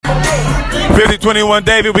5021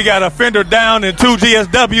 David, we got a fender down and 2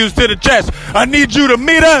 GSWs to the chest. I need you to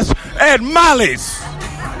meet us at Molly's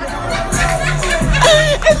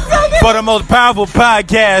for the most powerful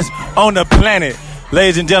podcast on the planet.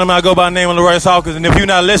 Ladies and gentlemen, I go by the name of Leroy Hawkins, and if you're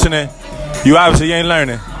not listening, you obviously ain't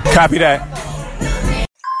learning. Copy that.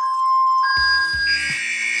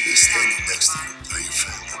 Standing next to you are your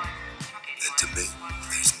family. And to me,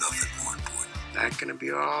 there's nothing more important. Not gonna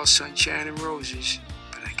be all sunshine and roses,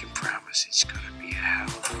 but I can promise it's gonna be a hell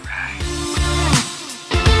of a ride.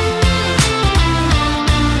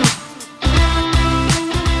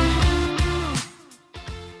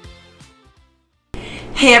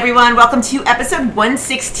 Hey everyone, welcome to episode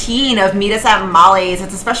 116 of Meet Us at Molly's.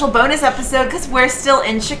 It's a special bonus episode because we're still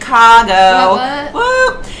in Chicago.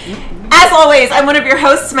 Woo! As always, I'm one of your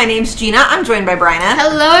hosts. My name's Gina. I'm joined by Bryna.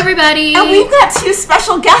 Hello, everybody. And we've got two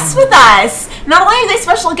special guests with us. Not only are they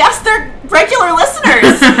special guests, they're regular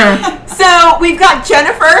listeners. So we've got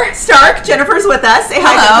Jennifer Stark. Jennifer's with us. Say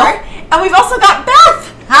hi, Jennifer. And we've also got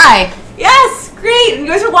Beth. Hi. Yes, great. And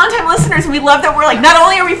you guys are longtime listeners, and we love that we're like, not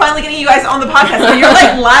only are we finally getting you guys on the podcast, but you're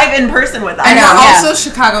like live in person with us. And we're also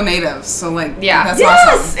Chicago natives, so like, that's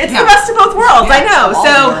awesome. It's the best of both worlds, I know.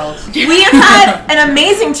 So we have had an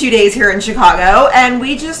amazing 2 days here in Chicago, and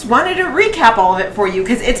we just wanted to recap all of it for you,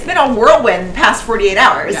 because it's been a whirlwind past 48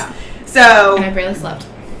 hours. Yeah. So, and I barely slept.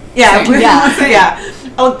 Yeah.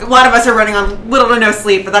 A lot of us are running on little to no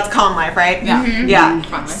sleep, but that's common life, right? Yeah. Mm-hmm. Yeah.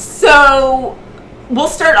 Mm-hmm. So we'll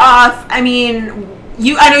start off. I mean,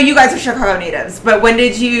 I know you guys are Chicago natives, but when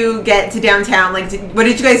did you get to downtown? Like, what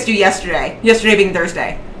did you guys do yesterday? Yesterday being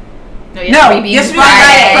Thursday. Yesterday being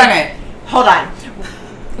Friday. Hold on.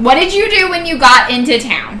 What did you do when you got into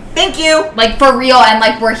town? Thank you. Like, for real, and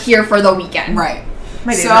like, we're here for the weekend. Right.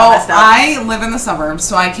 So I live in the suburbs,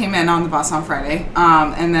 so I came in on the bus on Friday,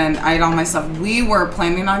 and then I had all my stuff. We were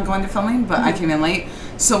planning on going to filming, but I came in late.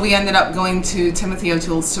 So we ended up going to Timothy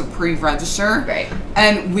O'Toole's to pre-register. Right.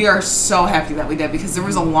 And we are so happy that we did because there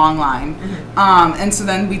was a long line. And so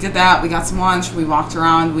then we did that. We got some lunch. We walked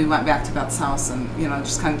around. We went back to Beth's house and,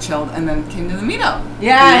 just kind of chilled and then came to the meetup.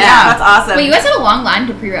 Yeah, that's awesome. Wait, you guys had a long line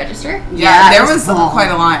to pre-register? Yeah, there was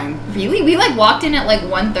quite a line. Really? We walked in at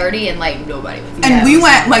 1:30 and nobody was there. And we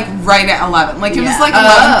went right at 11. It was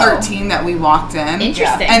 11:13 that we walked in.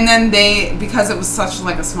 Interesting. And then because it was such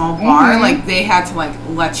a small bar, they had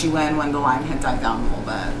to let you in when the line had died down a little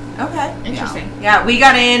bit. Okay. Interesting. Yeah, we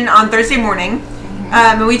got in on Thursday morning,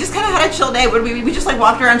 and we just kind of had a chill day. We just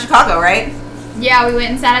walked around Chicago, right? Yeah, we went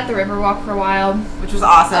and sat at the Riverwalk for a while. Which was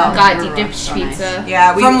awesome. Got deep dish pizza. Nice.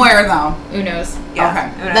 Yeah. From where, though? Uno's. Yeah. Okay.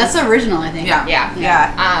 Uno's. That's the original, I think. Yeah.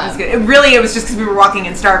 It was good. It was just because we were walking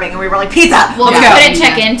and starving, and we were like, pizza! Well, we couldn't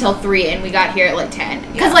check in till 3, and we got here at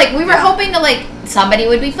 10. Because, we were hoping to, somebody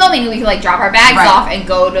would be filming, and we could, drop our bags off and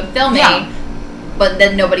go to filming. Yeah. But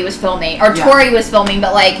then nobody was filming. Or Tori was filming,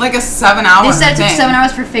 but a 7-hour They said it took 7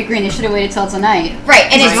 hours for fake green. They should have waited till tonight. Right,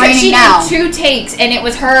 and it's raining she now. did 2 takes, and it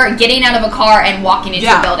was her getting out of a car and walking into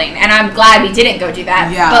a building. And I'm glad we didn't go do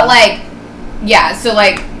that. Yeah. But so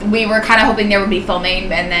we were kind of hoping there would be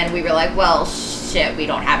filming, and then we were like, well, shit, we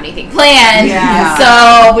don't have anything planned. Yeah.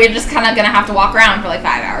 So we're just kind of going to have to walk around for 5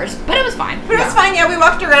 hours. But it was fine. But it was fine, we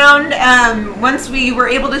walked around. Once we were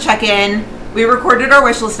able to check in, we recorded our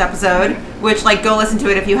wish list episode, which, go listen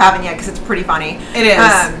to it if you haven't yet, because it's pretty funny. It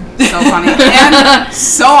is. So funny. And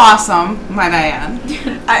so awesome, might I add.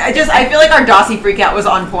 I feel like our Dossie freakout was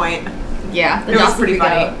on point. Yeah. It was pretty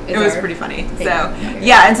funny. It was pretty funny. So,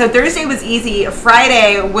 and so Thursday was easy.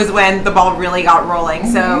 Friday was when the ball really got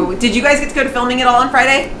rolling. So, did you guys get to go to filming at all on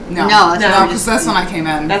Friday? No, because that's when I came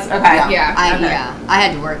in. That's okay. Yeah. I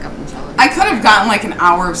had to work up until I could have gotten an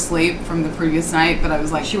hour of sleep from the previous night, but I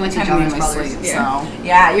was she went to my Jonas sleep. Brothers. So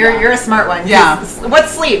you're a smart one. Yeah.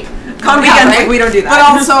 What's sleep? On weekends, we don't do that. But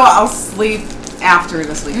also, I'll sleep after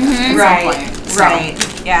this weekend. At some point, so.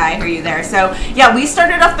 Right. Yeah, I hear you there. So we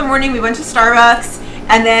started off the morning. We went to Starbucks,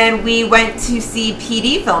 and then we went to see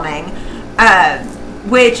PD filming.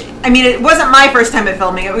 Which, it wasn't my first time at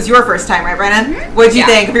filming. It was your first time, right, Brenna? What did you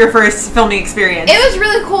think of your first filming experience? It was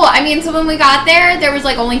really cool. So when we got there was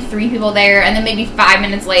only 3 people there, and then maybe 5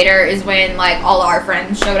 minutes later is when all our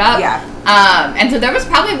friends showed up. Yeah. And so there was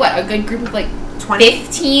probably a good group of 20?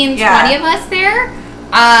 15, 20 of us there.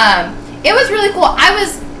 It was really cool.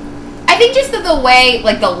 I think just the way,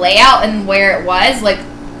 the layout and where it was,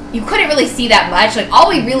 you couldn't really see that much. All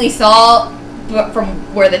we really saw from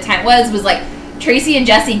where the tent was Tracy and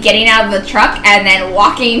Jesse getting out of the truck and then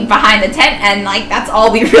walking behind the tent, and that's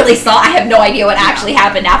all we really saw. I have no idea what actually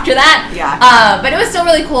happened after that. Yeah. But it was still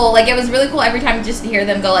really cool. It was really cool every time just to hear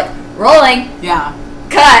them go rolling. Yeah.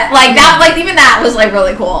 cut. Like that, like even that was like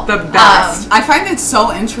really cool. The best. I find it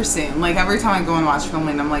so interesting. Like every time I go and watch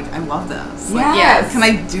filming, I'm like, I love this. Like, Yes. can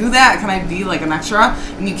I do that? Can I be like an extra?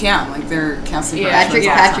 And you can't. Like they're casting. Yeah,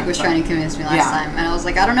 Patrick was trying to convince me last time, and I was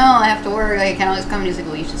like, I don't know, I have to work. I can't always come. And he's like,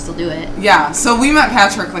 well, you should still do it. Yeah. So we met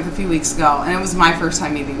Patrick like a few weeks ago, and it was my first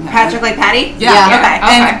time meeting him. Patrick, like Patty? Yeah. Okay.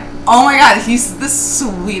 And oh my god, he's the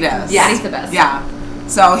sweetest. Yeah, he's the best. Yeah.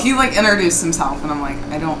 So he like introduced himself, and I'm like,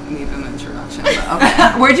 I don't need an introduction. But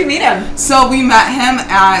okay. Where'd you meet him? So we met him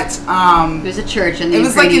at It was a church in the it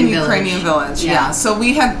was like in Ukrainian Ukrainian village. Yeah. So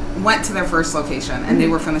we had went to their first location, and they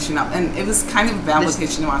were finishing up, and it was kind of a bad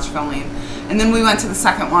location to watch filming. And then we went to the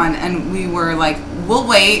second one, and we were like, we'll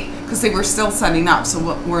wait, because they were still setting up. So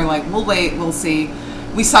we're like, we'll wait, we'll see.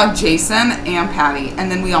 We saw Jason and Patty,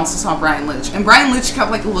 and then we also saw Brian Luch. And Brian Luch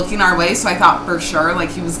kept like looking our way, so I thought for sure like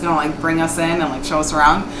he was gonna like bring us in and like show us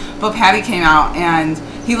around. But Patty came out and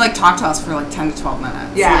he like talked to us for like 10 to 12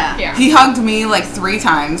 minutes. Yeah. He hugged me like 3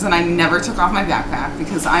 times, and I never took off my backpack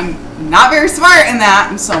because I'm not very smart in that.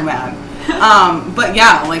 I'm so mad. But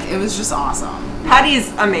yeah, like it was just awesome.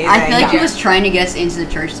 Patty's amazing. I feel like he was trying to get us into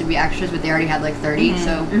the church to be extras, but they already had like 30.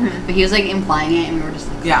 So, but he was like implying it, and we were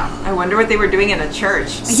just like, Yeah. I wonder what they were doing in a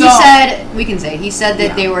church. He So- said, we can say, he said that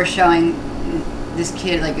Yeah. they were showing this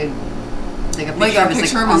kid like a picture Like a of his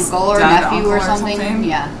picture like of his uncle or dead nephew uncle or or something. something.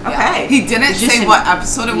 Yeah. Okay. He didn't It's just say an- what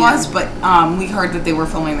episode it yeah. was, but we heard that they were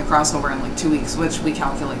filming the crossover in like 2 weeks, which we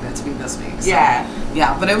calculated to be this week. So, Yeah.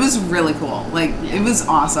 yeah, but it was really cool. Like it was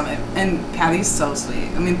awesome, and Patty's so sweet.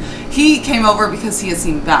 I mean, he came over because he had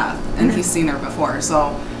seen Beth, and he's seen her before.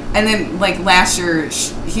 So, and then like last year,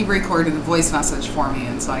 he recorded a voice message for me,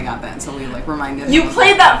 and so I got that. So we like reminded him. You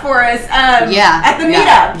played that for us Yeah. at the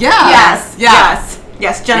Yeah. meetup. Yeah. Yes. Yeah. Yes.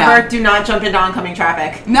 Yes, Jennifer, Yeah. do not jump into oncoming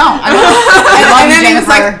traffic. No, I was, and then he was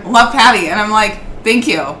Jennifer. like, "Love Patty," and I'm like, "Thank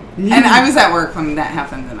you." And I was at work when that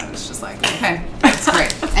happened, and I was just like, "Okay, that's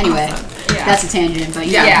great." Anyway, that's a tangent, but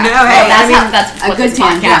Yeah. Yeah. No, Well, hey, that's I mean, that's a what good this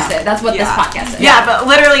tangent. podcast is. That's what this Yeah. podcast is. Yeah, but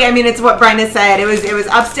literally, I mean, it's what Brian has said. It was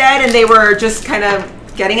Upstead, and they were just kind of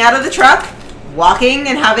getting out of the truck, walking,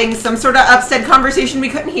 and having some sort of Upstead conversation we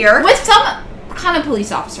couldn't hear. With some kind of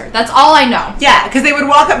police officer. That's all I know. Yeah, because they would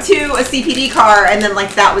walk up to a CPD car, and then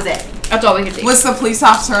like that was it. That's all we could see. Was the police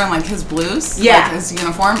officer in like his blues? Yeah. Like his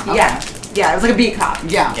uniform? Okay. Yeah, it was like a beat cop.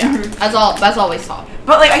 Yeah. That's all we saw.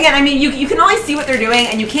 But like again, I mean, you can only see what they're doing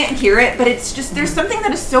and you can't hear it, but it's just there's something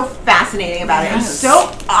that is so fascinating about it. It's Yes.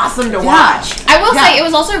 so awesome to watch. I will Yeah. say it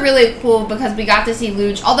was also really cool because we got to see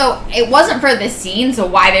Luch, although it wasn't for this scene, so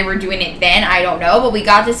why they were doing it then, I don't know, but we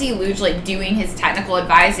got to see Luch like doing his technical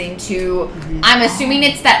advising to, I'm assuming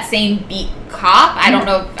it's that same beat cop. I don't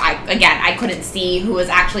know, I couldn't see who was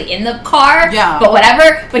actually in the car, Yeah. but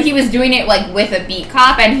whatever, but he was doing it like with a beat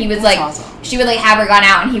cop, and he was That's like, awesome. she would like have her gun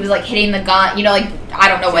out, and he was like hitting the gun, you know, like, I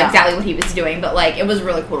don't know what Yeah. exactly what he was doing, but like, it was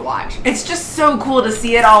really cool to watch. It's just so cool to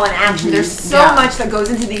see it all in action. There's so Yeah. much that goes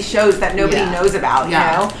into these shows that nobody Yeah. knows about,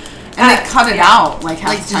 Yeah. you know? And they cut it out like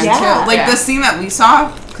half the time yeah. too. Like Yeah. the scene that we saw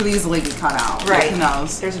could easily be cut out. Like, Right. who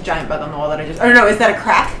knows? There's a giant bug on the wall that I just. Oh no, is that a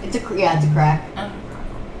crack? it's a crack.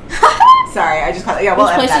 Sorry, I just caught. Yeah, we'll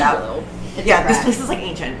This edit place that is out. real. It's Yeah, a this crack. place is like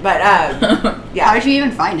ancient, but yeah. How did you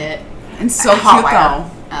even find it? And so Hot cute wire. though.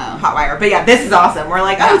 Oh. Hotwire. But yeah, this is awesome. We're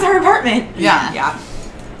like, oh, it's our apartment. Yeah. Yeah.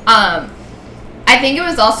 I think it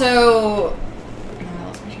was also. I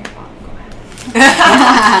lost my train of thought. Go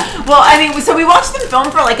ahead. Well, I mean, so we watched them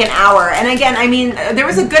film for like an hour, and again, I mean, there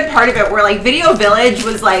was a good part of it where like Video Village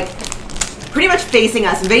was like pretty much facing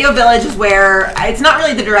us. And Video Village is where it's not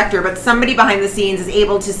really the director, but somebody behind the scenes is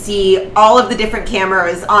able to see all of the different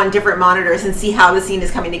cameras on different monitors and see how the scene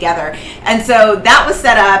is coming together. And so that was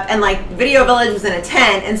set up, and like Video Village was in a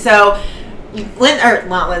tent, and so.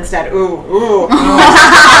 Not Linstead.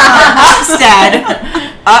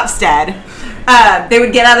 Upstead. They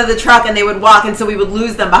would get out of the truck and they would walk, and so we would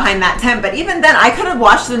lose them behind that tent. But even then, I could have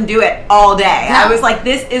watched them do it all day. Yeah. I was like,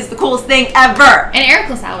 this is the coolest thing ever. And Eric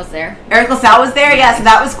LaSalle was there. Eric LaSalle was there, yeah, so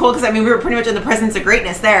that was cool because I mean we were pretty much in the presence of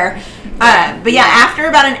greatness there. But yeah, after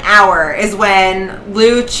about an hour is when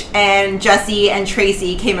Luch and Jesse and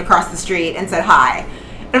Tracy came across the street and said hi.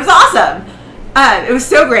 And it was awesome. It was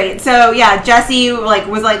so great. So yeah, Jesse was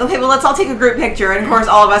like, okay, well let's all take a group picture, and of course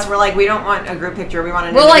all of us were like, we don't want a group picture, we want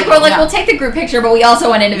an individual. We'll take the group picture, but we also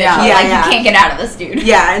want individual. Yeah, like yeah. you can't get out of this, dude.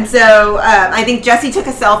 Yeah, and so I think Jesse took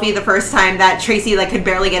a selfie the first time that Tracy could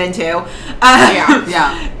barely get into.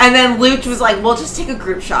 Yeah. And then Luch was like, "We'll just take a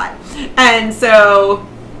group shot." And so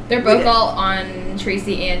They're both all on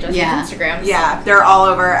Tracy and Jesse's Instagrams. yeah, they're all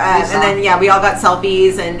over. And then we all got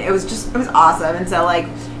selfies, and it was awesome. And so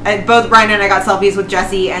and both Brian and I got selfies with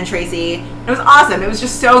Jesse and Tracy. It was awesome. It was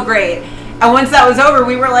just so great. And once that was over,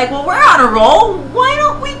 we were like, well, we're on a roll. Why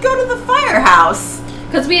don't we go to the firehouse?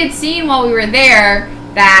 Because we had seen while we were there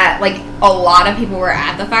that, like, a lot of people were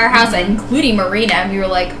at the firehouse, including Marina, and we were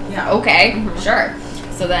like, okay, sure.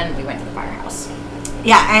 So then we went to the firehouse.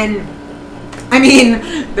 Yeah, and I mean,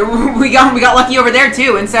 we got lucky over there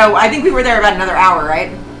too, and so I think we were there about another hour,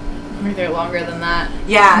 right? We were there longer than that.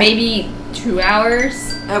 Yeah. Maybe 2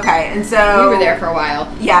 hours. Okay, and so... We were there for a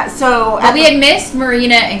while. Yeah, so... But we had missed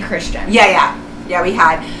Marina and Christian. Yeah, we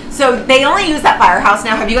had. So they only use that firehouse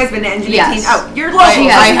now. Have you guys been to Engine 18? Yes. Oh, you're local.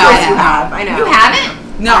 I have. I know. You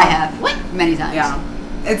haven't? No. I have. What? Many times. Yeah.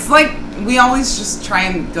 It's like, we always just try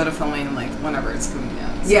and go to filming, like, whenever it's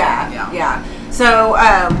convenient. So, Yeah. So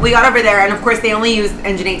we got over there, and of course they only use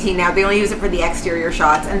Engine 18 now. They only use it for the exterior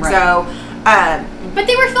shots, and so... But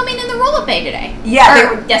they were filming in the roll-up bay today.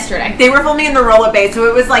 Yeah. Yesterday. They were filming in the roll-up bay, so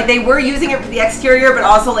it was like they were using it for the exterior, but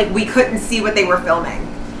also like we couldn't see what they were filming.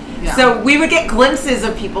 Yeah. So we would get glimpses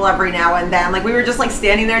of people every now and then. Like we were just like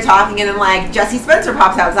standing there talking, and then like Jesse Spencer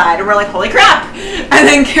pops outside, and we're like, holy crap! And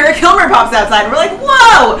then Kara Kilmer pops outside, and we're like,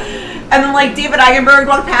 whoa! And then like David Eigenberg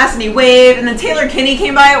walked past and he waved, and then Taylor Kinney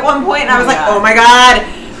came by at one point, and I was like, oh my god!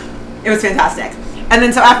 It was fantastic. And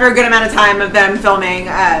then so after a good amount of time of them filming,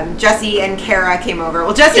 Jesse and Kara came over.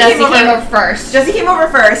 Well, Jesse came over first. Jesse came over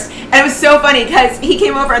first, and it was so funny because he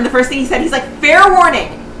came over, and the first thing he said, he's like, fair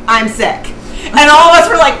warning, I'm sick. And all of us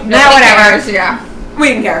were like, no, whatever. Cares, yeah. We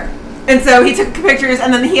didn't care. And so he took pictures,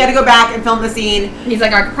 and then he had to go back and film the scene. He's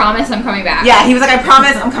like, I promise I'm coming back. Yeah, he was like, I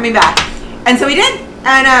promise I'm coming back. And so he did.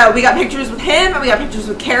 And we got pictures with him, and we got pictures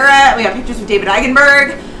with Kara, and we got pictures with David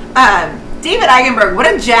Eigenberg. David Eigenberg, what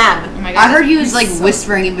a gem. Oh my God. I heard he was like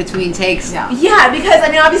whispering in between takes. Yeah, because I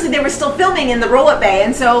mean, obviously they were still filming in the roll-up bay,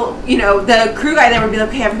 and so you know the crew guy there would be like,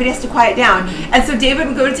 "Okay, everybody has to quiet down." And so David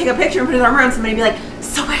would go to take a picture and put his arm around somebody and be like,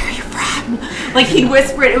 "So where are you from?" Like he'd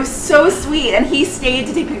whisper it. It was so sweet, and he stayed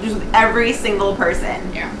to take pictures with every single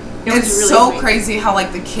person. Yeah. It's really so crazy how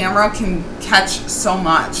like the camera can catch so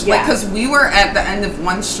much. Like because we were at the end of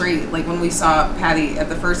one street, like when we saw Patty at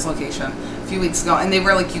the first location a few weeks ago, and they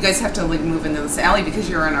were like, "You guys have to like move into this alley because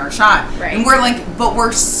you're in our shot." Right. And we're like, "But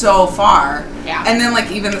we're so far." Yeah. And then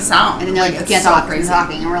like even the sound, And then they're like, you can't talk, and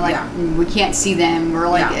talking, and we're like, we can't see them. We're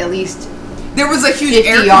like at least. There was a huge 50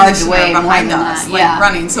 air yards conditioner away, behind more than us, that. like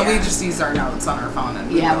running. So we just used our notes on our phone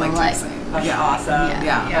and we were like texting. That's awesome.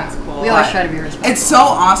 Yeah, that's cool. We always try to be respectful. It's so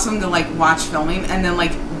awesome to like watch filming and then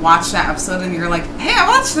like watch that episode and you're like, hey, I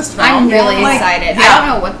watched this film. I'm really excited. I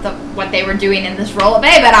don't know what they were doing in this roll-up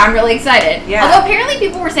bay, but I'm really excited. Yeah. Although apparently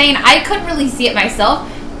people were saying I couldn't really see it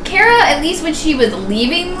myself. Kara, at least when she was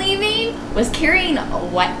leaving, was carrying a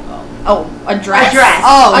dress. A dress.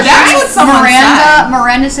 Oh, that's what someone said.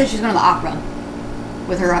 Miranda said she's going to the opera.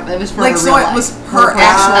 With her, it was for like her so real it life. was her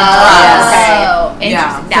actual Oh, dress. interesting.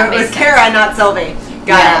 Yeah. That So it makes was sense. Kara, not Sylvie.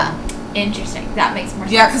 Got it. Interesting. That makes more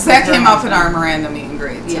sense. Yeah, because that came up in our Miranda meet and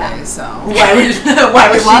greet today. So Why would she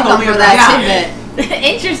Welcome told me for that? that tidbit.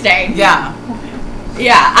 Interesting. yeah.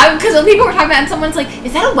 Yeah, because when people were talking about it, and someone's like,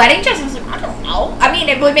 is that a wedding dress? I was like, I don't know. I mean,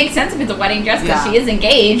 it would make sense if it's a wedding dress because she is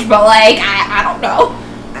engaged, but like, I don't know.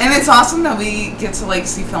 And it's awesome that we get to like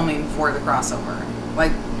see filming for the crossover.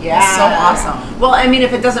 Like, Yeah. it's so awesome. Well, I mean,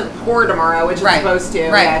 if it doesn't pour tomorrow, which it's supposed to.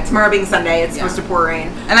 Right. Yeah, tomorrow being Sunday, it's supposed to pour rain.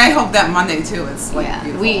 And I hope that Monday too. It's like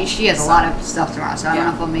beautiful. She has a lot of stuff tomorrow, so I don't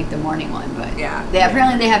know if we'll make the morning one, but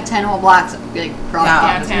apparently they have 10 whole blocks like across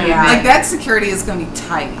downtown. Like that security is going to be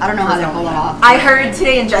tight. I don't know how they pull it off. I heard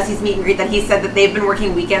today in Jesse's meet and greet that he said that they've been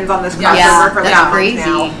working weekends on this crossover Yeah. for like That's a month crazy.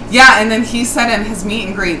 now. Yeah, and then he said in his meet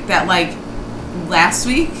and greet that like last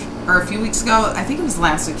week or a few weeks ago, I think it was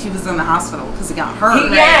last week, he was in the hospital because he got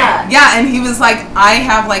hurt. Yeah, and he was like, I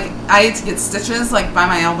had to get stitches like by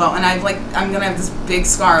my elbow, and I'm gonna have this big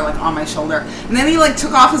scar like on my shoulder. And then he like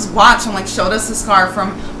took off his watch and like showed us the scar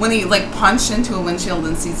from when he like punched into a windshield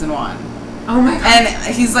in season 1. Oh my god.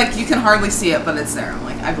 And he's like, you can hardly see it, but it's there. I'm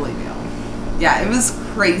like, I believe you. Yeah, it was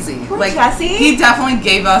crazy. Poor like Jesse. He definitely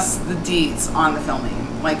gave us the deets on the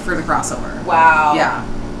filming, like for the crossover. Wow. Yeah.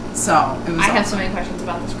 So it was I have awesome. so many questions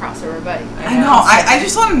about this crossover, but I know. I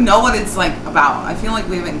just want to know what it's like about. I feel like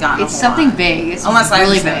we haven't gotten. It's something big. It's Unless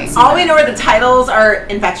really I big. All we know are the titles are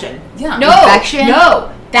Infection. Yeah.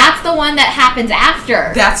 No, that's the one that happens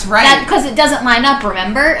after. That's right. Because it doesn't line up,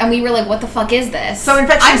 remember? And we were like, what the fuck is this? So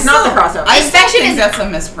Infection's not the crossover. I still Infection think is- that's a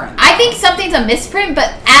misprint. I think something's a misprint,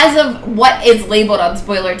 but as of what is labeled on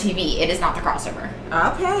Spoiler TV, it is not the crossover.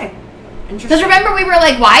 Okay. Because remember, we were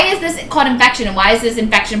like, why is this called Infection? And why is this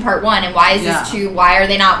Infection Part 1? And why is this 2? Why are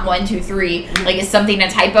they not 1, 2, 3? Like, is something a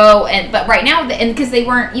typo? But right now, and because they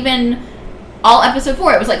weren't even all episode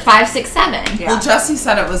 4. It was like 5, 6, 7. Yeah. Well, Jesse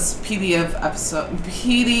said it was PD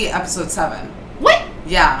episode 7. What?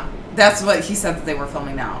 Yeah, that's what he said that they were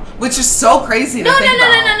filming now, which is so crazy to No. think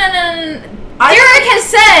about. Derek has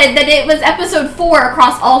said that it was episode 4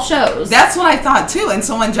 across all shows. That's what I thought too. And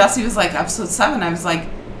so when Jesse was like episode 7, I was like,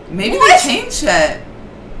 maybe What? they changed it.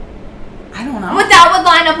 I don't know. But that would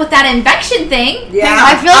line up with that infection thing. Yeah. Hang on,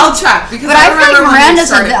 I feel like- I'll check because But I feel remember like when they Miranda said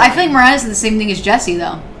started that. I feel filming. like Miranda said the same thing as Jesse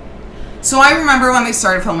though. So I remember when they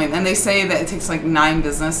started filming, and they say that it takes like 9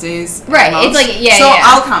 business days. at Right, most. it's like- yeah, So yeah.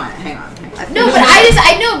 I'll comment. Hang on. No, but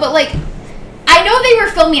I know, but like, I know they were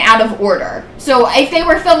filming out of order. So if they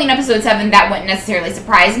were filming episode 7, that wouldn't necessarily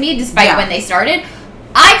surprise me, despite Yeah. when they started.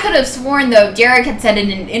 I could have sworn, though, Derek had said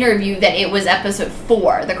in an interview that it was episode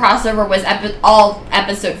 4. The crossover was all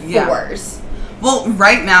episode 4s. Well,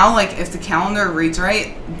 right now, like, if the calendar reads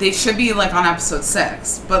right, they should be, like, on episode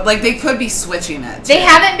 6. But, like, they could be switching it. They too.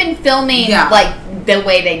 haven't been filming, Yeah. like, the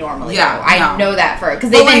way they normally Yeah, do. I no. know that because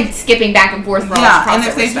But, they've been like- skipping back and forth for all Yeah, this and if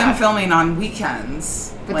crossover they've been stuff. filming on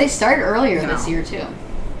weekends. But like, they started earlier you this know. year too.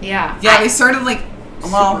 Yeah. Yeah, they started, like,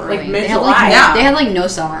 well, Super like early. mid- They had like, July. Yeah. they had like no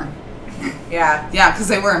summer. Yeah. yeah, because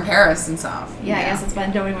they were in Paris and stuff. Yeah, I guess that's why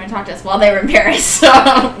nobody wanted to talk to us while they were in Paris. So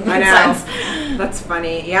I makes know. sense. That's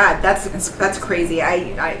funny. Yeah, that's crazy.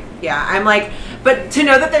 I'm like, but to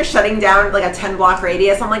know that they're shutting down like a 10-block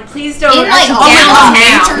radius, I'm like, please don't. In like Oh my God,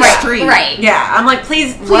 downtown, Major Street. right? yeah, I'm like,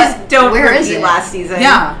 please What? don't Where is repeat it? last season.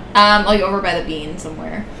 Yeah. Like over by the Bean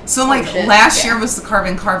somewhere. So, like, shit. last Yeah. year was the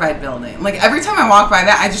Carbon Carbide building. Like, every time I walk by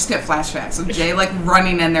that, I just get flashbacks of Jay, like,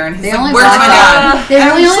 running in there, and he's They like, only where's my blocked dad? off. They And I'm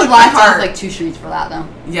really just only like, my blocked off heart. like 2 streets for that though.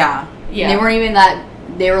 Yeah. Yeah. They weren't even that.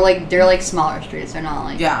 They're like smaller streets. They're not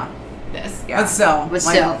like. Yeah. This. Yeah. But still. But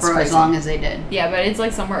like, still, it's for as crazy. long as they did. Yeah, but it's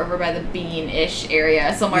like somewhere over by the Bean-ish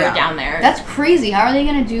area, somewhere Yeah. down there. That's crazy. How are they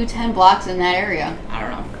gonna do 10 blocks in that area? I don't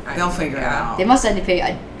know. They'll figure it out. They must have to pay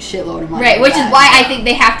a shitload of money. Right, for which is that. why I think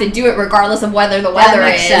they have to do it regardless of whether the That weather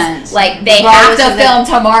makes is. sense. Like, they Regardless have of to film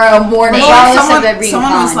tomorrow morning. Well, Regardless of it being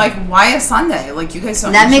someone was fun. like, why a Sunday? Like, you guys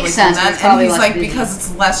don't That usually makes film sense, that. but it's And probably he's less like, busy. because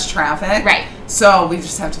it's less traffic. Right. So we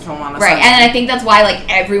just have to film on a Right, Sunday. and I think that's why, like,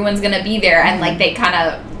 everyone's gonna be there, and, like, they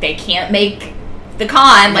can't make the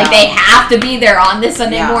con. Like, No. they have to be there on this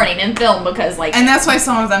Sunday Yeah. morning and film because, like... And that's why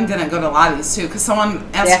some of them didn't go to Lottie's too, because someone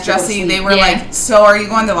have asked to go Jesse, sleep. they were Yeah. like, so are you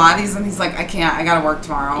going to Lottie's? And he's like, I can't, I gotta work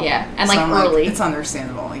tomorrow. Yeah, and, So like, I'm early. It's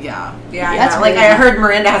understandable, yeah. Yeah, That's yeah. Like crazy. I heard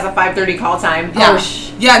Miranda has a 5:30 call time. Yeah.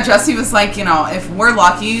 Oh, Yeah, Jesse was like, you know, if we're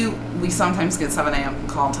lucky, we sometimes get 7 a.m.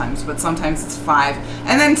 call times, but sometimes it's 5.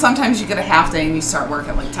 And then sometimes you get a half day and you start work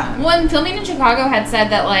at like 10. When filming in Chicago had said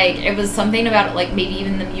that, like, it was something about, like, maybe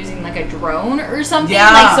even them using, like, a drone or something. Yeah.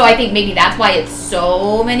 Like, so I think maybe that's why it's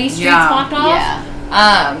so many streets Yeah. blocked off. Yeah.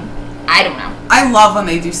 I don't know. I love when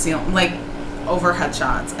they do see, like, overhead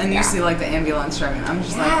shots and Yeah. you see, like, the ambulance driving. I'm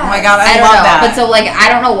just like, Yeah. oh my god, I I don't love know. that. But so, like, I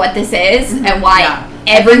don't know what this is and why Yeah.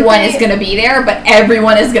 everyone I is think going to be there, but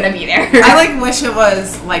everyone is going to be there. I, like, wish it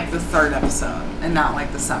was, like, the 3rd episode and not,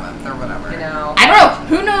 like, the 7th or whatever. You know. I don't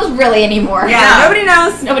know. Who knows really anymore? Yeah, Yeah. nobody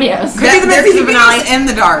knows. Nobody knows. Could be the They're mid-season keeping finale. us in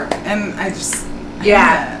the dark, and I just... I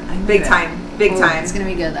Yeah, need it. I need big it. time, big Ooh, time. It's gonna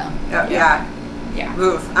be good though. Yeah. Yeah.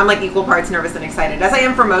 Oof. I'm like equal parts nervous and excited, as I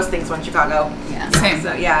am for most things when Chicago. Yeah. Same.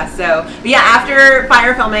 So yeah, but yeah, after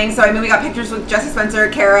Fire filming, so I mean, we got pictures with Jesse Spencer,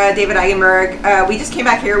 Kara, David Eigenberg. We just came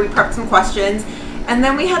back here, we prepped some questions, and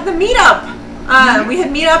then we had the meetup. We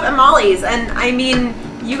had meetup at Molly's, and I mean,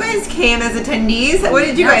 you guys came as attendees. What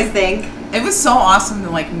did you Yeah. guys think? It was so awesome to,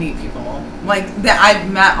 like, meet people, like, that I've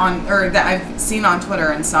met on, or that I've seen on Twitter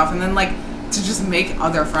and stuff, and then, like, to just make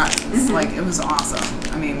other friends. Mm-hmm. Like, it was awesome.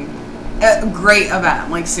 I mean, a great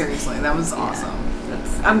event. Like, seriously, that was awesome.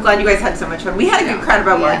 I'm glad you guys had so much fun. We had a good Yeah. crowd,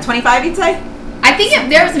 about Yeah. what, 25, you'd say? I think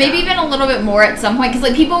there was maybe even a little bit more at some point because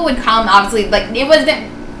like people would come obviously like it wasn't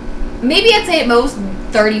maybe I'd say at most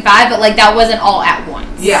 35 but like that wasn't all at once.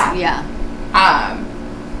 Yeah. Yeah.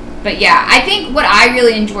 But yeah, I think what I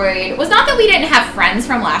really enjoyed was not that we didn't have friends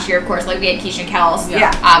from last year, of course, like we had Keisha Kels.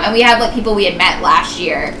 Yeah. And we had like people we had met last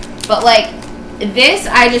year. But like this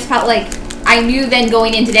I just felt like I knew then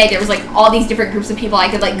going in today there was like all these different groups of people I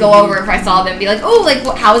could like go over if I saw them and be like, oh, like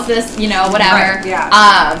how is this, you know, whatever. Right,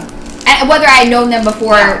 yeah. And whether I had known them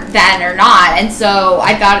before Yeah. then or not. And so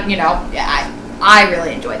I thought, you know, I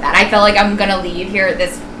really enjoyed that. I felt like I'm gonna leave here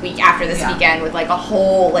this week after this Yeah. weekend with like a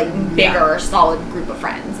whole like bigger solid group of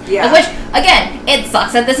friends. Yeah. Like, which again, it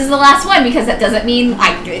sucks that this is the last one because that doesn't mean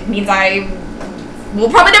it means I will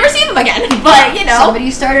probably never see them again. But you know, Somebody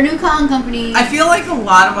start a new con company. I feel like a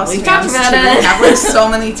lot of us We've fans talked about too it. have like so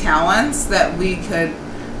many talents that we could,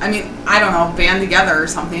 I mean, I don't know, band together or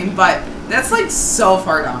something, but that's like so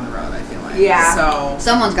far down the road, I feel like. anyway. Yeah. So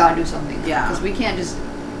Someone's got to do something. Yeah. Because we can't just...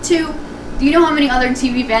 Two, do you know how many other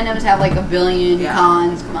TV fandoms have like a billion Yeah.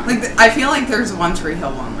 cons? Come on. like I feel like there's One Tree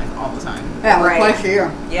Hill one like all the time. yeah, like Right. twice a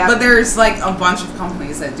year. Yeah. But there's like a bunch of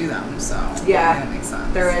companies that do them, so Yeah. that makes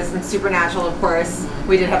sense. There is, and Supernatural, of course.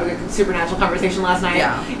 We did have a good Supernatural conversation last night.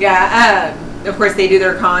 Yeah. Yeah. Of course, they do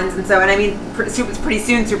their cons, and so, and I mean, pretty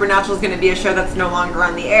soon, Supernatural is going to be a show that's no longer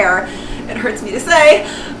on the air. It hurts me to say,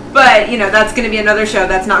 but you know, that's going to be another show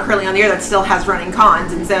that's not currently on the air that still has running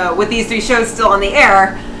cons, and so with these 3 shows still on the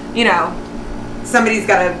air, you know, somebody's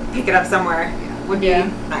got to pick it up somewhere. Would be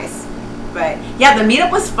nice. But yeah, the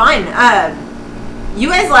meetup was fun. You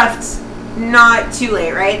guys left not too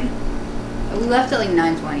late, right? We left at like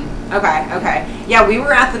 9:20. Okay. Yeah, we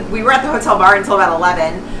were at the hotel bar until about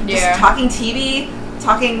 11. Yeah. Just talking TV,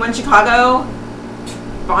 talking One Chicago,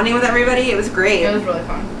 bonding with everybody. It was great. It was really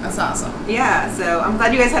fun. That's awesome. Yeah, so I'm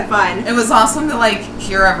glad you guys had fun. It was awesome to like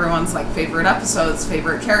hear everyone's like favorite episodes,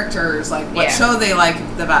 favorite characters, like what Yeah. show they like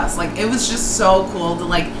the best. Like it was just so cool to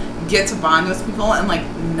like get to bond with people and like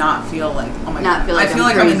not feel like, oh my Not god, feel like I feel I'm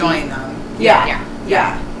like I'm crazy. annoying them.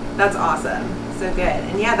 Yeah. That's awesome. So good.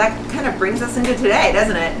 And yeah, that kind of brings us into today,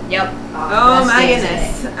 doesn't it? Yep. Oh best my day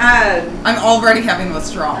goodness. I'm already having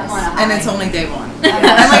withdrawals, I'm on a and high. it's only day 1. And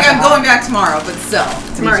like I'm going back tomorrow, but still.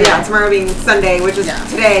 Tomorrow being Sunday, which is Yeah.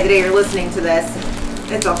 today, the day you're listening to this.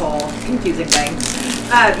 It's a whole confusing thing.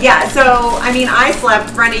 Yeah, so, I mean, I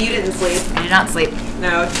slept. Brenda, you didn't sleep. I did not sleep.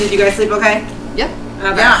 No. Did you guys sleep okay? Yep.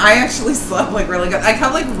 Okay. Yeah, I actually slept like really good. I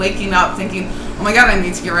kept like waking up thinking, oh my god, I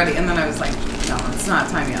need to get ready, and then I was like, no, it's not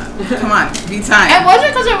time yet. Come on, be time. It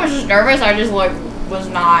wasn't because I was just nervous. I just like was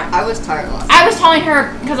not. I was tired last I was telling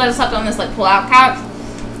her because I slept on this like pull-out couch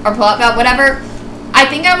or pull-out bed, whatever. I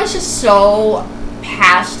think I was just so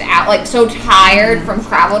passed out, like so tired from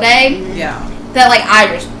travel day Yeah. that like I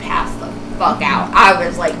just passed the fuck out. I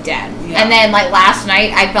was like dead. Yeah. And then like last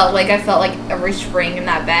night, I felt like every spring in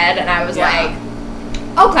that bed, and I was Yeah.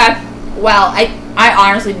 like, okay, well, I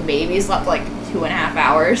honestly maybe slept like 2.5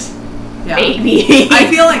 hours. Yeah. Maybe. I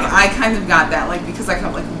feel like I kind of got that, like, because I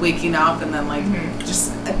kept, like, waking up and then, like,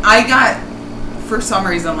 just, I got, for some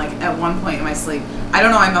reason, like, at one point in my sleep, I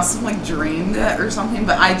don't know, I must have, like, dreamed it or something,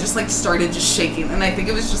 but I just, like, started just shaking, and I think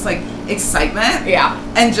it was just, like, excitement. Yeah.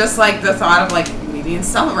 And just, like, the thought of, like, meeting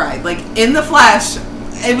Stella Ride, like, in the flesh,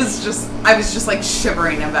 it was just, I was just, like,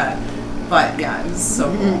 shivering in bed. But, yeah, it was so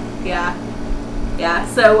cool. Yeah. Yeah.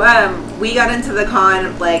 So, we got into the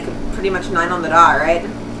con, like, pretty much 9 on the dot, right?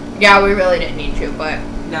 Yeah, we really didn't need to, but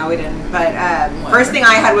No, we didn't. But first thing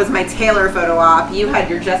I had was my Taylor photo op. You had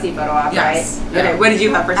your Jessie photo op, Yes. right? Yeah. Okay, what did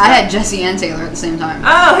you have first? I had Jesse and Taylor at the same time.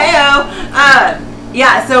 Oh, heyo.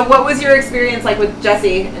 Yeah, so what was your experience like with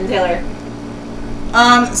Jessie and Taylor?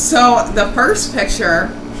 So the first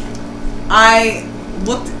picture, I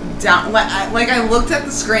looked down, like I looked at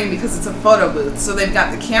the screen because it's a photo booth, so they've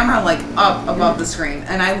got the camera like up above the screen,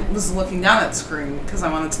 and I was looking down at the screen because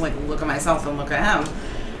I wanted to like look at myself and look at him.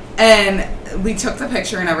 And we took the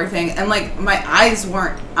picture and everything, and like my eyes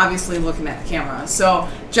weren't obviously looking at the camera, so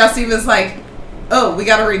Jessie was like, oh, we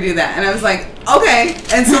gotta redo that. And I was like, okay.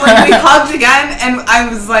 And so like we hugged again, and I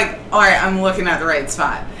was like, all right, I'm looking at the right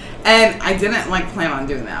spot. And I didn't like plan on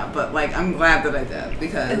doing that, but like I'm glad that I did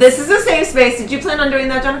because This is a safe space. Did you plan on doing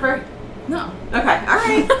that, Jennifer? no, Okay, all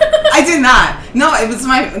right. I did not. No, it was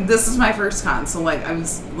this is my first con, so like I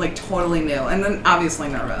was like totally new, and then obviously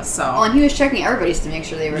nervous. So Oh, and he was checking everybody's to make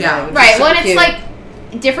sure they were Yeah. there, which right. is Well, super and it's cute.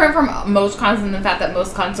 like different from most cons in the fact that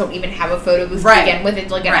most cons don't even have a photo booth Right. to begin with.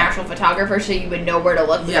 It's like an Right. actual photographer, so you would know where to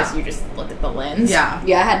look because Yeah. you just look at the lens. yeah.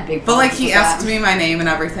 Yeah, I had big. But like problems he with asked that. me my name and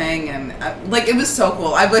everything, and like it was so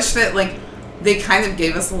cool. I wish that like they kind of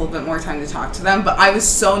gave us a little bit more time to talk to them, but I was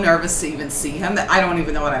so nervous to even see him that I don't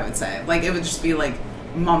even know what I would say. Like it would just be like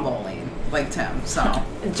mumbling like Tim. So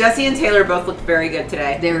Jessie and Taylor both looked very good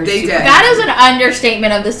today. They were. They super did. That is an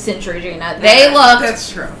understatement of the century, Gina. They looked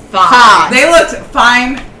that's true. fine. They looked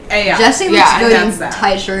fine. AF. Jesse looks Yeah, good in that's that.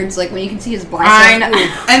 tight shirts, like when you can see his I biceps. know. Ooh.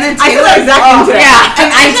 And then I Taylor, said the exact thing today. Yeah.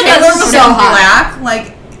 and I said Taylor that's was so in hot. black.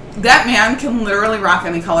 Like that man can literally rock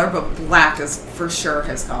any color, but black is for sure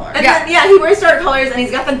his color. And then, yeah, he wears dark colors and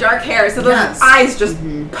he's got the dark hair, so those Yes. eyes just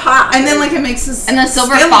pop. And then like it makes his And the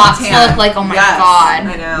silver skin fox tan. look like, oh my Yes. god.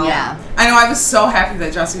 I know. Yeah. I know. I was so happy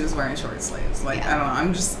that Jesse was wearing short sleeves. Like Yeah. I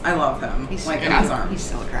don't know. I love him. He's like in yeah. his arms. He's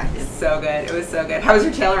so attractive. So good. It was so good. How was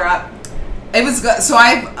your Taylor up? It was good. So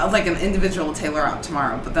I have like an individual Taylor up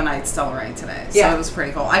tomorrow, but then I had Stella Ray today. So Yeah. it was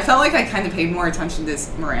pretty cool. I felt like I kind of paid more attention to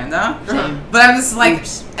Miranda, but I was like,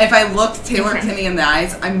 if I looked Taylor Kinney in the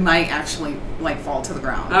eyes, I might actually like fall to the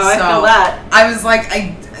ground. Oh, I so feel that. I was like,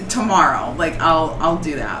 tomorrow, like I'll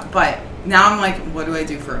do that. But now I'm like, what do I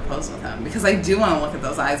do for a pose with him? Because I do want to look at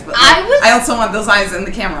those eyes, but I also want those eyes in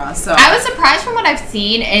the camera. So I was surprised from what I've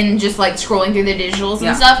seen and just like scrolling through the digitals Yeah.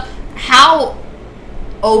 and stuff, how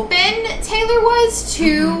open Taylor was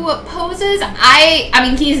to poses. I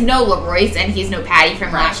mean, he's no LaRoyce and he's no Patty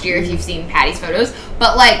from last year. If you've seen Patty's photos,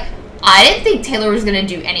 but like, I didn't think Taylor was gonna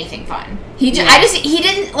do anything fun. He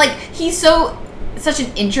didn't like. He's such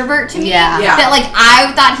an introvert to me that like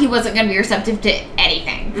I thought he wasn't gonna be receptive to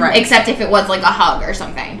anything, except if it was like a hug or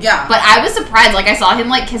something. Yeah. But I was surprised. Like I saw him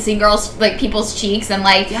like kissing girls, like people's cheeks, and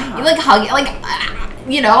like he like hugging, like.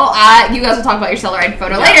 You know, you guys will talk about your Cellaride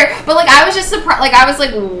photo later, but like I was just surprised. Like I was like,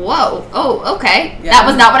 "Whoa, oh, okay." Yeah. That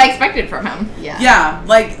was not what I expected from him. Yeah.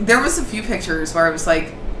 Like there was a few pictures where I was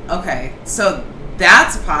like, "Okay, so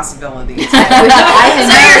that's a possibility." So you're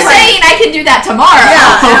saying I can do that tomorrow?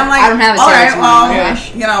 Yeah, and I'm like, I don't have a all right,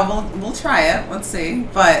 tomorrow. well, we'll try it. Let's see.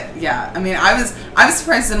 But yeah, I mean, I was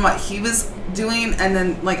surprised in what he was doing, and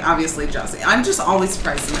then like obviously Jesse. I'm just always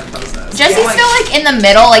surprised in their poses. Jesse's still like in the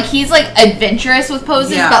middle. Like he's like adventurous with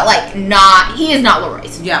poses, but like not. He is not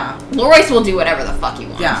LaRoyce. Yeah, LaRoyce will do whatever the fuck he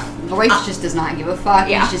wants. Yeah. LaRoyce just does not give a fuck.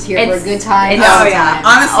 Yeah. He's just here for a good time.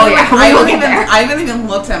 Honestly, I I haven't even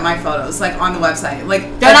looked at my photos like on the website.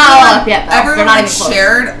 Like they're not all up yet. Though. Everyone not like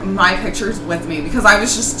shared my pictures with me because I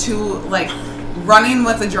was just too like running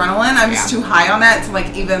with adrenaline. I was too high on that to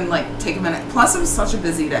like even like take a minute. Plus, it was such a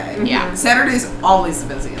busy day. Yeah, Saturday's always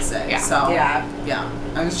the busiest day. Yeah. So yeah,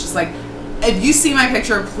 I was just like, if you see my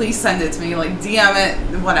picture, please send it to me. Like DM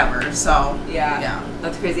it, whatever. So yeah,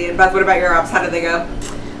 that's crazy. And Beth, what about your ups? How did they go?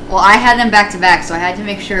 Well, I had them back to back, so I had to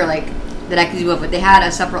make sure like that I could do both. But they had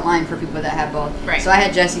a separate line for people that had both. Right. So I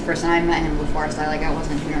had Jesse first, and I met him before, so I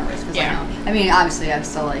wasn't too nervous because I know. I mean, obviously, I was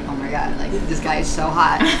still like, oh my god, like this guy is so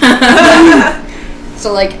hot.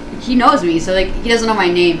 So like he knows me, so like he doesn't know my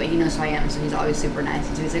name, but he knows who I am, so he's always super nice.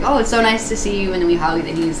 And so he's like, oh, it's so nice to see you, and then we hugged,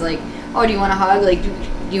 and he's like, oh, do you want to hug? Like,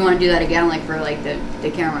 do you want to do that again, like for like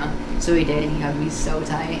the camera? So he did, and he hugged me so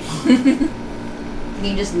tight. And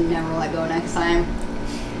he just never let go next time.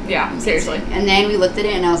 Yeah, seriously. And then we looked at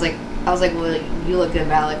it, and I was like, well, like, you look good,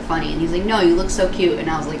 but I look funny. And he's like, no, you look so cute. And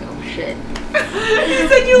I was like, oh shit. He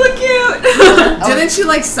said you look cute. Didn't you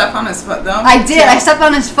like step on his foot though? I did. I stepped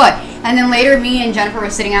on his foot. And then later, me and Jennifer were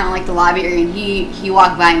sitting out in like the lobby area, and he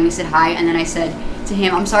walked by and we said hi. And then I said to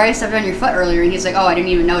him, I'm sorry I stepped on your foot earlier. And he's like, oh, I didn't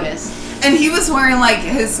even notice. And he was wearing like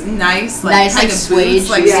his nice kind of suede boots,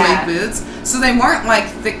 like shoes. suede boots. So they weren't like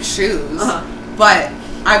thick shoes. But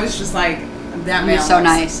I was just like, that man was so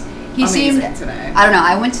nice. He seemed today. I don't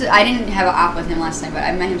know. I didn't have an op with him last night, but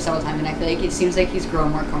I met him several times, and I feel like it seems like he's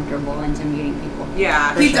grown more comfortable into meeting people.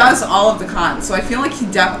 Yeah, he does all of the cons, so I feel like he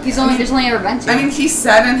definitely. There's only ever been two. I mean, he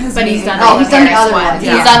said in his. But he's done. He's done the other one.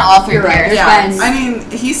 He's done all three pairs. Yeah. I mean,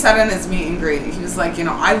 he said in his meet and greet, he was like,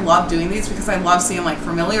 I love doing these because I love seeing like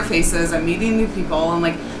familiar faces and meeting new people, and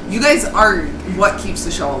like you guys are what keeps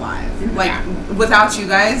the show alive. Like without you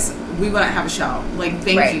guys, we wouldn't have a show. Like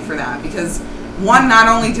thank you for that, because one, not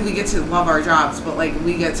only do we get to love our jobs, but like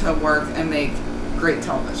we get to work and make great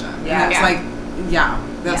television. Yeah. And it's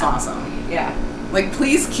like, that's awesome. Yeah. Like,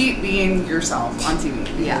 please keep being yourself on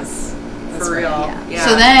TV. Yes. That's For real. Yeah.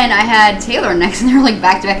 So then I had Taylor next, and they were like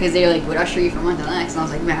back to back because they were like would usher you from one to the next, and I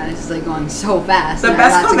was like, man, this is like going so fast. The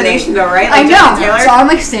best combination though, right? Like, I know. Taylor? So I'm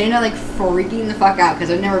like standing there like freaking the fuck out because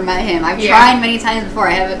I've never met him. I've tried many times before.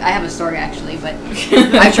 I have a story actually, but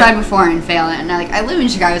I've tried before and failed it. And I live in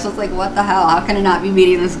Chicago, so it's like, what the hell? How can I not be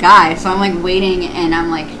meeting this guy? So I'm like waiting, and I'm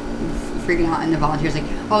like freaking out, and the volunteer's like,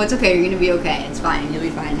 oh, it's okay, you're gonna be okay, it's fine, you'll be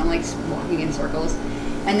fine. And I'm like walking in circles,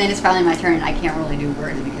 and then it's finally my turn. I can't really do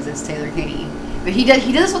words because it's Taylor Kinney. But he does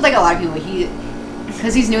this with like a lot of people.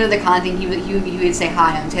 Because he's new to the con thing, he would say,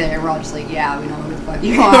 hi, I'm Taylor, and we're all just like, yeah, we know who the fuck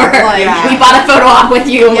you are. Like, we bought a photo op with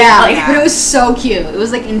you. Yeah, but it was so cute. It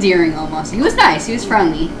was like endearing almost. He was nice. He was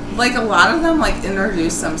friendly. Like a lot of them like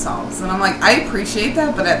introduce themselves, and I'm like, I appreciate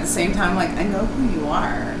that, but at the same time, like I know who you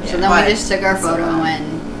are. So then we just took our photo,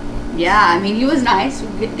 and I mean, he was nice.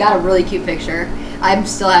 We got a really cute picture. I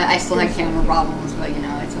still have camera problems, but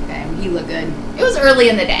it's okay. He looked good. It was early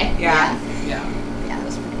in the day. Yeah. It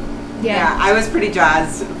was pretty. Yeah, I was pretty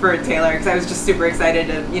jazzed for Taylor because I was just super excited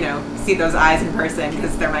to, see those eyes in person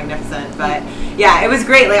because they're magnificent. But yeah, it was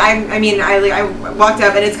great. Like I walked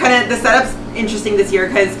up, and it's kind of, the setup's interesting this year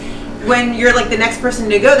because when you're like the next person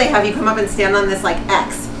to go, they have you come up and stand on this like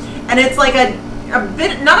X, and it's like a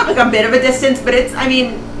bit, not like a bit of a distance, but it's,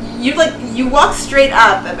 you walk straight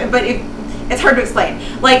up, but it's hard to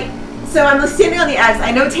explain. Like, so I'm standing on the X.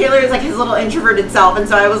 I know Taylor is like his little introverted self, and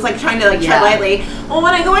so I was like trying to like tread lightly. Well,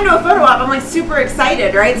 when I go into a photo op, I'm like super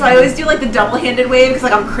excited, right? So I always do like the double-handed wave because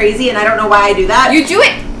like I'm crazy and I don't know why I do that. You do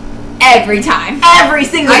it every time. Every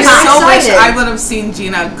single I time. so wish excited. I would have seen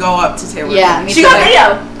Gina go up to Taylor. Yeah, me She too. got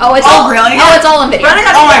video. Oh, it's Oh, all really? Oh, it's all on video. Brenna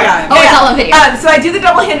got Oh my video. God. Oh, it's all on video. So I do the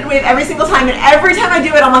double-handed wave every single time, and every time I do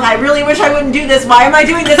it, I'm like, I really wish I wouldn't do this. Why am I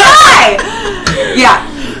doing this? Why? Yeah.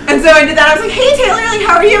 And so I did that. I was like, hey, Taylor, like,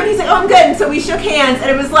 how are you? And he's like, oh, I'm good. And so we shook hands, and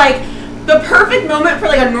it was like the perfect moment for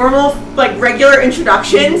like a normal, like regular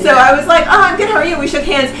introduction. So I was like, oh, I'm good. How are you? We shook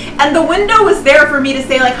hands, and the window was there for me to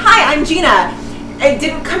say like, hi, I'm Gina. It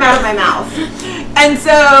didn't come out of my mouth, and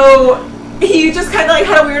so he just kind of like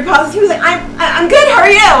had a weird pause. He was like, I'm good. How are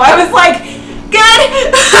you? I was like, good.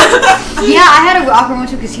 Yeah, I had a awkward one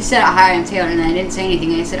too because he said, hi, I'm Taylor, and then I didn't say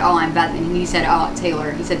anything. And I said, oh, I'm Beth, and he said, oh,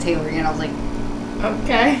 Taylor. He said Taylor again. I was like,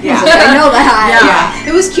 Okay. Yeah. I know Yeah. that.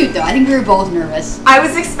 It was cute though. I think we were both nervous. I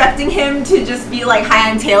was expecting him to just be like, hi,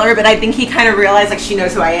 I'm Taylor, but I think he kind of realized like she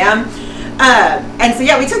knows who I am. And so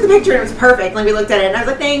yeah, we took the picture and it was perfect. Like we looked at it and I was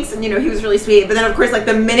like, thanks, and you know, he was really sweet. But then of course, like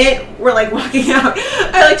the minute we're like walking out,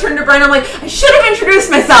 I like turned to Brian, I'm like, I should have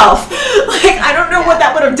introduced myself. Like I don't know what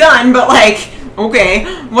that would have done, but like, okay,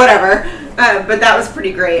 whatever. But that was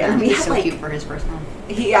pretty great. And we He's had so like, cute for his first one.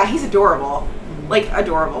 he's adorable. Like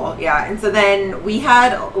adorable, yeah. And so then we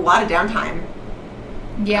had a lot of downtime.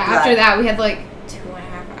 Yeah, Right. after that we had like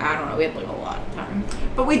 2.5, I don't know, we had like a lot of time.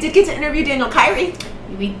 But we did get to interview Daniel Kyrie.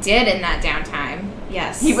 We did in that downtime.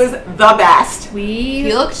 Yes. He was the best.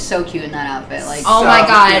 He looked so cute in that outfit. Like, Oh so my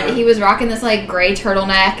god, cute. he was rocking this like gray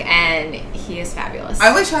turtleneck and he is fabulous.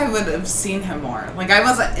 I wish I would have seen him more. Like I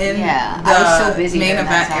wasn't in Yeah, the I was so busy main during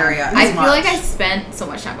that event time. area. I as feel like I much. spent so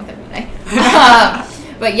much time with him today.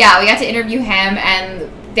 But yeah, we got to interview him and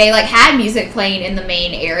they like had music playing in the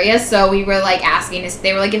main area, so we were like asking us,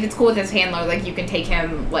 they were like, if it's cool with his handler, like you can take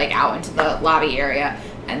him like out into the lobby area,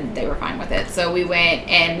 and they were fine with it. So we went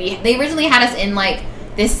and they originally had us in like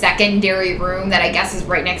this secondary room that I guess is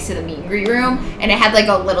right next to the meet and greet room, and it had like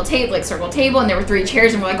a little table, like circle table, and there were 3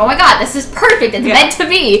 chairs, and we're like, oh my god, this is perfect, it's meant to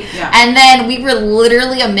be. Yeah. And then we were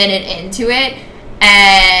literally a minute into it,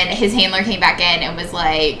 and his handler came back in and was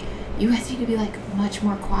like, you guys need to be like much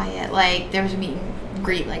more quiet, like there was a meet and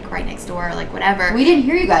greet like right next door, like whatever. we didn't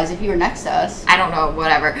hear you guys if you were next to us. I don't know,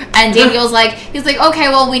 whatever. And Daniel's like, he's like, okay,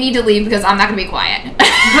 well, we need to leave because I'm not gonna be quiet.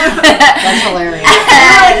 That's hilarious.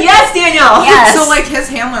 We're like, yes, Daniel. Yes. So like his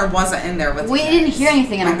handler wasn't in there with We you didn't guys. hear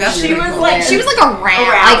anything, and Like, that's She really was cool. like- She was like around,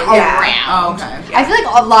 Around, yeah. around. Oh, okay. I feel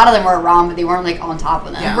like a lot of them were around, but they weren't like on top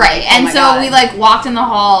of them. Yeah. Right, Oh and my so God. we like walked in the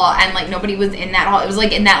hall, and like nobody was in that hall. It was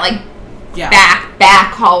like in that like Yeah.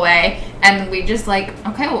 back hallway, and we just like,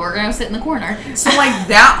 okay, well, we're gonna sit in the corner. So like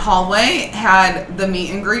that hallway had the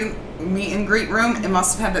meet and greet room. It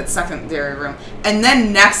must have had that secondary room, and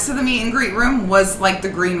then next to the meet and greet room was like the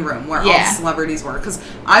green room where all Yeah. the celebrities were. Because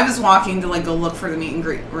I was walking to like go look for the meet and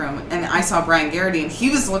greet room, and I saw Brian Garrity, and he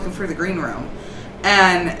was looking for the green room,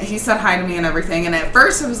 and he said hi to me and everything. And at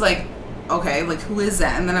first I was like, okay, like who is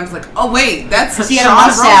that? And then I was like, oh wait, that's Because he had a Sean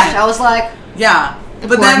mustache. Roman. I was like, Yeah. The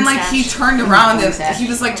But then, porn like, he stash. turned around and Porn stash. he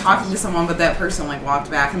was, like, talking to someone, but that person, like, walked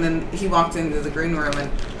back. And then he walked into the green room, and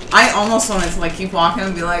I almost wanted to, like, keep walking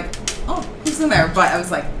and be like, oh, who's in there? But I was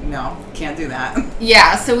like, no, can't do that.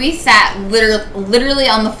 Yeah, so we sat literally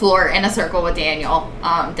on the floor in a circle with Daniel.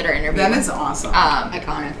 Did our interview. That is awesome.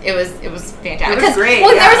 iconic. It was fantastic. It was 'Cause, great,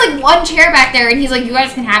 well, yeah. there was like one chair back there, and he's like, "You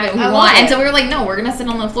guys can have it if you I love want." And it. so we were like, "No, we're gonna sit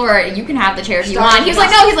on the floor. You can have the chairs you Start want." He was like,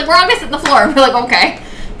 with "No," he's like, "We're all gonna sit on the floor." And we're like, "Okay,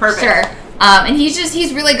 Perfect. sure." And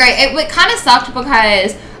he's really great. It kind of sucked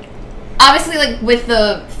because obviously, like with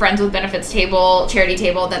the Friends with Benefits table, charity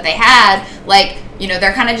table that they had, like, you know,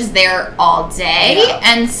 they're kind of just there all day, Yeah.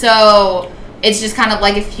 and so. It's just kind of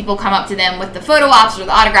like if people come up to them with the photo ops or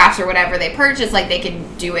the autographs or whatever they purchase, like they can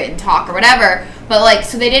do it and talk or whatever. But like,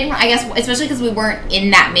 so they didn't, I guess, especially because we weren't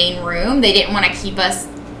in that main room, they didn't want to keep us,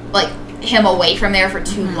 like, him away from there for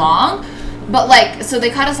too long. But like, so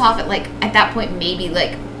they cut us off at like, at that point, maybe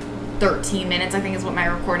like 13 minutes, I think is what my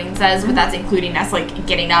recording says, but that's including us like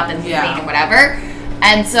getting up and leaving Yeah. and whatever.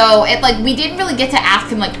 And so it like we didn't really get to ask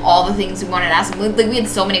him like all the things we wanted to ask him. We had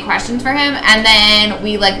so many questions for him, and then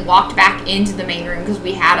we like walked back into the main room because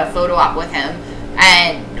we had a photo op with him,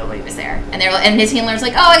 and nobody was there. And they were, and his handler was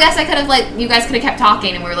like, "Oh, I guess I could have like you guys could have kept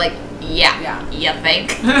talking," and we were like, "Yeah, you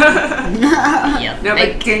think?" You No,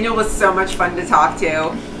 think? but Daniel was so much fun to talk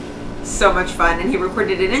to. So much fun. And he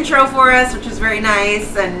recorded an intro for us, which was very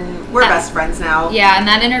nice. And we're best friends now. Yeah, and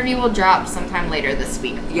that interview will drop sometime later this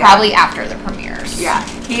week, Yeah. probably after the premieres. Yeah.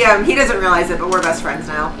 He doesn't realize it, but we're best friends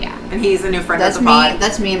now. Yeah. And he's a new friend That's of the me. pod.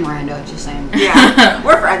 That's me and Miranda. Just saying. Yeah.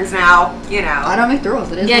 We're friends now, you know. I don't make the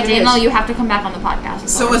rules. It is. Yeah, what it Daniel, is. you have to come back on the podcast.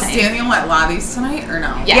 is so all we're was saying. Daniel at Lottie's tonight or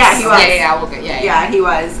no? Yes. Yeah, he was. Yeah, we'll go. Yeah. Yeah, he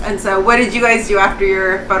was. And so what did you guys do after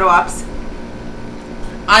your photo ops?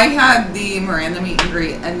 I had the Miranda meet and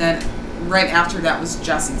greet, and then right after that was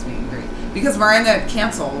Jesse's meet and greet. Because Miranda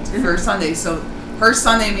canceled for Sunday, so her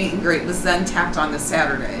Sunday meet and greet was then tacked on to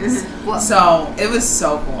Saturdays. So it was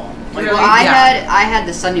so cool. Like, well, I had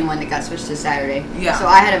the Sunday one that got switched to Saturday. Yeah. So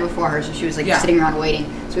I had it before her, so she was like sitting around waiting.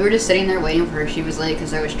 So we were just sitting there waiting for her. She was late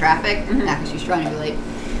because there was traffic. Not because she was trying to be late.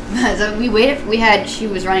 So we waited. She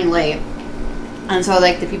was running late, and so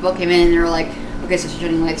like the people came in and they were like, okay, so she's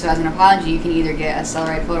running late. So as an apology, you can either get a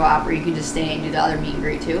Stellaride photo op or you can just stay and do the other meet and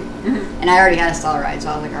greet too. And I already had a Stellaride, so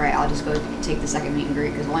I was like, all right, I'll just go take the second meet and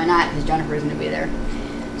greet because why not? Because Jennifer's gonna be there.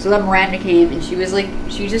 So then Miranda came, and she was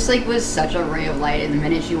such a ray of light. And the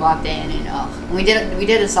minute she walked in, and we did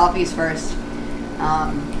the selfies first,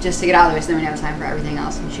 just to get out of the way, so then we didn't have time for everything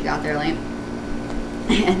else. And she got there late.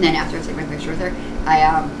 And then after I took my picture with her,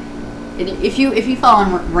 if you follow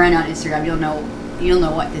Miranda on Instagram, you'll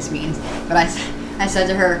know what this means. But I said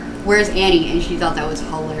to her, "Where's Annie?" And she thought that was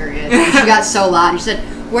hilarious. And she got so loud. And she said,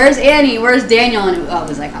 "Where's Annie? Where's Daniel?" And it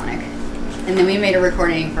was iconic. And then we made a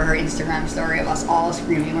recording for her Instagram story of us all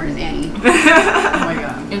screaming, "Where's Annie?" Oh my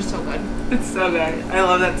god. It was so good. It's so good. I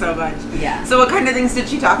love that so much. Yeah. So what kind of things did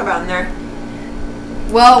she talk about in there?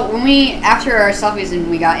 Well, after our selfies and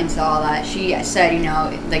we got into all that, she said,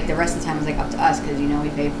 like the rest of the time was like up to us because, we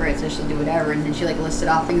paid for it, so she'll do whatever. And then she like listed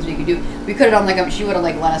off things we could do. We could have done she would have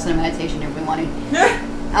like let us in a meditation if we wanted.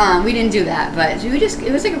 We didn't do that, but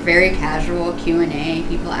it was like a very casual Q&A.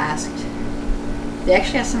 People asked. They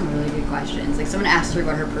actually asked some really good questions. Like someone asked her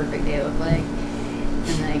what her perfect day looked like,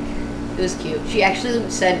 and like it was cute. She actually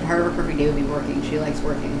said part of her perfect day would be working. She likes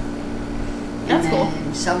working. That's cool.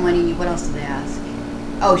 What else did they ask?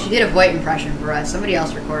 Oh, she did a Voight impression for us. Somebody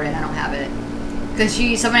else recorded. I don't have it.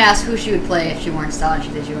 Because somebody asked who she would play if she weren't Stella, and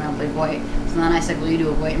she said she would want to play Voight. So then I said, will you do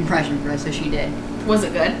a Voight impression for us? So she did. Was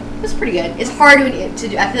it good? It was pretty good. It's hard to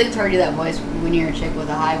do. I feel like it's hard to do that voice when you're a chick with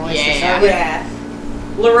a high voice to start with. Yeah.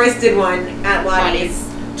 LaRoyce did one at Lottie's.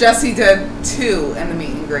 Jesse did 2 in the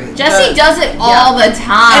meet and greet. Jesse does it all the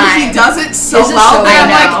time. And he does it so well. And I'm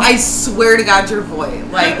like, I swear to God, you're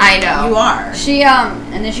Voight. Like, I know. You are. She,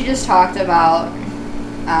 and then she just talked about,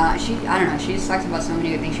 I don't know, she just talks about so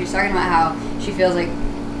many good things. She was talking about how she feels like,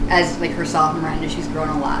 as like herself, Miranda, she's grown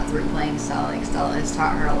a lot through playing Stella. Like, Stella has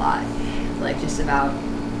taught her a lot. Like, just about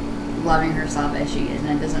loving herself as she is.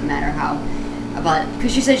 And it doesn't matter how.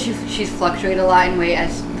 Because she said she's fluctuated a lot in weight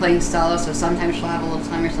as playing Stella, so sometimes she'll have a little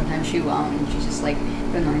tongue or sometimes she won't, and she's just like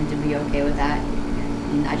been learning to be okay with that.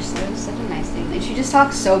 And I just thought it was such a nice thing. And she just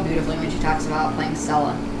talks so beautifully when she talks about playing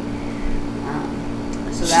Stella.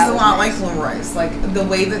 She's a lot like LaRoyce. Like the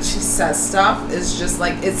way that she says stuff is just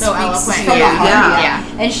like it so speaks eloquent. to you. Yeah.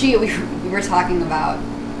 And we were talking about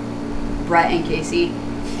Brett and Casey,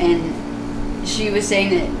 and she was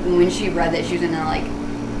saying that when she read that she was gonna like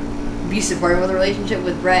be supportive of the relationship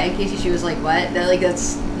with Brett and Casey, she was like, what?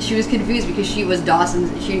 She was confused because she and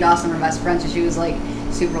Dawson were best friends, so she was like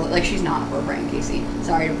super, like she's not for Brett and Casey.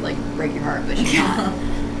 Sorry to like break your heart, but she's not.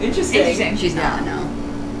 Interesting. She's not, no.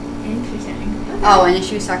 Interesting. Oh, and then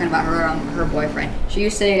she was talking about her boyfriend. She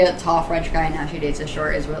used to date a tall French guy, and now she dates a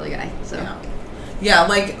short Israeli guy. So. Yeah,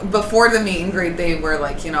 like before the meet and greet, they were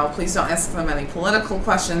like, please don't ask them any political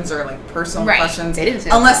questions or like personal questions. They didn't say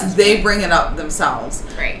unless they bring it up themselves.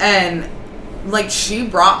 Right. And like she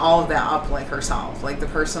brought all of that up like herself, like the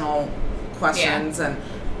personal questions, and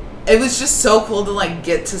it was just so cool to like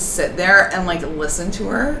get to sit there and like listen to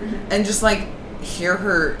her and just like hear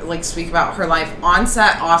her like speak about her life on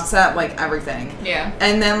set, off set, like everything. Yeah.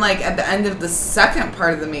 And then like at the end of the second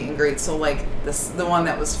part of the meet and greet, so like the one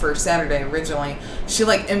that was for Saturday originally, she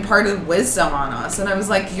like imparted wisdom on us, and I was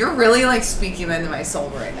like, you're really like speaking into my soul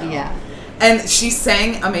right now. Yeah. And she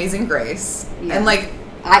sang Amazing Grace, and like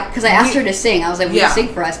because I asked her to sing. I was like, will you sing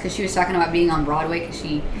for us? Because she was talking about being on Broadway because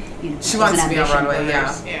she wants to be on Broadway.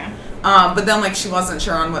 Yeah. But then like she wasn't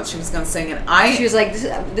sure on what she was going to sing, and she was like,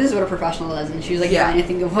 this is what a professional does, and she was like trying to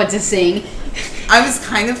think of what to sing. I was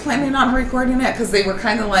kind of planning on recording it because they were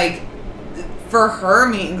kind of like, for her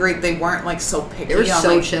meet and greet, they weren't like so picky. They were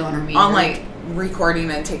so like, chill on her meet on and greet. like recording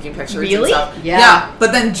and taking pictures Really? and stuff. Yeah.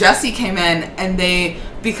 But then Jesse came in, and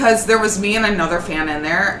because there was me and another fan in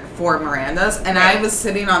there for Miranda's, and I was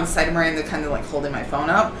sitting on the side of Miranda kind of like holding my phone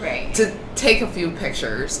up to take a few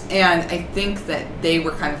pictures, and I think that they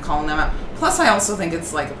were kind of calling them out. Plus I also think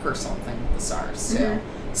it's like a personal thing with the stars too.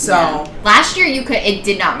 So last year it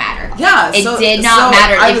did not matter. Yeah, it did not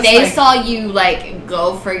matter. If they like, saw you like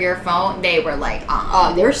go for your phone, they were like,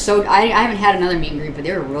 oh, they were so. I haven't had another meet and greet, but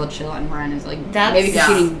they were real chill on Miranda's. Like maybe because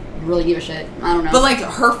she didn't really give a shit. I don't know. But like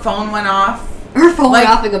her phone went off. Her phone went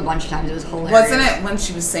off like a bunch of times. It was hilarious. Wasn't it when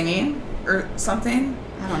she was singing or something?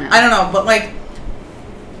 I don't know. I don't know, but like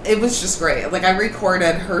it was just great. Like, I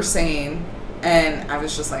recorded her singing, and I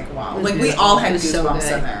was just like, wow. was Like, we beautiful. all It had was so goosebumps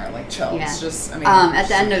good. in there, like, chills. Yeah. Just, I mean. At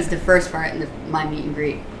the end of the first part, my meet and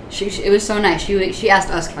greet, it was so nice. She asked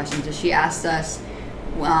us questions. She asked us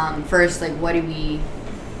first, like,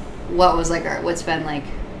 what was like what's been like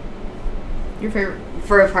Your favorite.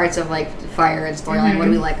 for parts of like Fire and storyline. What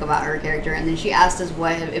do we like about her character? And then she asked us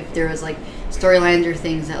what if there was like storylines or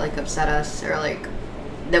things that like upset us or like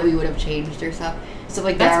that we would have changed or stuff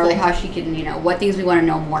like that. That's Or like cool. how she can, what things we want to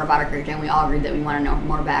know more about her character. And we all agreed that we want to know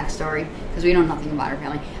more backstory because we know nothing about her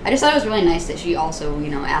family. I just thought it was really nice that she also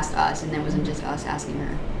asked us, and then wasn't just us asking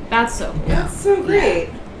her. That's so cool. Yeah. That's so great.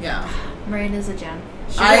 Yeah. Miranda's a gem.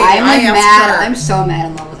 I I'm asked mad. her- I'm so mad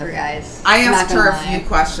in love with her, guys. I I'm not asked gonna her a lie. few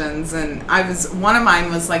questions, and one of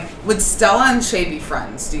mine was like, would Stella and Shay be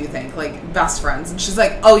friends, do you think? Like, best friends? And she's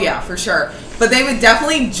like, oh yeah, for sure. But they would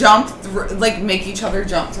definitely make each other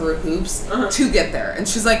jump through hoops to get there. And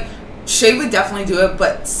she's like, Shay would definitely do it,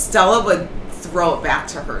 but Stella would throw it back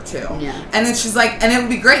to her too. Yeah. And then she's like, and it would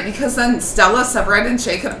be great because then Stella, Severide, and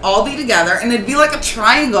Shay could all be together, and it'd be like a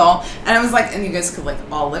triangle. And I was like, and you guys could like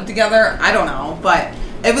all live together. I don't know, but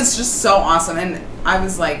it was just so awesome. And I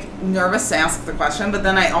was like nervous to ask the question, but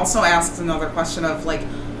then I also asked another question of like,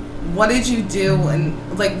 what did you do,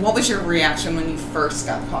 and like, what was your reaction when you first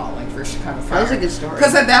got called, like, for Chicago Fire? That was a good story.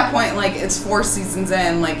 Because at that point, like, it's 4 seasons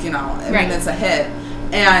in, like, I Right. mean, it's a hit.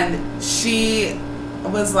 And she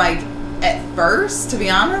was like, at first, to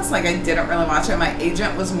be honest, like, I didn't really watch it. My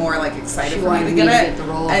agent was more like excited She for me wanted to me to get it. get the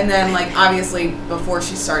role. And then, like, obviously, before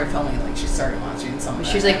she started filming, like, she started watching some of it.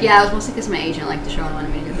 She was like, yeah, it was mostly because my agent liked the show and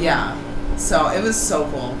wanted me to do it. Yeah. So it was so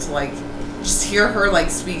cool to like just hear her like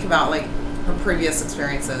speak about like her previous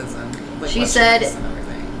experiences and like She what said- likes and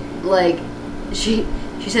everything. Like, she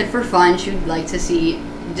said for fun, she would like to see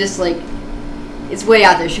just like, it's way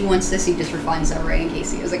out there. She wants to see just for fun Severide and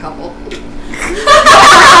Casey as a couple.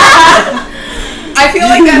 I feel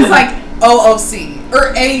like that's like OOC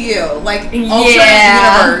or AU, like alternate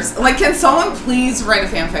Yeah. universe. Like, can someone please write a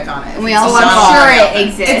fanfic on it? And we If it's also- Oh, not I'm sure on it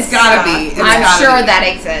exists. It's gotta be. It's I'm gotta sure be. that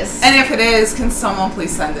exists. And if it is, can someone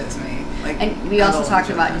please send it to me? Like, And we I also will talked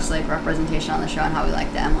enjoy about that. just like representation on the show and how we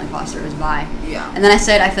like that Emily Foster was bi. Yeah. And then I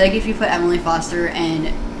said, I feel like if you put Emily Foster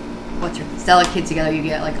and Stella Kidd together, you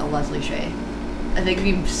get like a Leslie Shay. I think if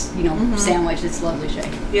you sandwich, it's Leslie Shay.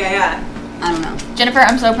 Yeah. I don't know. Jennifer,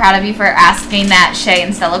 I'm so proud of you for asking that Shay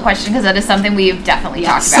and Stella question because that is something we've definitely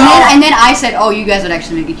talked So, about. and then I said, oh, you guys would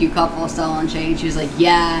actually make a cute couple, Stella and Shay. And she was like,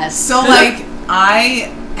 yes. So, like,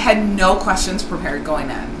 I had no questions prepared going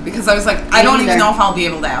in because I was like, I don't even either. know if I'll be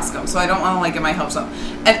able to ask them, so I don't want to, like, get my hopes up.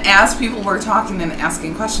 And as people were talking and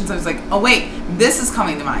asking questions, I was like, oh, wait, this is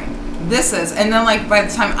coming to mind. This is. And then, like, by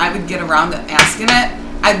the time I would get around to asking it,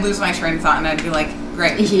 I'd lose my train of thought and I'd be like,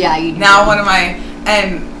 great. Yeah, you do. Now what am I?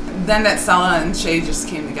 And then that Stella and Shay just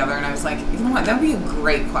came together and I was like, you know what, that would be a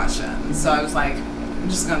great question. So I was like, I'm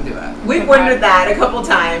just going to do it. We've wondered that a couple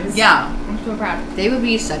times. Yeah. I'm so proud. They would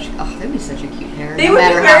be such a cute pair. They no would be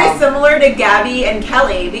matter very how- similar to Gabby and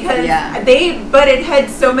Kelly because Yeah. they butted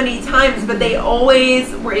heads so many times, but they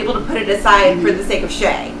always were able to put it aside for the sake of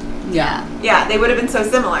Shay. Yeah. Yeah, they would have been so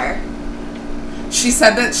similar. She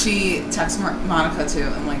said that she texts Monica too,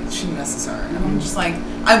 and like she misses her. And I'm just like,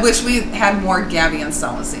 I wish we had more Gabby and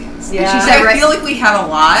Stella scenes. Yeah. She And said I right- feel like we had a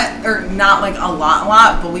lot, or not like a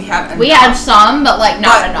lot, but we had enough. We had some, but like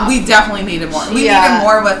not but enough. we definitely needed more. We Yeah. needed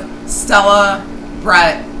more with Stella,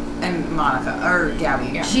 Brett, and Monica or Gabby.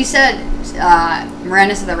 Yeah. She said,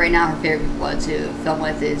 Miranda said that right now her favorite people to film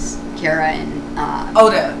with is Kara and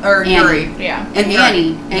Oda or Annie. Yuri. yeah. and Yuri.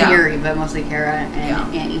 Annie and Yeah. Yuri, but mostly Kara and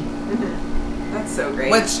Yeah. Annie. That's so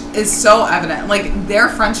great. Which is so evident. Like their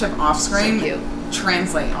friendship off screen So cute.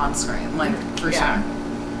 translate on screen. Like for Yeah. sure.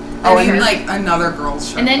 Oh, I mean, and- like another girl's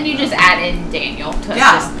show. And then you just add in Daniel to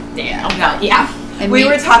Yeah. just Daniel. Yeah. Yeah. And we me-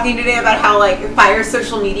 were talking today about how like Fire's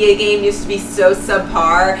social media game used to be so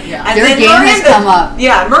subpar. Yeah. And Their then game has come up.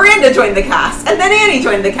 Yeah, Miranda joined the cast, and then Annie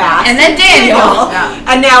joined the cast, And then Daniel. Yeah.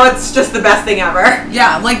 and now it's just the best thing ever.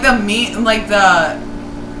 Yeah, like the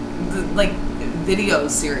like video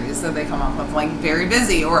series that they come up with, like Very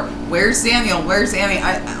Busy or Where's Daniel, Where's Annie.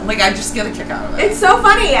 I just get a kick out of it. It's so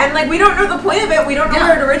funny, and like we don't know the point of it. We don't know Yeah.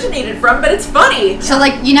 where it originated from, but it's funny. So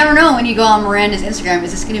like you never know when you go on Miranda's Instagram,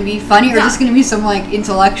 is this going to be funny or is this going to be some like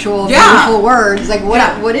intellectual, Yeah. beautiful words? Like what?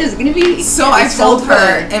 Yeah. What is it going to be? So I It's told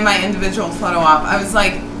her good. in my individual photo op, I was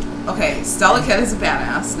like, okay, Stella Kidd is a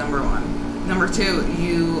badass, number 1. Number 2,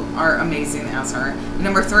 you are amazing as her.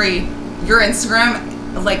 Number 3, your Instagram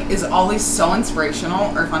like is always so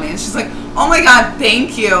inspirational or funny. And she's like, oh my god,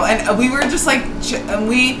 thank you. And we were just like, and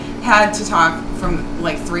we had to talk from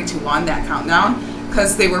like 3, 2, 1, that countdown.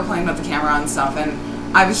 because they were playing with the camera and stuff,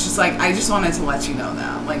 and I was just like, I just wanted to let you know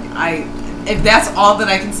that. Like, if that's all that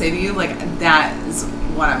I can say to you, like, that is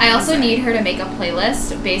what I'm I also say. need her to make a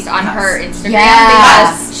playlist based on her Instagram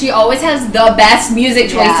Yes. because she always has the best music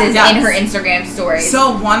choices in her Instagram stories.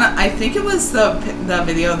 So I think it was the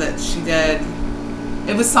video that she did.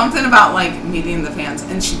 It was something about like meeting the fans,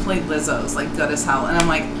 and she played Lizzo's like Good as Hell, and I'm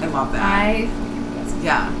like, I love that.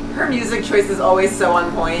 Yeah. Her music choice is always so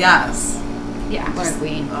on point. Yes. Yeah. What a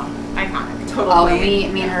queen. Iconic. Total Oh, queen.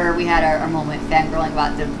 and me and her, we had our moment fangirling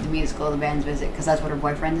about the musical The Band's Visit, because that's what her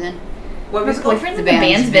boyfriend's in. What Her musical? boyfriend's in the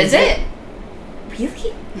band's visit?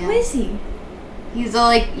 Really? Yeah. Who is he? He's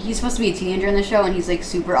he's supposed to be a teenager in the show, and he's like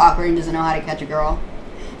super awkward and doesn't know how to catch a girl.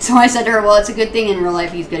 So I said to her, well, it's a good thing in real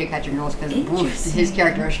life he's good at catching girls, because his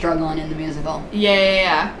character is struggling in the musical.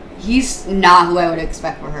 Yeah. He's not who I would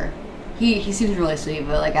expect for her. He seems really sweet,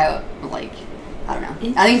 but I don't know.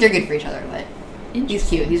 I think they're good for each other, but he's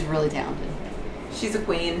cute. He's really talented. She's a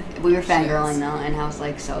queen. We were fangirling though, and I was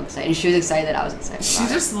like so excited. And she was excited that I was excited. She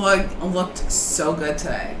just looked so good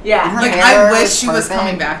today. Yeah. Like, I wish she was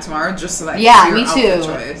coming back tomorrow just so that I could see her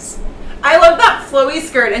outfit choice. I love that flowy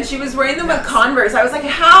skirt, and she was wearing them with Converse. I was like,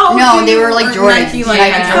 how? No, they were like Jordan. Nike,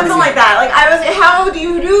 something like that. Like, I was like, how do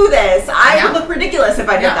you do this? I would look ridiculous if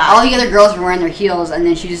I did that. All the other girls were wearing their heels, and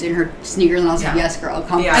then she just in her sneakers, and I was like, yes, girl,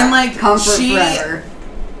 comfort, and like comfort forever.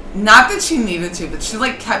 Not that she needed to, but she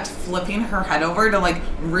like kept flipping her head over to like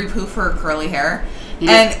repoof her curly hair.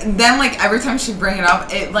 And then like every time she'd bring it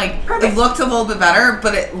up, it like it looked a little bit better,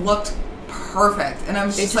 but it looked perfect. And I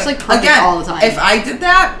was just like perfect again, all the time. If I did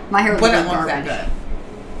that, my hair wouldn't look that good.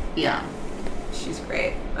 Yeah. She's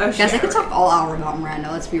great. Guys, I could talk all hour about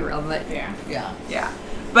Miranda, let's be real, but yeah.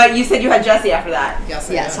 But you said you had Jessie after that. Yes,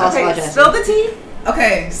 tell us about Jessie. Spill the tea.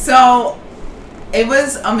 Okay, so it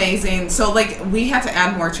was amazing. So, like, we had to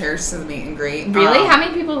add more chairs to the meet and greet. Really? How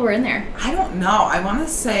many people were in there? I don't know. I want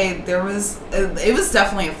to say it was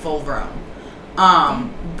definitely a full room.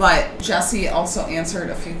 But Jessie also answered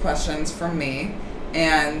a few questions from me.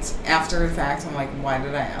 And after the fact, I'm like, why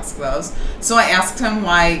did I ask those? So I asked him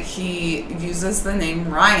why he uses the name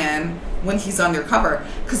Ryan when he's undercover.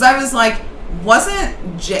 Because I was like,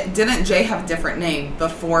 didn't Jay have a different name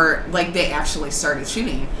before, like, they actually started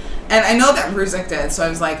shooting? And I know that Ruzek did, so I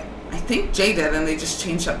was like, I think Jay did, and they just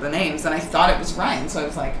changed up the names, and I thought it was Ryan, so I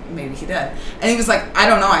was like, maybe he did. And he was like, I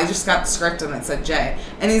don't know, I just got the script and it said Jay.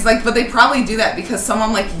 And he's like, but they probably do that because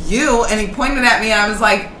someone like you, and he pointed at me, and I was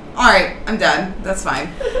like, all right, I'm dead, that's fine.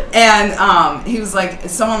 And he was like,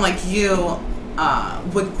 someone like you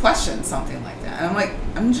would question something like that. And I'm like,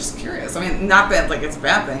 I'm just curious. I mean, not that like it's a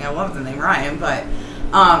bad thing, I love the name Ryan, but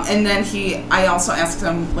and then I also asked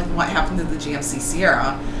him like what happened to the GMC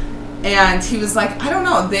Sierra. And he was like, I don't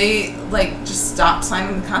know, they like just stopped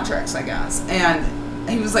signing the contracts, I guess. And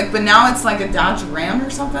he was like, but now it's like a Dodge Ram or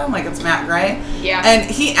something, like it's Matt Gray. Yeah. And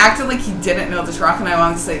he acted like he didn't know the truck, and I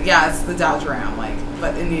wanted to say, yeah, it's the Dodge Ram, like,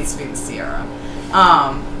 but it needs to be the Sierra.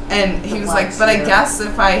 And he was like, but I guess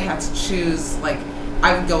if I had to choose, like,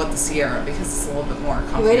 I would go with the Sierra because it's a little bit more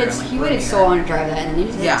comfortable. He waited so long to drive that, and then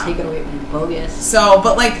he just had to take it away from bogus. So,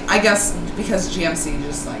 but like, I guess because GMC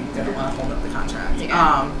just like didn't want to hold up the contract.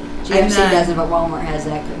 Yeah. GMC doesn't, but Walmart has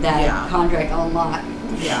that contract on lock.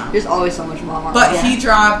 Yeah. There's always so much Walmart. But he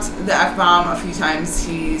dropped the F-bomb a few times.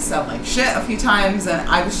 He said like shit a few times, and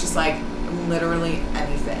I was just like, literally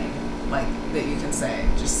anything like that you can say,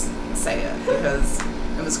 just say it, because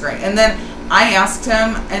it was great. And then I asked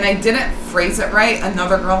him, and I didn't phrase it right.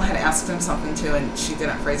 Another girl had asked him something too, and she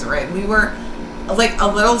didn't phrase it right. We were like a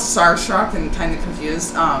little starstruck and kind of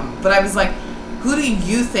confused. But I was like, who do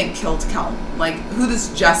you think killed Kelm? Like, who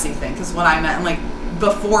does Jessie think is what I meant? And like,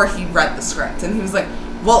 before he read the script. And he was like,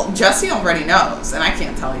 well, Jessie already knows, and I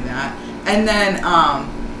can't tell you that. And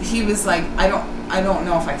then he was like, I don't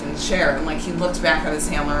know if I can share. And like, he looked back at his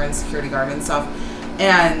handler and security guard and stuff,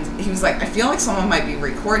 and he was like, I feel like someone might be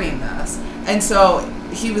recording this. And so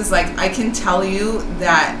he was like, I can tell you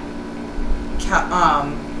that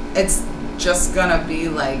it's just gonna be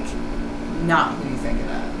like not who you think it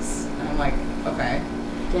is. And I'm like, okay.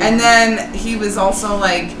 Yeah. And then he was also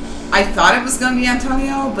like, I thought it was gonna be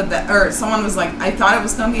Antonio, or someone was like, I thought it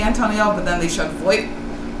was gonna be Antonio, but then they showed Voight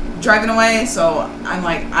driving away. So I'm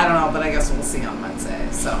like, I don't know, but I guess we'll see on Wednesday.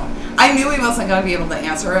 So I knew he wasn't gonna be able to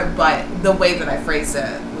answer it, but the way that I phrased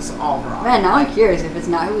it was all wrong. Man, now I'm curious if it's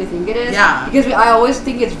not who we think it is. Yeah. Because I always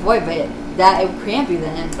think it's Voight, but it can't be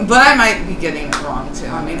then. But I might be getting it wrong too.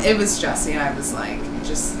 I mean, it was Jessie, and I was like,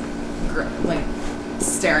 just like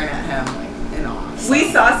staring at him like fucking off. So.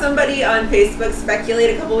 We saw somebody on Facebook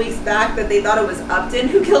speculate a couple weeks back that they thought it was Upton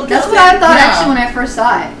who killed That's Kelton. what I thought Yeah. actually when I first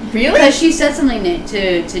saw it. Really? Because she said something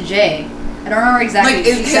to Jay. I don't remember exactly. Like,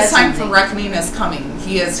 what she his said time something. for reckoning is coming.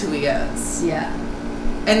 He is who he is. Yeah.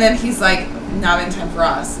 And then he's like, not in time for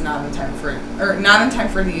us, not in time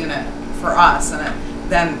for the unit for us. And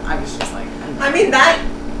then I was just like, I mean, that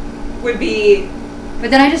would be... But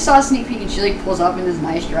then I just saw a sneak peek and she like pulls up in this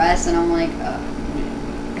nice dress and I'm like,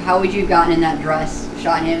 how would you have gotten in that dress,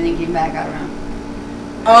 shot him, and then came back? I don't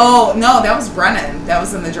know. oh, no, that was Brennan. That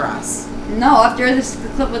was in the dress. No, after this the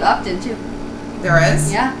clip with Upton too. There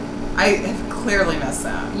is? Yeah. I have clearly missed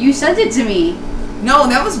that. You sent it to me. No,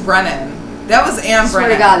 that was Brennan. That was Anne Swear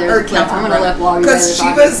Brennan. to God, there's or a clip. Captain I'm gonna Brennan. lip log you Because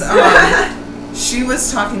guys she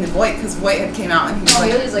was talking to Voight, because Voight had came out and he was Oh,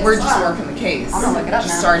 like, he was like, we're "What's just up?" working the case. I'm gonna look it up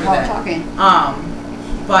Just now. started while we're it.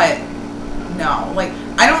 talking. But no, like,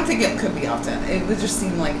 I don't think it could be Upton. It would just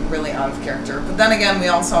seem like really out of character. But then again, we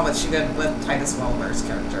all saw what she did with Titus Welliver's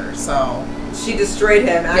character, so She destroyed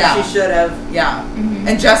him, as Yeah. she should have. yeah.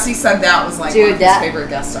 And Jesse said that was like Dude, one of his that- favorite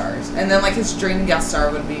guest stars, and then like his dream guest star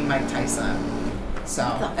would be Mike Tyson. So,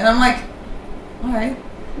 and I'm like, all right.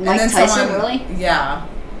 Mike and then Tyson, really? Yeah.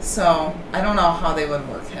 So I don't know how they would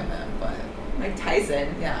work him in, but Like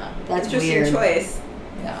Tyson. yeah, That's Interesting weird. choice.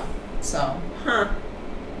 yeah. So Huh.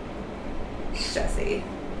 Jesse.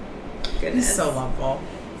 Goodness. he's so lovable.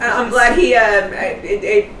 I'm glad he,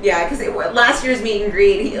 yeah, because last year's meet and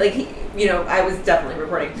greet, he, you know, I was definitely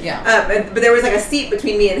recording. Yeah. But there was like a seat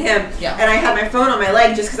between me and him. Yeah. And I had my phone on my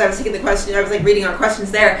leg just because I was taking the question. I was like reading our questions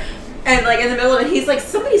there. And like in the middle of it, he's like,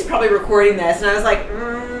 somebody's probably recording this. And I was like,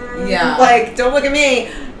 Yeah. like, don't look at me.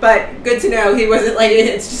 But good to know he wasn't like,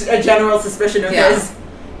 it's just a general suspicion of Yeah. his.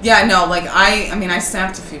 Yeah, no, like I mean, I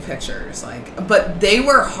snapped a few pictures, like, but they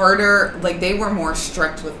were harder, like they were more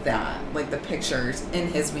strict with that, like the pictures in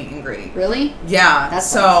his meet and greet. Really? Yeah. That's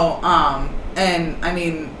so, and I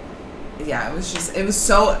mean, yeah, it was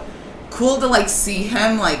so cool to like see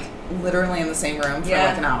him like literally in the same room for Yeah.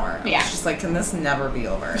 like an hour. Yeah. It's just like, can this never be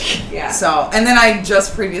over? Yeah. So, and then I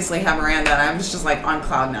just previously had Miranda, and I was just like on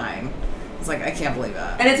cloud 9. It's like, I can't believe it.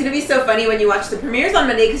 And it's going to be so funny when you watch the premieres on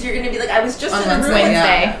Monday because you're going to be like, I was just On in the room.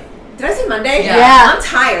 Wednesday, Wednesday. Did I say Monday? Yeah. Yeah. I'm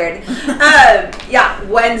tired. Yeah,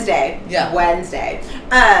 Wednesday. Yeah. Wednesday.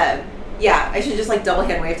 Yeah, I should just like double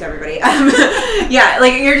hand wave to everybody. Yeah,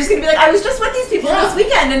 like you're just gonna be like, I was just with these people Yeah. this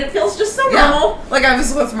weekend, and it feels just so Yeah. normal. Like I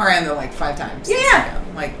was with Miranda like 5 times. this Yeah.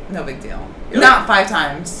 weekend. Like, no big deal. Really? Not 5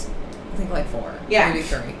 times. I think like 4. Yeah. Maybe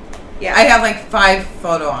 3. Yeah, I had like 5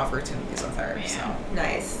 photo opportunities with her. So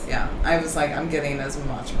nice. yeah, I was like, I'm getting as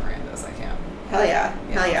much Miranda as I can. Hell yeah,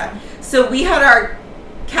 Yeah. hell yeah. So we had our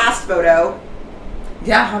cast photo.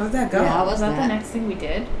 Yeah, how did that go? Yeah, how Was was that the that? next thing we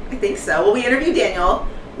did? I think so. Well, we interviewed Daniel.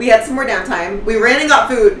 We had some more downtime. We ran and got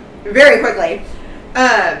food very quickly.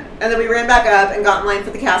 And then we ran back up and got in line for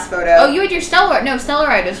the cast photo. Oh, you had your Stellaride. No,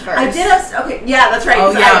 Stellaride was first. I did okay, yeah, that's right.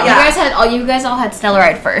 Oh, 'cause yeah. You guys all had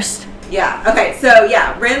Stellaride first. Yeah. Okay. So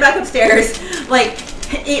yeah, ran back upstairs, like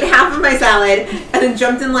ate half of my salad, and then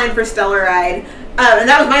jumped in line for Stellaride. And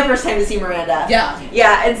that was my first time to see Miranda. Yeah.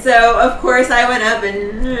 Yeah. And so of course I went up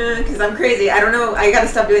and because I'm crazy. I don't know. I got to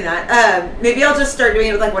stop doing that. Maybe I'll just start doing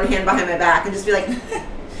it with like one hand behind my back and just be like.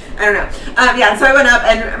 I don't know. Yeah, so I went up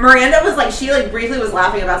and Miranda was like, she like briefly was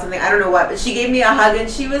laughing about something. I don't know what, but she gave me a hug and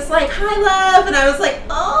she was like, "Hi, love," and I was like,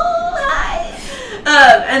 "Oh, hi."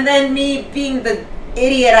 And then me being the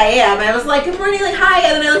idiot I am, I was like, "Good morning," like, "Hi,"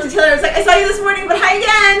 and then I looked at Taylor. I was like, "I saw you this morning, but hi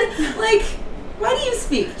again." Like, why do you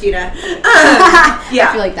speak, Gina? Yeah.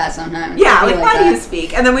 I feel like that sometimes. Yeah, I like feel why do that. you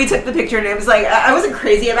speak? And then we took the picture, and it was like I wasn't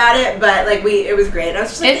crazy about it, but like it was great. I was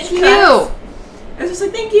just like, It's "Thank cute. you." I was just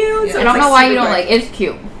like, "Thank you." Yeah. So I it don't was, know like, why super you don't quick. like. It's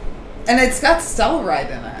cute. And it's got Stellaride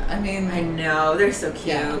in it. I mean, I know, they're so cute.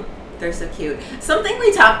 Yeah. They're so cute. Something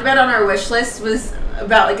we talked about on our wish list was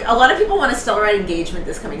about like a lot of people want a Stellaride engagement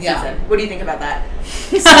this coming Yeah. season. What do you think about that?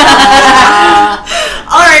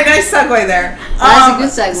 all right, nice segue there.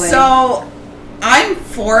 That's a good segue. So, I'm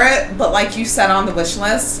for it, but like you said on the wish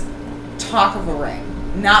list, talk of a ring.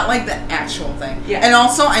 Not like the actual thing. Yeah. And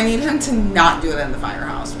also, I need him to not do it in the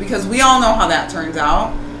firehouse because we all know how that turns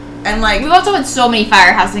out. And like, We've also had so many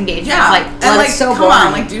firehouse engagements. yeah, Like, and well, like, it's so come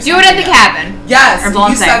on, boring. like, do do it at the something. cabin. Yes, Or you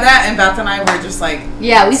Bonsai. said that, and Beth and I were just like,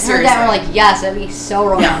 Yeah, we heard that and we're Seriously. like, yes, that'd be so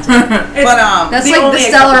romantic. but That's The like the only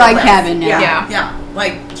acceptable Stellaride place. cabin now. Yeah. yeah,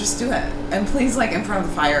 like just do it, and please, like in front of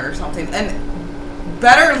the fire or something, and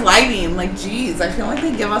better lighting. Like, geez, I feel like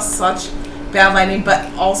they give us such bad lighting, but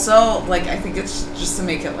also like I think it's just to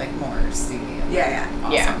make it like more steamy. And, Yeah,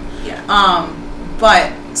 awesome. yeah.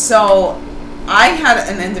 But so I had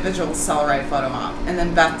an individual Stellaride photo op, and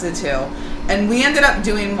then Beth did too, and we ended up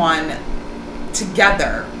doing one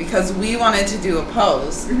together because we wanted to do a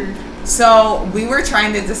pose. So we were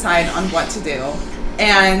trying to decide on what to do.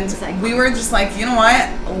 And we were just like, you know what?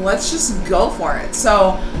 Let's just go for it.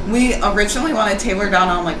 So we originally wanted Taylor down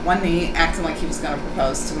on like one knee, acting like he was going to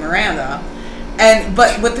propose to Miranda.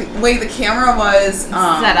 But with the way the camera was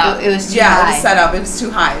set up, it was too high. It was set up. It was too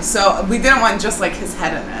high. So we didn't want just like his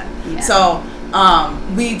head in it. Yeah. So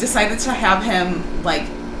we decided to have him like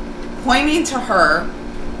pointing to her,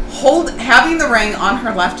 having the ring on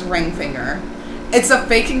her left ring finger. It's a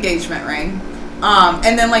fake engagement ring.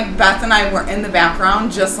 And then like Beth and I were in the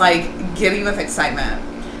background just like giddy with excitement.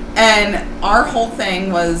 And our whole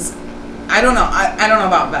thing was, I don't know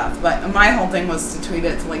about Beth, but my whole thing was to tweet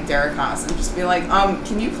it to like Derek Haas and just be like,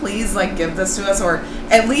 can you please like give this to us or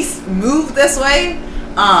at least move this way?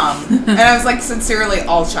 And I was like sincerely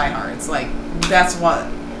all shy hearts. Like that's what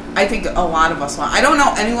I think a lot of us want. I don't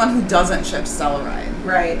know anyone who doesn't ship Stella Ride.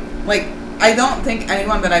 Right. Like I don't think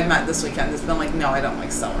anyone that I've met this weekend has been like, no, I don't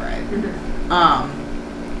like Stella Ride.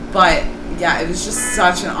 But yeah, it was just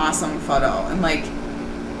such an awesome photo, and like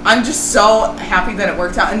I'm just so happy that it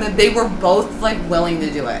worked out, and that they were both like willing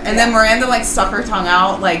to do it. And then Miranda like stuck her tongue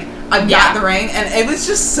out, like I've got the ring, and it was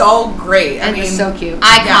just so great. It was so cute,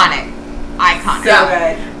 iconic. So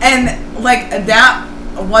good. And like that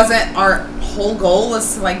wasn't our whole goal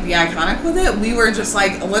was to like be iconic with it. We were just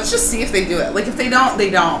like, let's just see if they do it. Like if they don't, they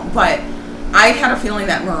don't. But I had a feeling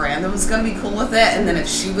that Miranda was going to be cool with it, and then if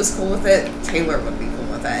she was cool with it, Taylor would be cool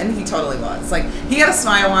with it, and he totally was. Like, he had a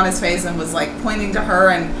smile on his face and was, like, pointing to her,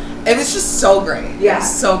 and it was just so great. Yeah. It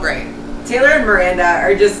was so great. Taylor and Miranda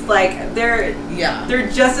are just, like, they're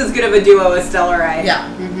just as good of a duo as Stella Ride.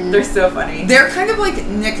 Yeah. They're so funny. They're kind of like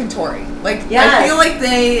Nick and Tori. Like, yes. I feel like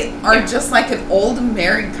they are just like an old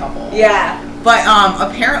married couple. Yeah. But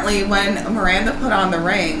apparently when Miranda put on the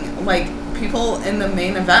ring, like, people in the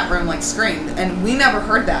main event room like screamed, and we never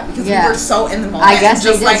heard that because we were so in the moment. I guess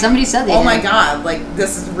just they did. Like, somebody said they did. my god, like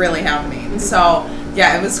this is really happening. So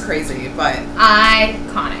yeah, it was crazy, but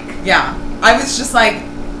iconic. Yeah, I was just like,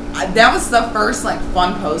 that was the first like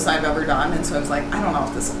fun post I've ever done, and so I was like, I don't know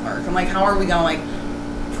if this will work. I'm like, how are we gonna like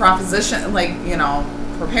proposition, like, you know,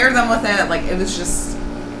 prepare them with it? Like it was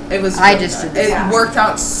really good. It worked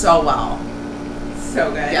out so well. So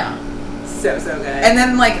good. Yeah. So good. And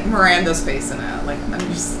then like Miranda's face in it, like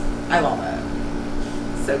I love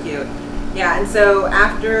it. So cute. Yeah, and so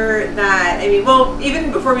after that, I mean, well,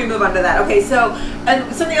 even before we move on to that, okay, so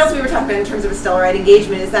and something else we were talking about in terms of a Stella Ride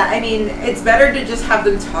engagement is that, I mean, it's better to just have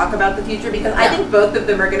them talk about the future because I think both of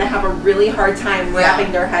them are going to have a really hard time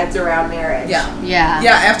wrapping their heads around marriage. Yeah,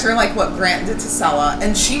 after like what Grant did to Stella,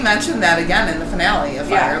 and she mentioned that again in the finale of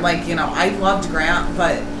Fire, like, you know, I loved Grant,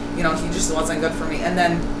 but, you know, he just wasn't good for me, and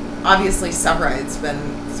then obviously Severide's been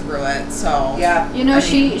through it, so you know,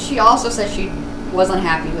 she also said she wasn't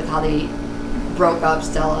happy with how they broke up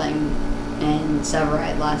Stella and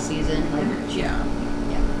Severide last season. Like,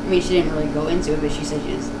 I mean, she didn't really go into it, but she said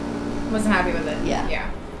she just wasn't happy with it.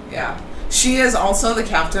 Yeah. She is also the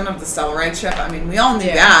captain of the Stella Ride ship. I mean, we all knew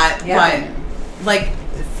that, but like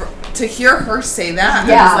to hear her say that,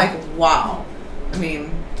 I was like, wow. I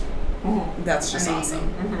mean, that's just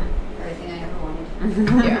awesome. Everything I ever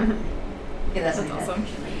wanted. Yeah, that's awesome.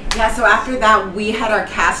 Yeah, so after that, we had our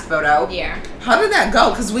cast photo. Yeah. How did that go?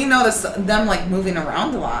 Because we noticed them, like, moving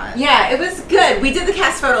around a lot. Yeah, it was good. We did the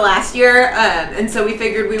cast photo last year, and so we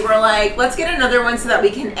figured we were like, let's get another one so that we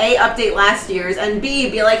can, A, update last year's, and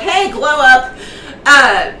B, be like, hey, glow up.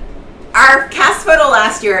 Our cast photo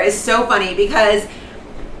last year is so funny because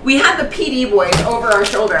we had the PD boys over our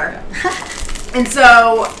shoulder. And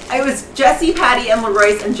so it was Jesse, Patty, and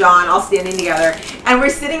LaRoyce and John all standing together. And we're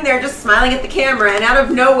sitting there just smiling at the camera. And out of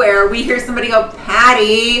nowhere, we hear somebody go,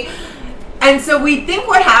 Patty. And so we think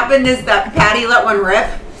what happened is that Patty let one rip.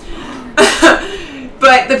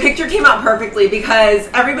 But the picture came out perfectly because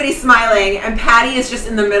everybody's smiling. And Patty is just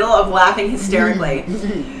in the middle of laughing hysterically.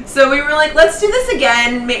 So we were like, let's do this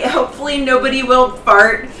again. Hopefully nobody will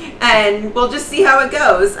fart. And we'll just see how it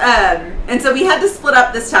goes. And so we had to split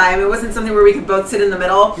up this time. It wasn't something where we could both sit in the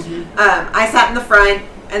middle. I sat in the front,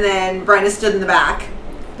 and then Bryna stood in the back.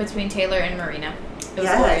 Between Taylor and Marina. It was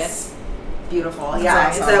glorious. Beautiful.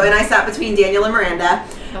 That's awesome. So, and I sat between Daniel and Miranda,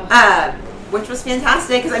 which was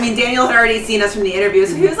fantastic because, I mean, Daniel had already seen us from the interview,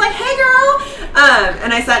 so he was like, hey, girl.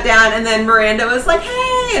 And I sat down, and then Miranda was like,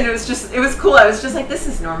 hey. And it was cool. I was just like, this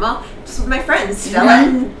is normal. Just with my friends,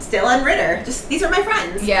 Stella and Ritter. Just, these are my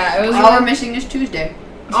friends. Yeah, it was all we're missing is Tuesday.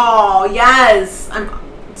 Oh, yes. I'm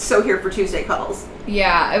so here for Tuesday cuddles.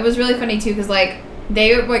 Yeah, it was really funny, too, because, like,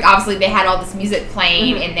 they were like, obviously they had all this music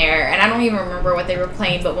playing in there, and I don't even remember what they were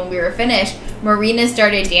playing, but when we were finished, Marina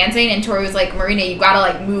started dancing, and Tori was like, Marina, you gotta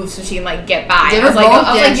like move so she can like get by. They I were was like, both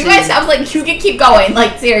I was like, you guys, dancing. I was like, you can keep going.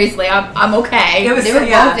 Like seriously, I'm okay. It was They were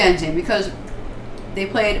yeah. both dancing because they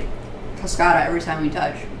played Cascada every time we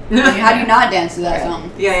touch. I mean, how do you not dance to that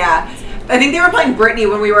song? Yeah. I think they were playing Britney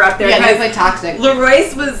when we were up there. Yeah, they because played Toxic.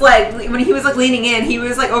 LaRoyce was like, when he was like leaning in, he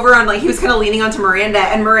was like over on like, he was kind of leaning onto Miranda,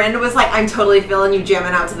 and Miranda was like, I'm totally feeling you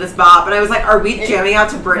jamming out to this bop. And I was like, are we jamming out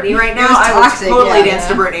to Britney right now? was I Toxic, would totally yeah. dance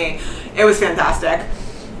to Britney. It was fantastic.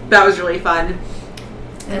 That was really fun.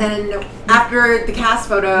 And then after the cast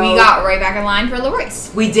photo, We got right back in line for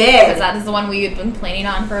LaRoyce. we Because did. that is the one we had been planning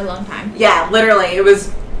on for a long time. Yeah, literally. It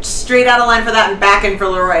was straight out of line for that and back in for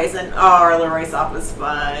LaRoyce. And our LaRoyce off was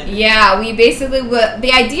fun. Yeah, we basically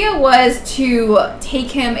the idea was to take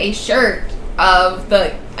him a shirt of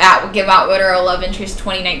the Give Out What Our Love Interest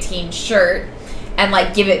 2019 shirt and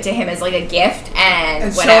like give it to him as like a gift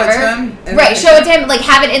and whatever. Show it to him. in Right, the show it to him, like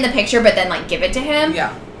have it in the picture, but then like give it to him.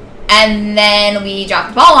 Yeah. And then we dropped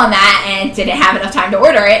the ball on that and didn't have enough time to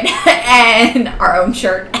order it and our own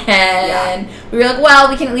shirt. And we were like, well,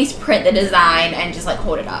 we can at least print the design and just like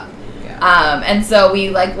hold it up. Yeah. And so we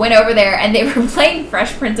like went over there and they were playing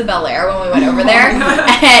Fresh Prince of Bel-Air when we went over there.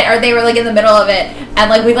 Or they were like in the middle of it. And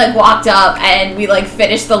like we like walked up and we like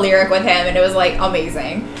finished the lyric with him and it was like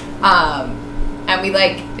amazing. And we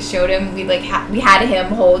like showed him, we like we had him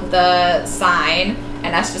hold the sign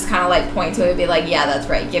and us just kind of like point to it and be like, yeah, that's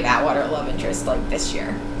right, Give Out What Our Love Interest like this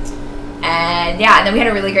year. And yeah, and then we had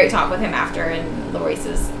a really great talk with him after, and LaRoyce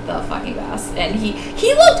is the fucking best. And he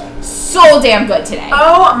looked so damn good today.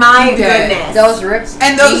 Oh my He did. goodness. Those rips.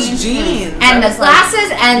 And those jeans. And I the was like-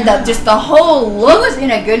 glasses and just the whole He look. was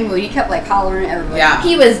in a good mood. He kept like hollering at everybody. Yeah.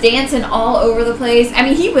 He was dancing all over the place. I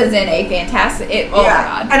mean, he was in a fantastic. Oh my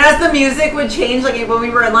god. And as the music would change, like when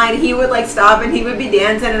we were in line, he would like stop and he would be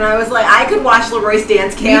dancing, and I was like, I could watch LaRoyce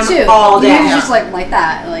dance Me cam too. all He day. was just like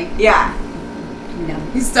that. Like, Yeah, you know.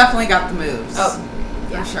 He's definitely got the moves. Oh,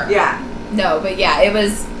 for sure. yeah. No, but yeah, it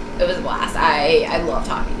was a blast. I love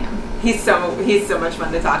talking to him. He's so much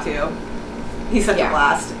fun to talk to. He's such a Yeah.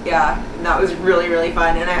 blast. Yeah, and that was really, really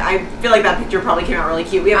fun. And I feel like that picture probably came out really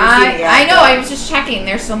cute. We haven't seen it yet. I know. but, I was just checking.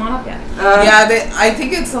 They're still not up yet. Yeah, I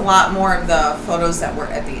think it's a lot more of the photos that were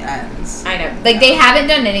at the ends. I know. Like they haven't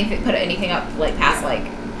done put anything up like past like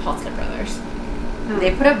Halstead Brothers.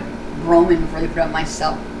 They put up Roman before they put up my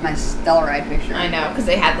Stellaride picture. I know because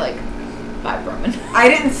they had like 5 Roman. I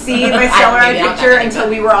didn't see my I Stellaride didn't picture know. until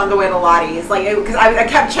we were on the way to Lottie's. Like, because I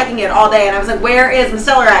kept checking it all day, and I was like, "Where is my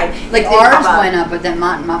Stellaride?" Like It didn't ours pop up. went up, but then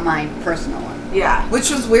not my personal one. Yeah. Which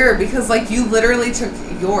was weird because, like, you literally took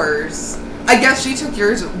yours. I guess she took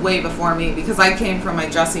yours way before me because I came from my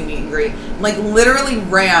Jessie meet and greet. Like, literally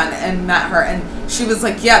ran and met her, and she was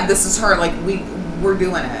like, "Yeah, this is her. Like, we're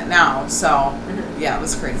doing it now." So, yeah, it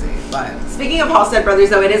was crazy. But Speaking of Halstead Brothers,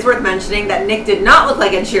 though, it is worth mentioning that Nick did not look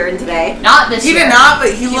like Ed Sheeran today. Not this he year. did not,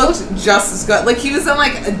 but he looked just as good. Like, he was in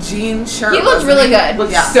like a jean shirt. He looked wasn't really he? good.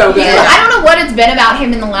 Looked Yeah. so good. I don't know what it's been about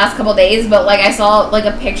him in the last couple days, but like I saw like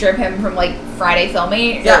a picture of him from like Friday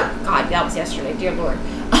filming. Yeah. God, that was yesterday. Dear Lord.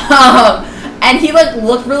 And he like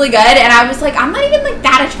looked really good, and I was like, I'm not even like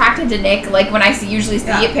that attracted to Nick. Like when I usually see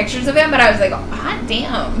Yeah. pictures of him, but I was like, God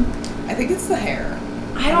damn. I think it's the hair.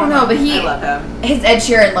 I don't know, but I love him. his Ed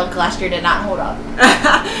Sheeran look last year did not hold up.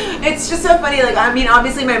 It's just so funny. Like, I mean,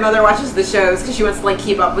 obviously my mother watches the shows because she wants to like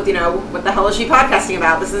keep up with, what the hell is she podcasting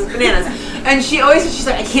about? This is bananas. And she's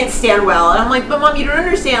like, I can't stand Will. And I'm like, but Mom, you don't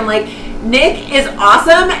understand. Like, Nick is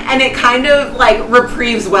awesome, and it kind of like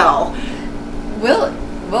reprieves Will.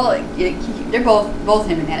 They're both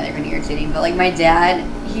him and Hannah. They're kind of irritating, but like my dad,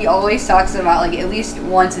 he always talks about like at least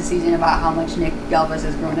once a season about how much Nick Galvez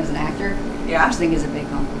has grown as an actor. Yeah. Which I think is a big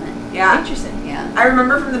compliment. Yeah. Interesting. Yeah. I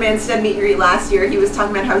remember from the Manstead meet and greet last year, he was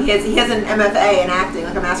talking about how he has an MFA in acting,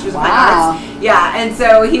 like a Master's of Fine Wow. Arts. Yeah, and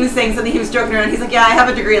so he was saying something, he was joking around, he's like, yeah, I have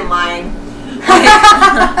a degree in lying.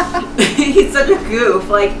 He's such a goof,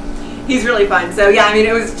 like, he's really fun. So yeah, I mean,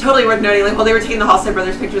 it was totally worth noting, like, while they were taking the Halstead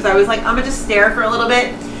Brothers pictures, I was like, I'm gonna just stare for a little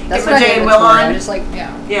bit, That's get what my I Jay did and with Will Tori. on. I'm just like,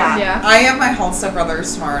 Yeah. Yeah. Yeah. I have my Halstead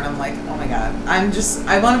Brothers tomorrow, and I'm like, oh my god,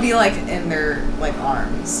 I want to be like in their like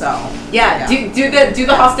arms. So Yeah, do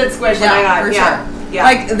the Halstead squish. yeah, Oh my God. for Yeah. sure. Yeah.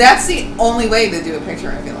 Like that's the only way to do a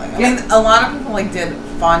picture. I feel like. I mean, a lot of people like did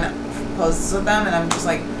fun poses with them, and I'm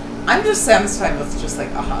just satisfied with just like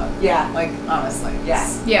a hug. Yeah. Like honestly. Yeah.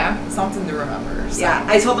 it's Yeah. Something to remember. So. Yeah,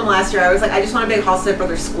 I told them last year, I was like, I just want a big Halstead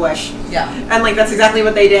Brothers squish. Yeah. And like that's exactly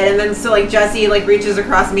what they did. And then so like Jesse like reaches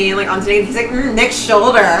across me and like on today and he's like, Nick's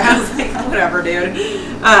shoulder. I was like, whatever, dude.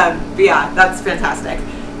 But yeah, that's fantastic.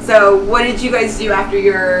 So what did you guys do after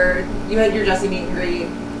you had your Jesse meet and greet?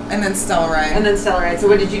 And then Stellar Ride. And then Stellar Ride. So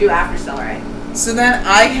what did you do after Stellar Ride? So then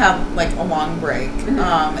I had like a long break. And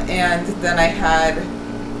then I had,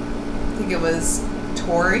 I think it was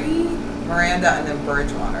Tori, Miranda, and then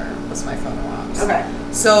Bridgewater was my photo ops. Okay.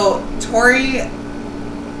 So Tori,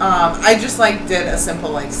 I just like did a simple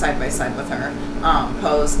like side by side with her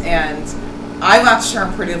pose, and I watched her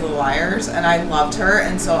in Pretty Little Liars, and I loved her,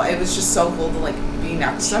 and so it was just so cool to like be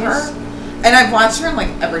next to her. And I've watched her in like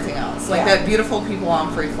everything else, like that Beautiful People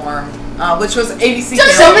on Freeform, which was ABC. So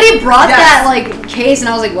somebody brought that like case, and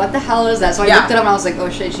I was like, "What the hell is that?" So I looked it up, and I was like, "Oh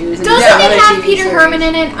shit, she was in." Doesn't it have Peter Herman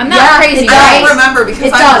in it? I'm not crazy. I don't remember because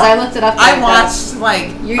it does. I looked it up. I watched like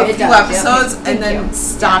a few episodes and then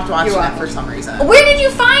stopped watching it for some reason. Where did you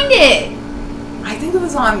find it? I think it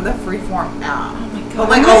was on the Freeform app. Oh my god! But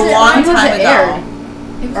like a long time ago.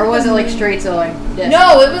 Or was it like straight to like this?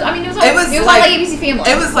 No, it was. I mean, it was on like ABC Family.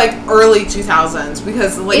 It was like early 2000s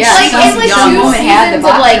because like it's like young 2 seasons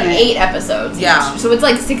of like 8 episodes. Yeah, so it's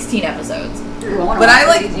like 16 episodes. But I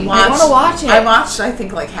like watched. I want to watch it. I watched I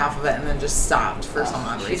think like half of it and then just stopped for some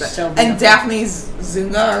odd reason. So and Daphne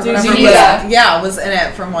Zuniga or whatever was in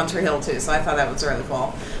it from One Tree Hill too, so I thought that was really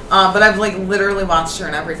cool. But I've like literally watched her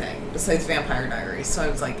in everything besides Vampire Diaries, so I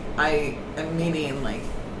was like, I am meeting like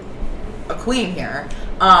a queen here.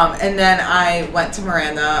 And then I went to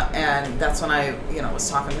Miranda, and that's when I, was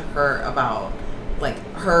talking to her about like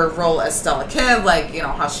her role as Stella Kidd, like,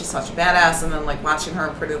 how she's such a badass, and then like watching her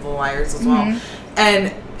in Pretty Little Liars as well.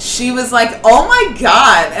 And she was like, "Oh my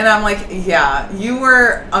god," and I'm like, "Yeah, you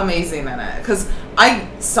were amazing in it," because I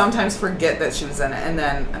sometimes forget that she was in it, and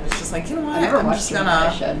then I was just like, you know what, I'm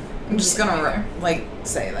just gonna like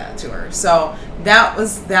say that to her. So that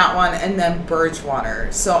was that one, and then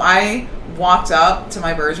Bridgewater. So I walked up to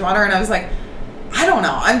my Bridgewater, and I was like, I don't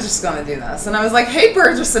know, I'm just gonna do this. And I was like, "Hey,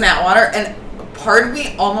 Burgess and Atwater," and part of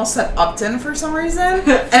me almost said Upton for some reason,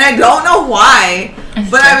 and I don't know why,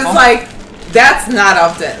 but I was like, that's not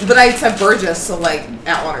Upton. But I said Burgess, so like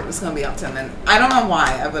Atwater was gonna be Upton, and I don't know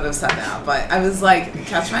why I would have said that, but I was like,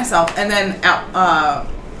 catch myself. And then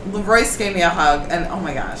Royce gave me a hug, and oh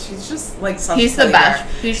my gosh, he's just like such a teddy bear.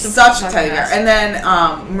 He's such a teddy bear. And then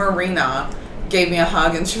Marina gave me a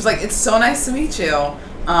hug, and she was like, "It's so nice to meet you."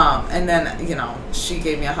 And then she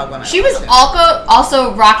gave me a hug when she was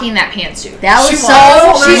also rocking that pantsuit. That was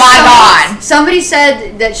my god. Somebody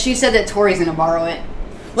said that she said that Tori's gonna borrow it,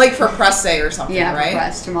 like for press day or something. Yeah, right? For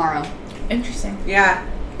press tomorrow. Interesting. Yeah.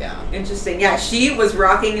 Interesting. Yeah, she was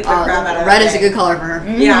rocking the crap out of it. Red is a good color for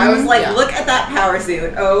her. Yeah, I was like, look at that power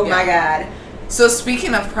suit. Oh my god. So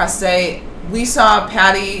speaking of press day, we saw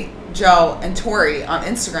Patty, Joe, and Tori on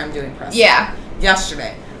Instagram doing press day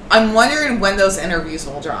yesterday. I'm wondering when those interviews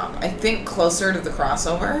will drop. I think closer to the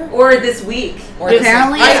crossover. Or this week.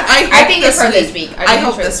 Apparently, I think it's for this week. I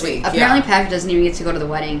hope this week. Apparently, Patrick doesn't even get to go to the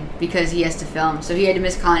wedding because he has to film. So he had to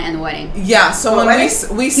miss Con and the wedding. Yeah, so when we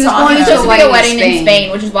saw him. He was going to a wedding in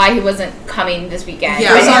Spain, which is why he wasn't coming this weekend.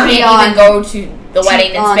 Yeah. He can't even go to the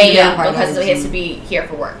wedding in Spain because he has to be here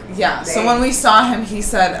for work. Yeah, so when we saw him, he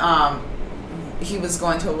said he was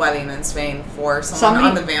going to a wedding in Spain for someone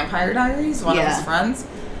on the Vampire Diaries, one of his friends.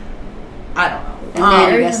 I don't know. And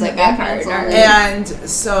then I guess that got canceled. And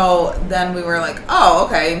so then we were like, oh,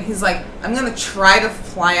 okay. And he's like, I'm going to try to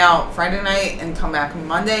fly out Friday night and come back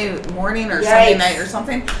Monday morning or Sunday night or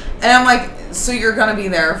something. And I'm like, so you're going to be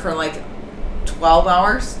there for like 12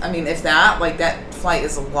 hours? I mean, if that, like that flight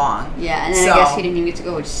is long. Yeah, and then I guess he didn't even get to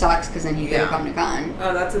go, which sucks because then he could have come to Con.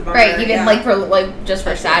 Oh, that's a bummer. Right, he didn't just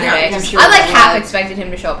for Saturday. Yeah, sure I like half expected him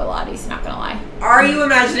to show up at Lottie's, not going to lie. Are you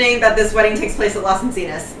imagining that this wedding takes place at Las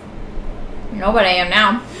Encinas? No, but I am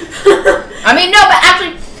now. I mean, no, but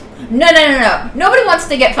actually, no. Nobody wants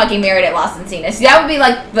to get fucking married at Las Encinas. That would be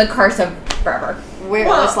like the curse of forever.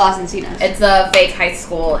 What's Las Encinas? It's a fake high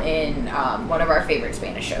school in one of our favorite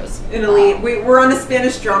Spanish shows. In Elite. We're on a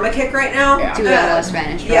Spanish drama kick right now. Yeah. Do we have a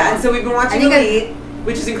Spanish drama? Yeah, and so we've been watching Elite,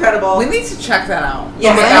 which is incredible. We need to check that out.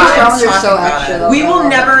 Yeah, we will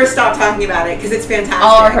never stop talking about it because it's fantastic.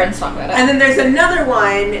 All our friends talk about it. And then there's another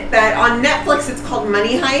one that on Netflix, it's called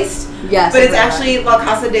Money Heist. Yes. But it's actually La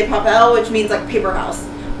Casa de Papel, which means like paper house.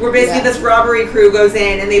 Where basically this robbery crew goes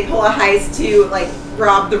in and they pull a heist to like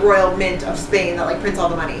rob the royal mint of Spain that like prints all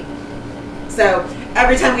the money. So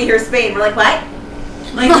every time we hear Spain, we're like, what?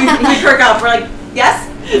 Like we perk up. We're like, yes.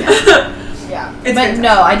 Yeah, but fantastic.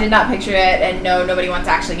 No, I did not picture it, and no, nobody wants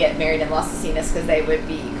to actually get married in Las Encinas because they would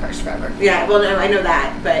be cursed forever. Yeah, well, no, I know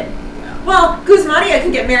that, but Guzmaria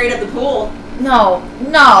can get married at the pool. No.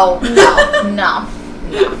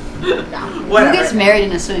 Who Whatever. gets married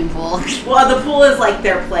in a swimming pool? Well, the pool is like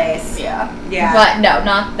their place. Yeah. Yeah. But no,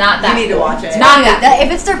 not that. You need to watch it. Not that.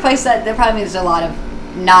 If it's their place, that probably means there's a lot of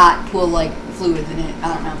not pool like fluids in it.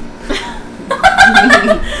 I don't know.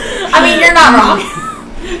 I mean, you're not wrong.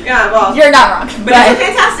 Yeah, well, You're not wrong. but it's a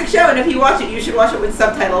fantastic show, and if you watch it, you should watch it with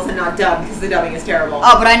subtitles and not dubbed, because the dubbing is terrible.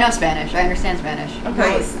 Oh, but I know Spanish. I understand Spanish.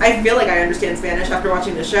 Nice. I feel like I understand Spanish after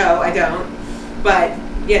watching the show. I don't, but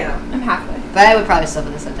you know. I'm halfway. But I would probably still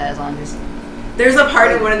put the subtitles on. Just There's a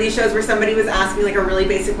part in one of these shows where somebody was asking like a really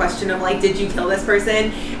basic question of like, did you kill this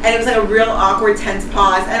person? And it was like a real awkward, tense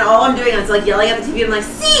pause, and all I'm doing is like yelling at the TV and I'm like,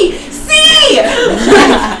 see!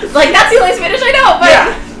 Like, that's the only Spanish I know,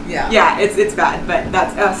 but... Yeah, it's bad, but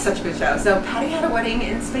that's such a good show. So Patty had a wedding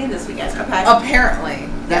in Spain this weekend. Okay. Apparently.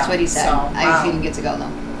 that's what he said. So, I didn't get to go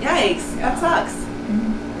though. Yikes! That sucks.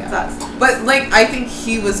 That sucks. But like, I think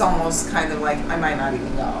he was almost kind of like, I might not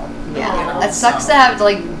even go. Yeah, You know, that sucks so. to have to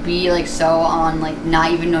like be like so on like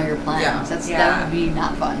not even know your plans. Yeah. That would be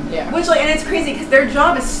not fun. Yeah. Which, like, and it's crazy because their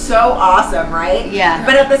job is so awesome, right? Yeah.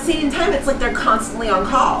 But at the same time, it's like they're constantly on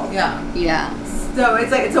call. Yeah. Yeah. So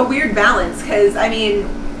it's like, it's a weird balance because, I mean,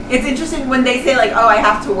 it's interesting when they say, like, oh, I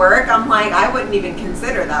have to work. I'm like, I wouldn't even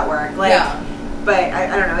consider that work. Like, Yeah. but I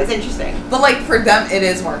don't know. It's interesting. But like for them, it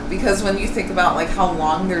is work because when you think about like how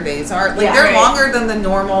long their days are, like Yeah. they're Right. longer than the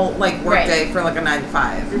normal like work Right. day for like a 9 to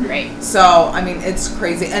 5. Right. So I mean, it's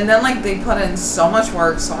crazy. And then like they put in so much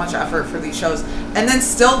work, so much effort for these shows, and then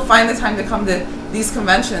still find the time to come to these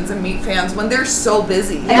conventions and meet fans when they're so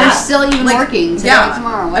busy. And they're still even working today,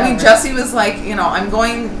 tomorrow. I mean, whatever. Jesse was like, you know, I'm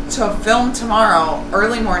going to film tomorrow,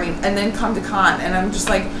 early morning, and then come to con. And I'm just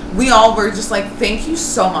like, we all were just like, thank you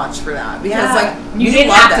so much for that. Because, Yeah. like, You we didn't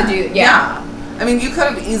love have to that. do- yeah. I mean, you could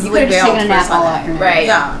have You easily could have just bailed taken a for nap all Sunday. afternoon. Right.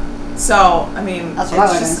 Yeah. So, I mean, That's what I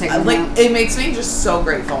it's would've just, taken a like, nap. it makes me just so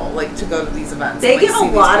grateful, like, to go to these events. They and, like, give see a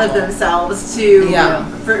these lot of people. themselves to, Yeah.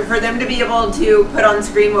 for them to be able to put on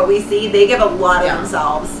screen what we see, they give a lot Yeah. of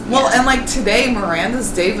themselves. Well, and, like, today, Miranda's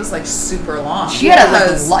day was, like, super long. She had a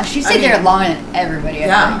because, she I stayed mean, there longer than everybody.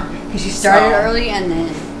 Yeah. Because she started So- early and then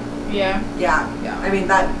Yeah. Yeah. Yeah. I mean,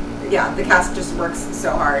 the cast just works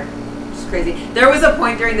so hard. It's crazy. There was a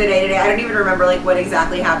point during the day today, I don't even remember like what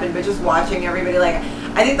exactly happened, but just watching everybody, like,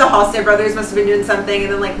 I think the Halstead brothers must have been doing something,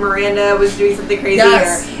 and then like Miranda was doing something crazy,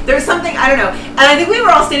 Yes. or there was something, I don't know. And I think we were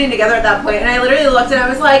all standing together at that point, and I literally looked and I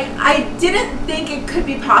was like, I didn't think it could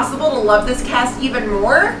be possible to love this cast even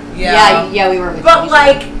more, Yeah. we were. With but you.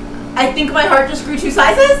 like, I think my heart just grew 2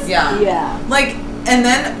 sizes. Yeah. Yeah. Like, and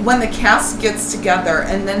then when the cast gets together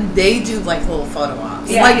and then they do like little photo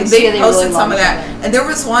ops. Yeah, like you can see they they posted really some love of that. each other. And there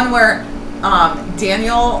was one where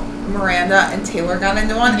Daniel, Miranda, and Taylor got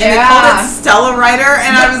into one and they Yeah. called it Stella Rider,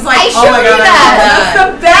 and I was like, I oh my showed god, you I that. love That's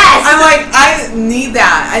that. the best. I'm like, I need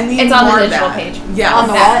that. I need It's on more the of digital that. page. Yeah. On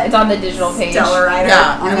the what? It's on the digital page. Stellar Rider.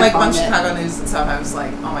 Yeah, I'm and gonna like on find it. Chicago News and stuff, I was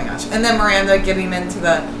like, oh my gosh. And then Miranda getting into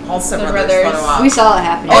the Halstead The Brothers brothers. photo op. We saw it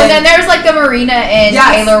happening. Oh, and then there's like the Marina and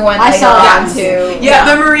Yes. Taylor one I that saw I that got one to. Yeah,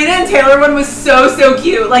 the Marina and Taylor one was so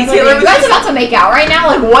cute. Like Taylor was You guys just, about to make out right now?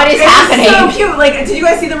 Like, what is it was happening? so cute. Like, did you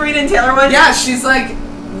guys see the Marina and Taylor one? Yeah, she's like,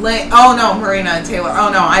 oh no, Marina and Taylor. Oh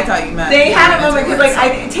no, I thought you meant. They had a Marina and moment because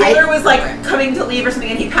Taylor, like so- Taylor was like Right. coming to leave or something,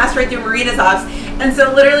 and he passed right through Marina's house, and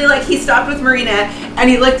so literally like he stopped with Marina and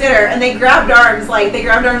he looked at her, and they grabbed arms like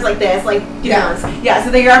this, like Yeah. yeah. So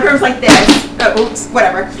they grabbed arms like this. Oops,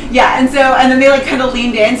 whatever. Yeah, and then they like kind of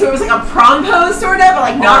leaned in, so it was like a prom pose sort of, but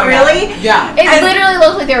like not Oh my God. really. Yeah. It And- literally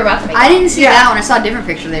looked like they were about to make out. I didn't see Yeah. that one. I saw a different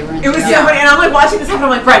picture they were in. It was so Yeah. funny, and I'm like watching this happen. I'm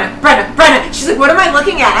like, Brenna. She's like, what am I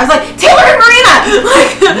looking at? I was like, Taylor and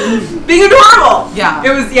Marina, like being adorable. Yeah.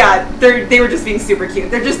 It was they were just being super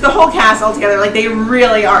cute. They're just the whole cast all together. Like they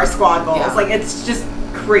really are squad goals. Yeah. Like it's just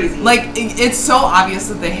crazy. Like it's so obvious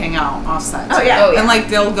that they hang out off set. Oh, too. yeah. Oh, yeah. And like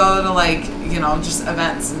they'll go to like just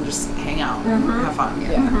events and just hang out, Mm-hmm. have fun.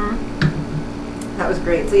 that was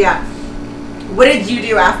great. So yeah, what did you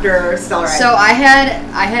do after Stellar Ride? So I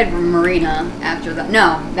had Marina after that.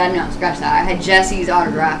 No, scratch that. I had Jesse's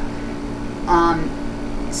autograph.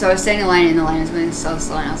 So I was standing in line, and the line was going so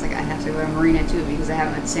slow, and I was like, I have to go to Marina too because I have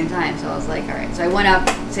them at the same time. So I was like, all right. So I went up,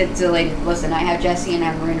 said to the lady, listen, I have Jesse and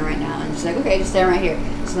I have Marina right now, and she's like, okay, just stand right here.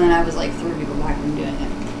 So then I was like 3 people back from doing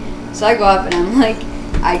it. So I go up and I'm like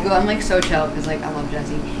so chill because like I love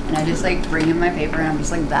Jesse, and I just like bring him my paper and I'm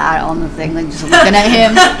just like that on the thing, like just looking at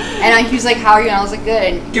him, and he was like, how are you? And I was like, good.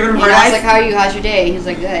 And, Giving him and hard I was eyes? like, how are you? How's your day? He was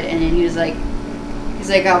like, good. And then he was like,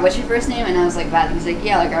 what's your first name? And I was like, Beth. He's like,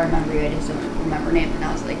 yeah, like I remember you. I just don't remember names. And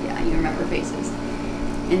I was like, yeah, you remember faces.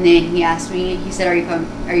 And then he asked me. He said, are you going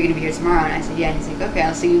to be here tomorrow? And I said, yeah. He's like, okay,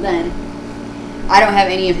 I'll see you then. I don't have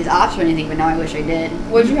any of his ops or anything, but now I wish I did.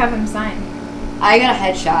 What'd you have him sign? I got a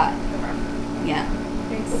headshot. Yeah.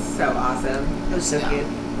 So awesome. It was so cute.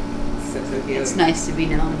 So cute. It's nice to be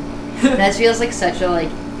known. That feels like such a, like,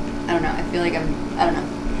 I don't know. I feel like I don't know.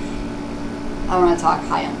 I don't want to talk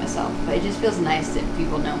high on myself, but it just feels nice that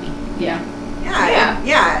people know me. Yeah.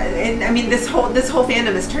 Yeah. And I mean, this whole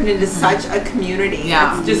fandom has turned into such a community.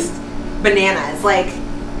 Yeah. It's just bananas. Like,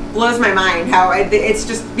 blows my mind how it's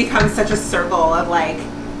just become such a circle of, like,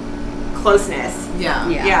 closeness. Yeah.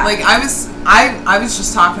 Yeah. Like, I was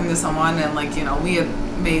just talking to someone, and, like, you know, we had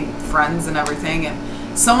made friends and everything,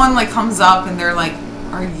 and someone, like, comes up and they're like,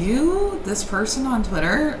 "Are you this person on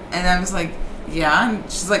Twitter?" And I was like, "Yeah." And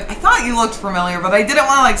she's like, "I thought you looked familiar, but I didn't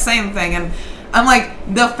want to, like, say anything." And I'm like,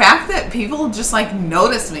 the fact that people just, like,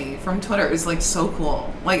 notice me from Twitter is, like, so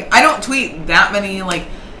cool. Like, I don't tweet that many, like,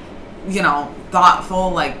 you know,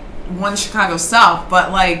 thoughtful, like, One Chicago stuff,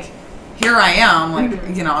 but, like, here I am,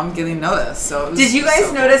 like, you know, I'm getting noticed. So it was Did you guys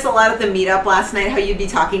so notice a lot at the meetup last night how you'd be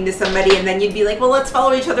talking to somebody and then you'd be like, well, let's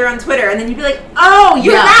follow each other on Twitter, and then you'd be like, oh,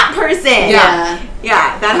 you're Yeah. that person. Yeah.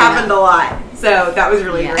 Yeah, that happened a lot. So that was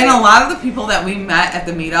really great. And a lot of the people that we met at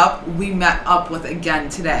the meetup, we met up with again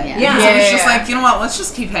today. Yeah. So it's just Yeah. like, you know what, let's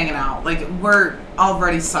just keep hanging out. Like, we're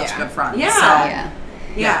already such good friends. Yeah. So.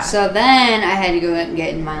 Yeah. So then I had to go and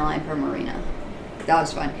get in my line for Marina. That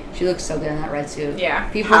was fun. She looks so good in that red suit. Yeah.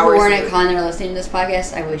 People Power who weren't suit. at con that are listening to this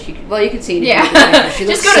podcast, I wish you could. Well, you could see it. Yeah. She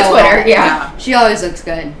Just looks go to so Twitter. hot. Yeah. She always looks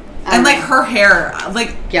good. And, like, her hair,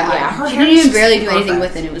 like, Yeah. her She hair didn't is even just barely do anything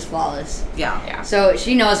perfect. with it. It was flawless. Yeah. So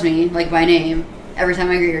she knows me, like, by name. Every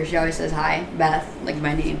time I greet her, she always says, "Hi, Beth," like,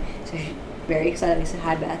 my name. So she's very excited. I said,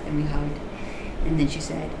 "Hi, Beth," and we hugged. And then she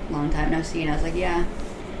said, "Long time no see." And I was like, "Yeah,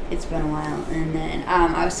 it's been a while." And then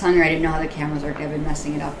I was telling her I didn't know how the cameras worked. I've been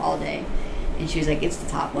messing it up all day. And she was like, "It's the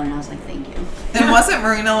top one." And I was like, "Thank you." And wasn't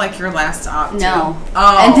Marina, like, your last op, too? No.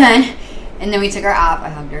 Oh. And then we took our op. I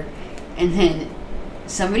hugged her. And then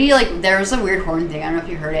somebody, like, there was a weird horn thing. I don't know if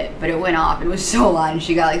you heard it, but it went off. It was so loud, and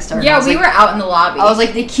she got, like, started. I Yeah, was we like- were out in the lobby. I was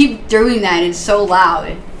like, they keep doing that, and it's so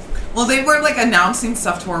loud. Well, they were, like, announcing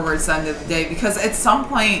stuff towards the end of the day, because at some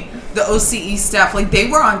point, the OCE staff, like, they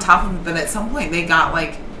were on top of it, but at some point, they got,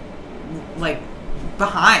 like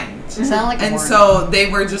behind. It sounded like a And horn. so they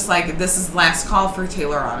were just like, this is last call for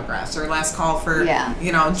Taylor autographs, or last call for,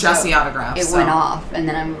 you know, Jesse autographs. It went off, and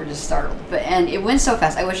then we were just startled. And it went so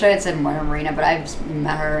fast. I wish I had said more to Marina, but I've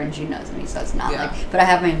met her, and she knows me, so it's not Yeah. like... But I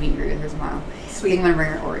have my meet and greet with her tomorrow. Sweet. I think I'm going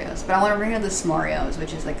to bring her Oreos. But I want to bring her the S'moreos,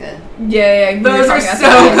 which is like a... Yeah. Those are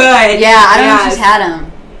so good. Yeah, I don't know if Yes. she's had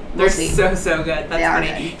them. They're so good. That's They are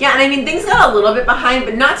funny. good. Yeah, and I mean, things got a little bit behind,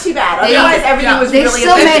 but not too bad. They- Otherwise, everything was they really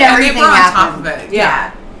still efficient. made And everything they were on happen. top of it.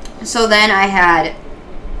 Yeah. So then I had...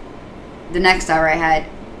 The next hour I had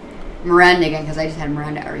Miranda again, because I just had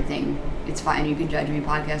Miranda everything. It's fine. You can judge me,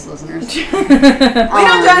 podcast listeners. We don't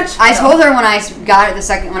judge. I told her when I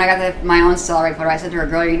got my own Celebrate photo, I said to her,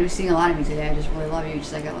 "Girl, you're gonna be seeing a lot of me today. I just really love you."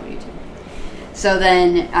 She's like, "I love you too." So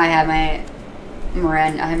then I had my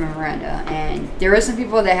Miranda, and there were some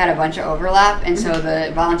people that had a bunch of overlap, and so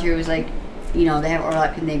the volunteer was like, "You know, they have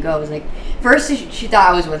overlap. Can they go?" I was like, first she thought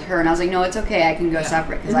I was with her, and I was like, "No, it's okay. I can go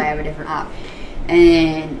separate because I have a different op."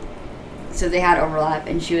 And so they had overlap,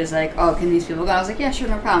 and she was like, "Oh, can these people go?" I was like, "Yeah, sure,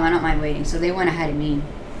 no problem. I don't mind waiting." So they went ahead of me.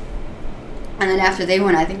 And then after they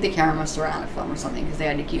went, I think the camera must have run out of film or something because they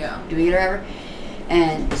had to keep doing it or whatever.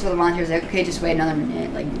 And so the volunteer was like, "Okay, just wait another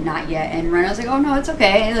minute, like, not yet." And Miranda was like, "Oh, no, it's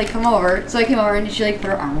okay." And, like, come over. So I came over, and she, like, put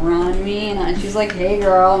her arm around me, and she's like, "Hey,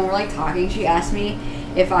 girl." And we're, like, talking. She asked me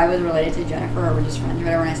if I was related to Jennifer or we're just friends or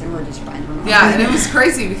whatever, and I said, "We're just friends." We're not Yeah, and it was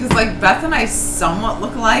crazy because, like, Beth and I somewhat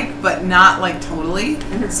look alike, but not, like, totally.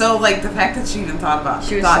 So, like, the fact that she even thought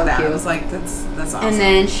She was that, so I cute. was like, that's awesome. And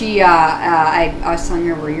then she, I was telling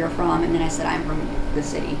her where you're from, and then I said, "I'm from the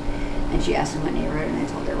city." And she asked me what neighborhood, and I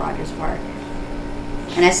told her Rogers Park.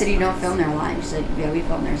 And I said, "You don't film there a lot?" And she said, "Yeah, we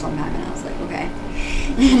film there sometime." And I was like, "Okay."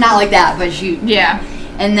 Not like that, but she... Yeah.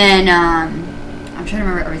 And then, I'm trying to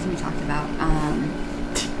remember everything we talked about.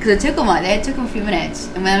 Because it took them a few minutes,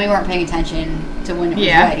 and then we weren't paying attention to when it was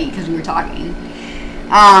ready, because we were talking.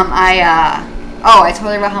 I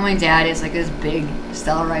told her about how my dad is, like, this big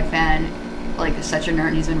Stella Ride fan, like, such a nerd,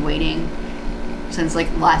 and he's been waiting since, like,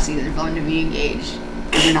 last season for him to be engaged.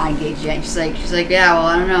 Because they're not engaged yet. And she's like, "Yeah, well,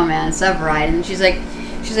 I don't know, man, it's up, right?" And then she's like,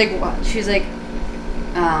 what? She's like,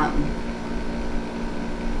 I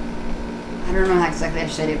don't know how exactly I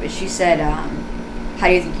said it, but she said, "How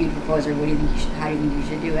do you think you'd propose, or how do you think you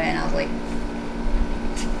should do it?" And I was like,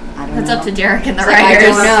 "I don't know." That's up to Derek and the It's like, I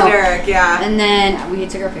writers. don't know. Derek, yeah. And then we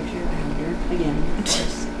took our picture. I hugged her again, of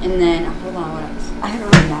course. And then, hold on, what else? I haven't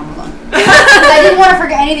written down. Hold on. I didn't want want to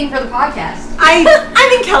forget anything for the podcast. I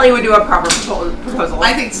think Kelly would do a proper proposal.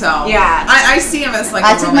 I think so. Yeah. I see him as like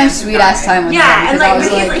I a took my romantic sweet guy. ass time with him. Yeah, and because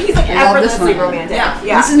I like was he's like I love this effortlessly one. romantic.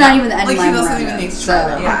 Yeah. This is not even the end Like of he my doesn't Miranda, even need to so. try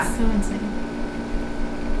that. Yeah. So insane.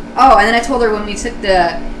 Oh, and then I told her when we took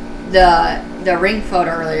the ring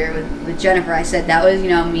photo earlier with Jennifer, I said that was,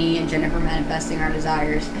 me and Jennifer manifesting our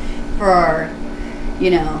desires for,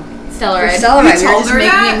 Stellar for Ed. Stellar Ed. We were told just her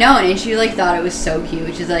making that? it known, and she thought it was so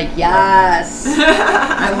cute. She's like, yes.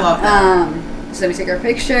 I love that. So we took our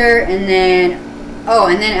picture, and then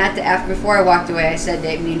before I walked away, I said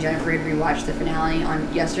that me and Jennifer had rewatched the finale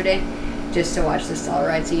on yesterday, just to watch the Stellar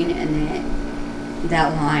Ride scene, and then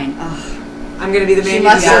that line, I'm gonna be the man. she you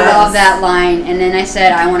must have desire. loved that line. And then I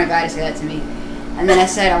said, I want a guy to say that to me. And then I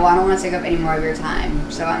said, I don't want to take up any more of your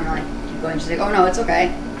time, so I'm gonna keep going. She's like, oh no, it's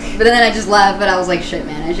okay. But then I just left, but I was like, shit,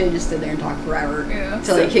 man, I should have just stood there and talked forever until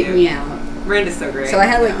So they kicked cute. me out. Miranda's so great. So I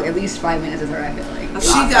had at least 5 minutes with her, I feel like. That's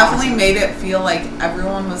She awesome. definitely made it feel like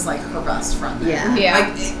everyone was like her best friend. There. Yeah. Yeah.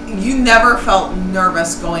 Like you never felt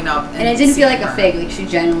nervous going up, And it didn't feel like seeing a her. fake, like she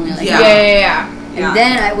genuinely like. Yeah. Yeah. And Yeah.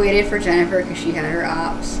 then I waited for Jennifer because she had her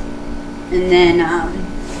ops. And then,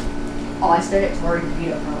 I stared at Tori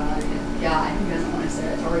DeVito for a while. God, who doesn't want to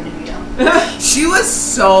stare at Tori DeVito? She was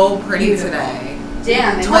so pretty Beautiful. today.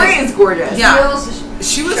 Damn, and Tori like, is gorgeous. Yeah. heels,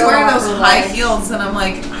 She was show wearing off those her high legs. heels, and I'm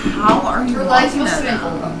like, how are you Her legs walking must in have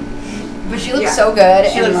been them? cool. But she looks Yeah. so good.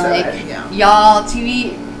 She and looks so like, good, yeah. y'all,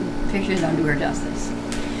 TV pictures don't do her justice.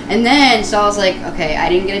 And then, so I was like, okay, I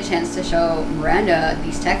didn't get a chance to show Miranda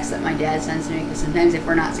these texts that my dad sends to me, because sometimes if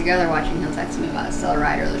we're not together watching, he'll text me about Stellar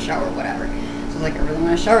Ride or the show or whatever. So I was like, I really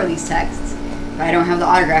want to show her these texts. But I don't have the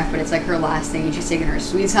autograph, but it's like her last thing, and she's taking her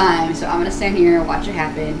sweet time, so I'm going to stand here and watch it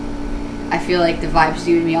happen. I feel like the vibe's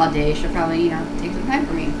doing me all day. She'll probably, take some time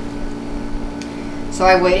for me. So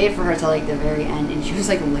I waited for her till like the very end, and she was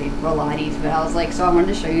like late for Pilates, but I was like, so I wanted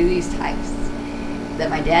to show you these texts that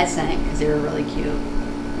my dad sent, because they were really cute,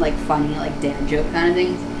 like funny, like dad joke kind of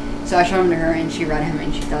things. So I showed them to her, and she read them,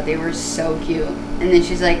 and she thought they were so cute. And then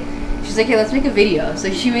she's like, hey, let's make a video. So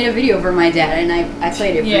she made a video for my dad, and I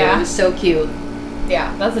played it for her. It was so cute.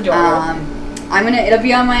 Yeah, that's adorable. It'll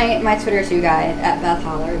be on my Twitter too, guys, at Beth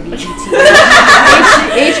Holler, BET.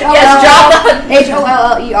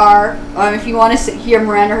 HOLLER. If you want to hear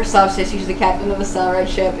Miranda herself say she's the captain of a Stellar Ride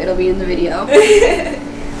ship, it'll be in the video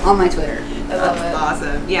on my Twitter. I love That's it.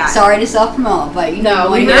 awesome. Yeah. Sorry to self-promote, but you know,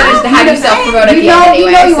 No, we you would just have you self-promote at the end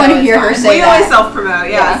anyway. you so want to it's hear her fine. say We always that. self-promote.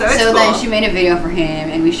 Yeah. So it's So cool. then she made a video for him,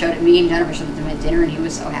 and me and Jennifer showed it to him at dinner, and he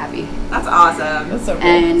was so happy. That's awesome. That's so cool.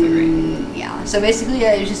 And yeah, so basically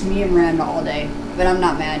it was just me and Miranda all day, but I'm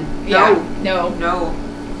not mad. Yeah. No. No.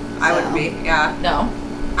 I wouldn't So. be. Yeah. No.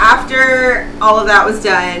 After all of that was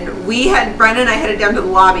done, Brenda and I headed down to the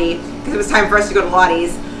lobby because it was time for us to go to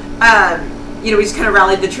Lottie's. We just kind of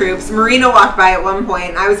rallied the troops. Marina walked by at one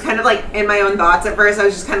point. I was kind of like in my own thoughts at first. I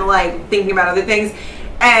was just kind of like thinking about other things.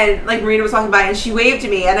 And like Marina was walking by and she waved to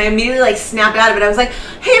me and I immediately like snapped out of it. I was like,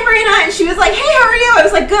 hey Marina, and she was like, hey, how are you? I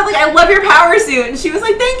was like, good, like I love your power suit. And she was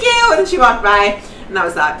like, thank you. And then she walked by and that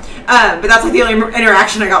was that. But that's like the only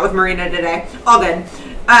interaction I got with Marina today. All good.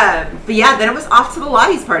 But yeah, then it was off to the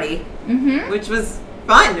Lottie's party, which was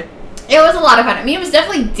fun. It was a lot of fun. I mean, it was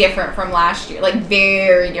definitely different from last year. Like,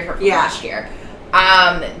 very different from last year.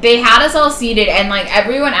 They had us all seated, and, like,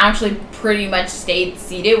 everyone actually pretty much stayed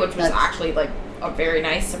seated, which was actually, like, a very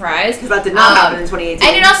nice surprise. Because that did not happen in 2018.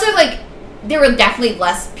 And it also, like, there were definitely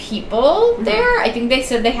less people there. I think they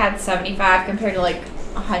said they had 75 compared to, like,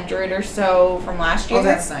 100 or so from last year. Oh,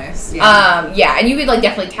 that's nice. Yeah, and you could, like,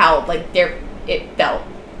 definitely tell, like, it felt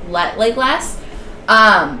like less.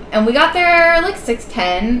 And we got there like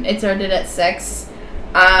 6:10. It started at 6.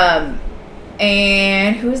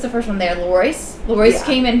 And who was the first one there? Loris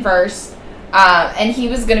came in first. And he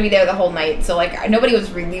was gonna be there the whole night. So like nobody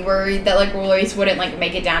was really worried that like Loris wouldn't like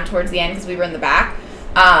make it down towards the end because we were in the back.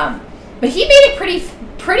 But he made it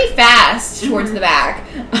pretty fast towards the back.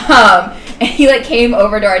 And he like came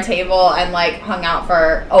over to our table and like hung out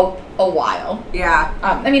for a while. Yeah.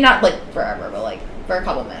 I mean, not like forever, but like for a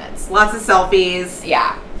couple minutes. Lots of selfies.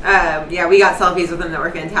 Yeah. We got selfies with him that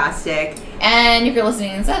were fantastic. And if you're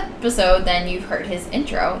listening to this episode, then you've heard his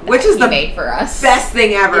intro, that Which is he the made for us. Best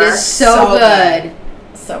thing ever. It is so good.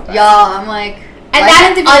 So good. Y'all, I'm like, And why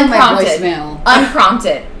that didn't they be in my unprompted. voicemail?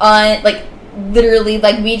 Unprompted. Like literally,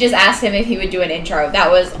 like we just asked him if he would do an intro. That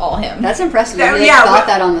was all him. That's impressive. That- They like, yeah, thought what-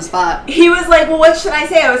 that on the spot. He was like, well, what should I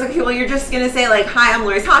say? I was like, okay, well, you're just going to say, like, hi, I'm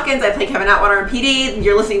Loris Hawkins. I play Kevin Atwater on PD.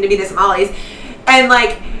 You're listening to me to some Ollies. And,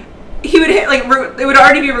 like, he would hit, like, it would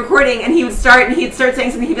already be recording, and he'd start saying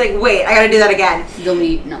something, he'd be like, wait, I gotta do that again.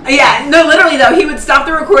 Delete, no. Yeah, no, literally, though, he would stop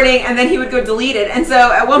the recording, and then he would go delete it, and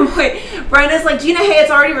so at one point, Brenda's like, Gina, hey, it's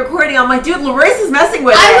already recording. I'm like, dude, Larissa is messing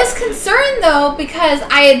with it. I was concerned, though, because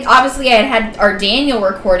I had our Daniel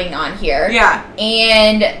recording on here. Yeah.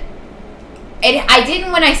 And I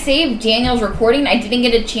didn't, when I saved Daniel's recording, I didn't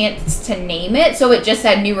get a chance to name it, so it just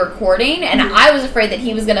said new recording, and I was afraid that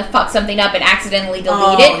he was going to fuck something up and accidentally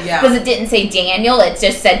delete it, because it didn't say Daniel, it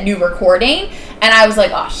just said new recording, and I was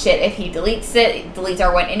like, oh shit, if he deletes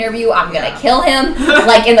our one interview, I'm going to kill him,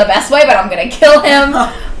 like in the best way, but I'm going to kill him,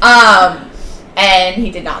 and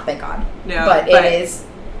he did not, thank God. No, but it is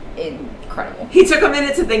incredible. He took a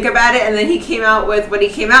minute to think about it, and then he came out with what he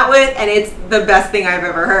came out with, and it's the best thing I've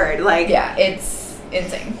ever heard. Like, yeah, it's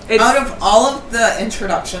insane. Out of all of the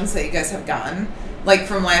introductions that you guys have gotten, like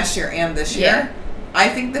from last year and this year, I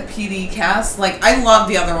think the PD cast, like, I love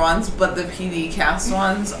the other ones, but the PD cast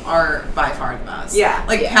ones are by far the best. Yeah.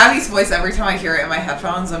 Like, Patty's voice, every time I hear it in my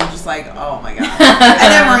headphones, I'm just like, oh my god. And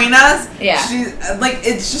then Marina's, she's, like,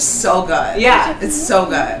 it's just so good. Yeah. It's so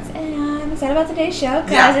good. I'm excited about today's show,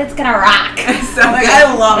 because it's gonna rock. So like, good.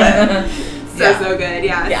 I love it. So good,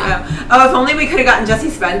 yeah. So, oh, if only we could have gotten Jesse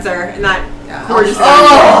Spencer in that gorgeous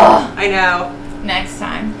Oh. I know. Next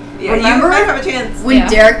time. Yeah, Remember you might have a chance. when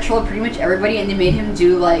Derek trolled pretty much everybody and they made him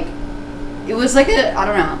do like, it was like I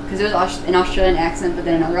don't know, because it was an Australian accent but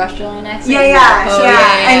then another Australian accent. Yeah.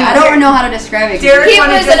 And I don't know how to describe it. Derek He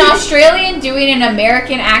was an Australian doing an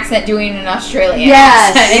American accent doing an Australian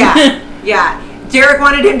accent. Yeah. Derek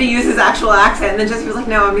wanted him to use his actual accent, and then Jesse was like,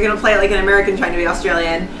 no, I'm going to play it like an American trying to be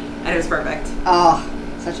Australian, and it was perfect. Oh,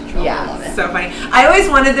 such a troll. Yeah, I love it. so funny. I always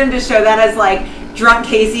wanted them to show that as, like, drunk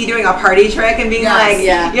Casey doing a party trick and being like,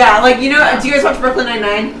 like, you know, do you guys watch Brooklyn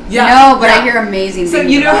Nine-Nine? No, but I hear amazing things. So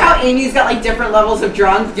you know how Amy's got, like, different levels of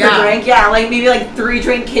drunk per drink? Yeah, like, maybe, like,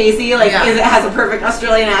 3-drink Casey, like, has a perfect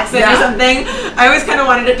Australian accent or something. I always kind of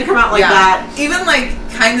wanted it to come out like that. Even, like,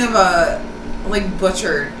 kind of a, like,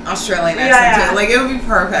 butchered Australian accent, too. Like, it would be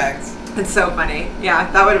perfect. It's so funny.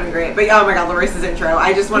 Yeah, that would have been great. But oh my god, Larissa's intro.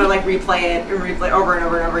 I just want to like replay it and replay over and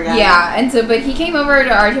over and over again. Yeah, and so, but he came over to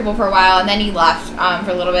our table for a while, and then he left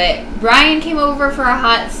for a little bit. Brian came over for a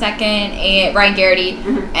hot second, and Brian Garrity,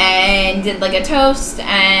 and did like a toast,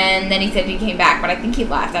 and then he said he came back, but I think he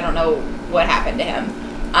left. I don't know what happened to him.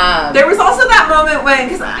 There was also that moment when,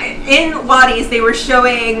 because in Lottie's, they were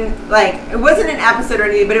showing, like, it wasn't an episode or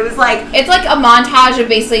anything, but it was like... It's like a montage of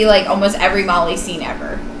basically, like, almost every Molly scene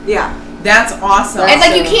ever. Yeah. That's awesome. And,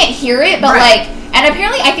 like, you can't hear it, but, like... And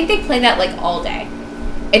apparently, I think they play that, like, all day.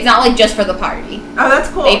 It's not, like, just for the party. Oh, that's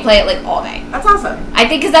cool. They play it, like, all day. That's awesome. I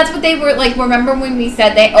think because that's what they were, like, remember when we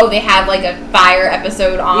said they have, like, a fire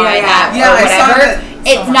episode on or whatever? I saw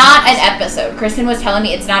it's not an episode. Kristen was telling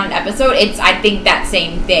me it's not an episode. It's, I think, that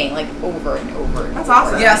same thing, like, over and over. That's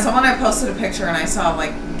awesome. Yeah, someone had posted a picture and I saw,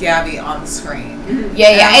 like, Gabby on the screen.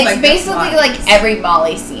 Yeah. It's like, basically, like, every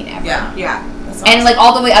Molly scene ever. Yeah. Awesome. And, like,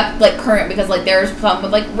 all the way up, like, current, because, like, there's some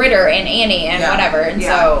with, like, Ritter and Annie and whatever, and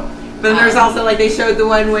so... But then there's also, like, they showed the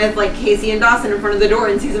one with, like, Casey and Dawson in front of the door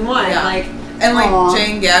in season 1. Yeah. Like... And, like,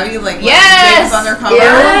 Jay and Gabby, like, yes! James undercover.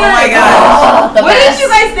 Yes! Oh, my God. What did you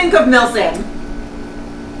guys think of Milson?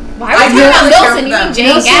 Why are you talking about Milson? You mean Jay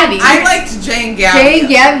and Gabby. I liked Jay and Gabby. Jay and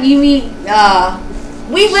Gabby, you mean,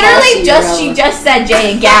 we literally she just said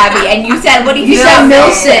Jay and Gabby, and you said, what did you say?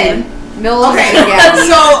 Milson. Okay,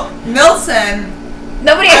 so, Milson...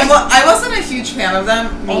 I wasn't a huge fan of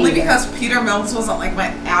them, only because Peter Mills wasn't, like, my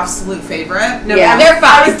absolute favorite. No, they're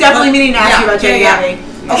fine. I was definitely meaning to ask you about Jay and Gabby.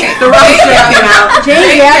 Okay, the roast came out.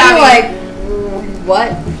 Jay and Gabby, like,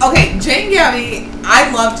 what? Okay, Jay and Gabby,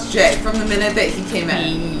 I loved Jay from the minute that he came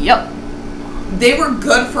in. Yep. They were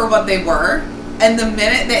good for what they were, and the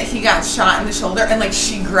minute that he got shot in the shoulder and, like,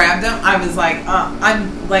 she grabbed him, I was like,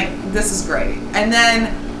 I'm, like, this is great. And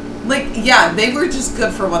then... Like, yeah, they were just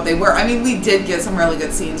good for what they were. I mean, we did get some really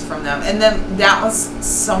good scenes from them. And then that was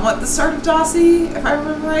somewhat the start of Dawsey, if I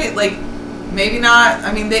remember right. Like, maybe not.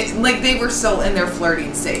 I mean, they were still in their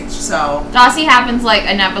flirting stage, so... Dawsey happens, like,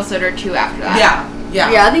 an episode or two after that.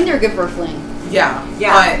 Yeah. Yeah, I think they were good for a fling. Yeah.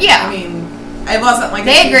 Yeah. But, I mean, it wasn't like...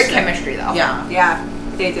 They had great chemistry, though. Yeah. Yeah,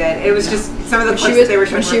 they did. It was just... Some of the clips that they were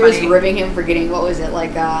showing she was ribbing him for getting, what was it,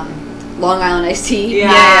 like, Long Island iced tea.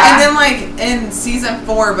 Yeah. And then, like, in season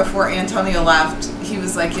 4, before Antonio left, he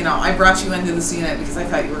was like, you know, I brought you into this unit because I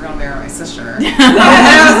thought you were going to marry my sister. And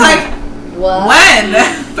I was like, what? When?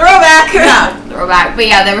 Throwback. Yeah. Throwback. But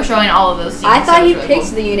yeah, they were showing all of those scenes. I thought he really picked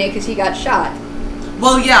cool. the unit because he got shot.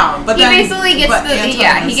 Well, yeah, but he then... basically gets but the... Antonio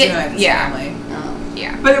Yeah, he was gets... doing it with his Yeah. family. Oh.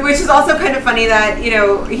 Yeah. But which is also kind of funny that, you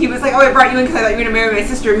know, he was like, oh, I brought you in because I thought you were going to marry my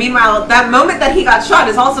sister. Meanwhile, that moment that he got shot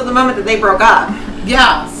is also the moment that they broke up.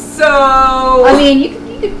 Yeah. So... I mean, you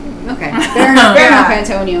could okay. Fair enough,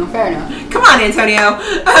 Antonio. Fair enough. Come on, Antonio.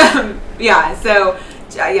 Yeah, so...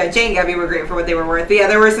 Yeah, Jay and Gabby were great for what they were worth. But yeah,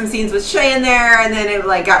 there were some scenes with Shay in there, and then it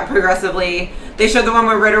like got progressively... They showed the one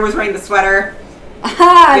where Ritter was wearing the sweater.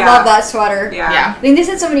 I love that sweater. Yeah. I think they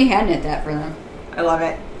said somebody hand knit that for them. I love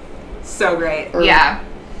it. So great. Yeah.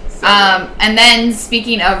 So great. And then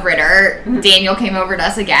speaking of Ritter, Daniel came over to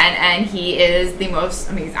us again, and he is the most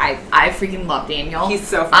amazing. I freaking love Daniel. He's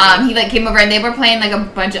so funny. He like came over and they were playing like a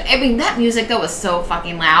bunch of. I mean, that music though was so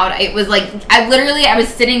fucking loud. It was like I was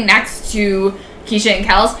sitting next to Keisha and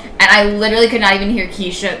Kels, and I literally could not even hear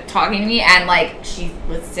Keisha talking to me, and like she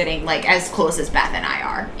was sitting like as close as Beth and I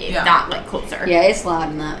are, if not like closer. Yeah, it's loud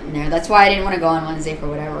in there. That's why I didn't want to go on Wednesday for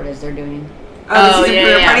whatever it is they're doing. Oh,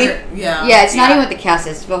 yeah. Party? Yeah, it's not even with the cast.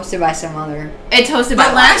 It's hosted by some other. It's hosted by.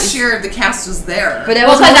 But last year the cast was there. But that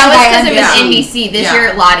was because it was NBC. This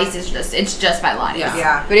year Lottie's it's just by Lottie's.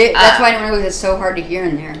 Yeah. But that's why I don't know because it's so hard to hear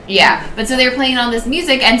in there. Yeah, but so they were playing all this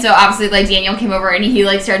music, and so obviously like Daniel came over and he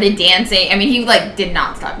like started dancing. I mean, he like did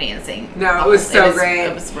not stop dancing. No, it was so great.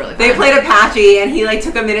 It was really fun. They played Apache, and he like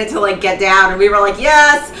took a minute to like get down, and we were like,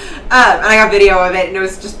 yes. And I got video of it, and it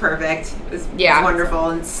was just perfect. It was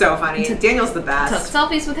wonderful and so funny. Daniel's the best. Took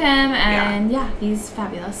selfies with him, and he's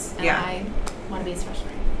fabulous. And I want to be his friend.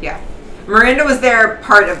 Yeah. Miranda was there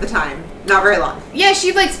part of the time, not very long. Yeah,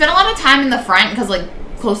 she like spent a lot of time in the front because like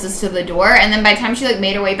closest to the door, and then by the time she like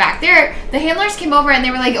made her way back there, the handlers came over and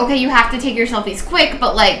they were like, okay, you have to take your selfies quick,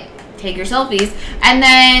 but like take your selfies. And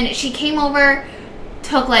then she came over,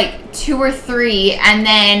 took like 2 or 3, and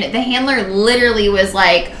then the handler literally was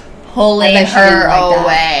like pulling her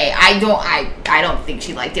away. I don't think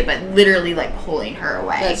she liked it, but literally like pulling her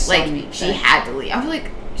away. That's like so she had to leave. I was like,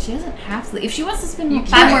 she doesn't have to leave. If she wants to spend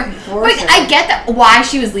 5 more, like I get that why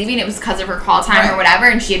she was leaving. It was because of her call time or whatever,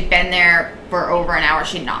 and she had been there for over an hour.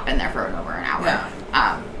 She had not been there for over an hour.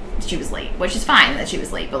 Yeah. She was late, which is fine that she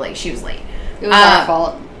was late, but like she was late. It was our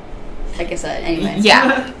fault. Like I said, anyway.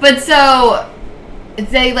 Yeah, but so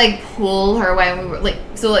they like pull her away, and we were like,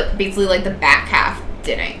 so like basically like the back half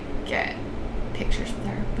didn't get pictures with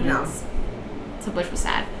her, but so which was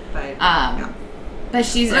sad. But but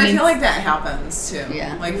she's. But I feel like that happens too.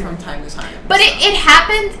 Yeah. Like from time to time. But it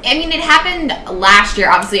happened. I mean, it happened last year.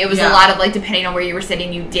 Obviously, it was a lot of like depending on where you were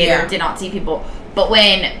sitting, you did or did not see people. But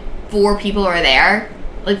when 4 people are there,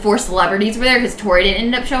 like 4 celebrities were there, because Tori didn't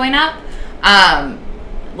end up showing up.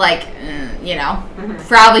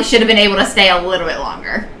 Probably should have been able to stay a little bit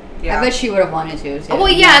longer. Yeah. I bet she would have wanted to. Well,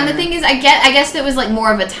 yeah, and the thing is, I guess it was like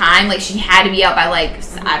more of a time. Like she had to be out by like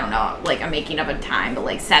I don't know, like I'm making up a time, but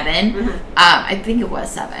like 7. I think it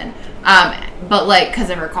was 7. But like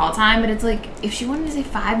because of her call time. But it's like if she wanted to say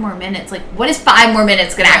 5 more minutes, like what is 5 more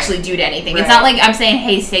minutes gonna actually do to anything? It's not like I'm saying,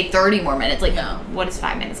 hey, say 30 more minutes. Like what is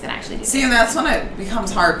 5 minutes gonna actually do? See, and that's when it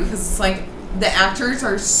becomes hard because it's like the actors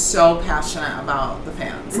are so passionate about the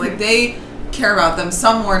fans. Like they care about them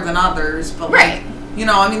some more than others, but like. You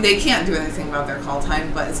know, I mean, they can't do anything about their call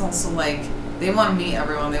time, but it's also like they want to meet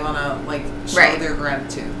everyone. They want to like show their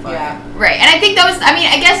gratitude. But. Yeah, right. And I think that was. I mean,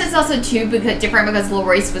 I guess it's also too different because Lil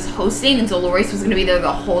Royce was hosting, and so Lil Royce was going to be there the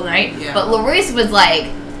whole night. Yeah. But Lil Royce was like,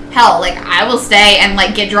 hell, like I will stay and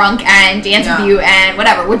like get drunk and dance with you and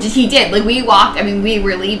whatever, which he did. Like we walked. I mean, we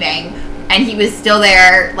were leaving, and he was still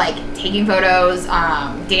there, like taking photos,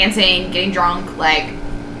 dancing, getting drunk. Like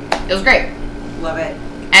it was great. Love it.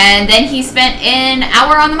 And then he spent an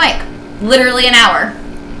hour on the mic. Literally an hour.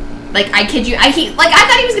 Like, I kid you. I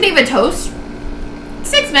thought he was going to give a toast.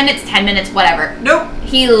 6 minutes, 10 minutes, whatever. Nope.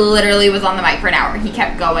 He literally was on the mic for an hour. He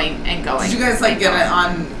kept going and going. Did you guys, like, get it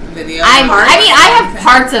on video? I have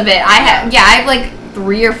parts of it. I have, like,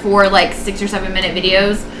 3 or 4, like, 6 or 7 minute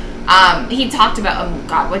videos. He talked about, oh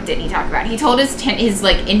god, what did he talk about? He told his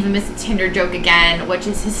like infamous Tinder joke again, which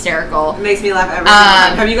is hysterical. It makes me laugh every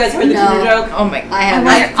time. Have you guys heard the Tinder joke? Oh my! I haven't.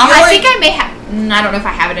 I think I may have. I don't know if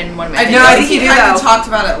I have it in one of my. I think you kind of talked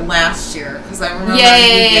about it last year because I remember.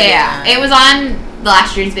 Yeah. It was on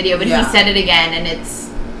last year's video, but he said it again, and it's.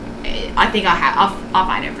 I think I'll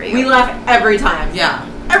find it for you. We laugh every time. Yeah.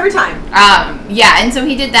 Every time. And so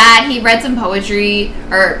he did that. He read some poetry,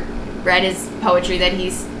 or read his poetry that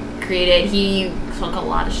he's created. He took a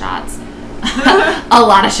lot of shots.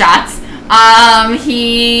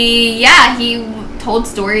 He told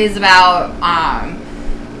stories about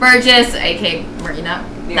Burgess, aka Marina.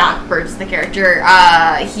 not Burgess the character.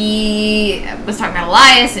 He was talking about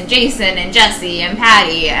Elias and Jason and Jesse and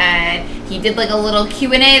Patty, and he did like a little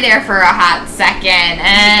Q&A there for a hot second,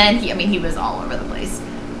 and he was all over the place.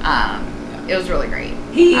 It was really great.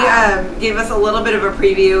 He gave us a little bit of a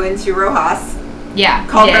preview into Rojas. Yeah.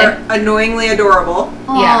 Called her annoyingly adorable.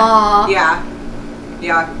 Aww. Yeah.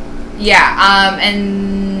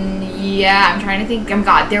 I'm trying to think. Oh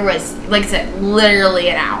God, there was, like I said, literally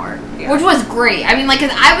an hour, which was great. I mean, like,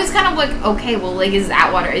 'cause I was kind of like, okay, well, like, is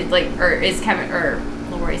Atwater, or is Kevin, or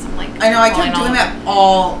Lori's, I'm like, I know, I kept doing that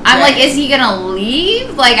all day. I'm like, is he gonna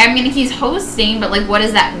leave? Like, I mean, he's hosting, but like, what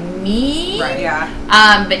does that mean? Right. Yeah.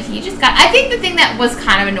 But he just got, I think the thing that was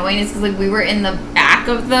kind of annoying is because, like, we were in the back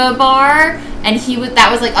of the bar, and that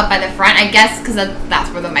was, like, up by the front, I guess, because that's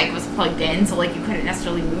where the mic was plugged in, so, like, you couldn't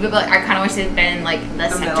necessarily move it, but, like, I kind of wish it had been, like, the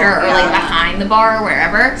center, middle, or, like, behind the bar, or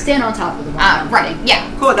wherever. Stand on top of the bar. Right, yeah.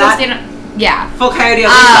 Cool with that. Yeah. Full Coyote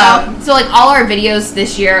style. So, like, all our videos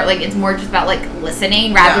this year, like, it's more just about, like,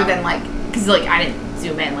 listening, rather than, like, because, like, I didn't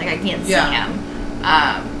zoom in, like, I can't see him,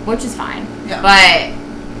 which is fine. Yeah.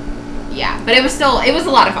 But it was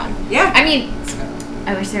a lot of fun. Yeah. I mean,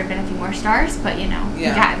 I wish there had been a few more stars, but you know,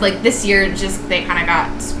 Yeah. like this year, just they kind of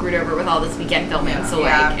got screwed over with all this weekend filming, so like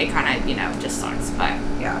Yeah. it kind of just sucks. But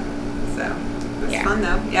Yeah. So it was fun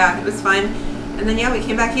though. Yeah, it was fun. And then we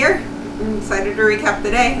came back here. I'm excited to recap the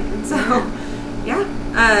day. And so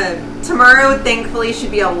tomorrow thankfully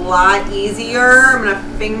should be a lot easier. I'm gonna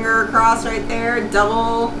finger cross right there,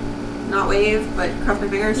 double, not wave, but cross my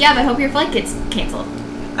fingers. yeah, but hope your flight gets canceled.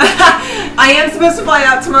 I am supposed to fly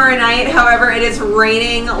out tomorrow night. However, it is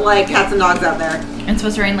raining like cats and dogs out there. It's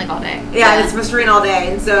supposed to rain like all day. Yeah, it's supposed to rain all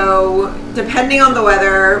day. And so, depending on the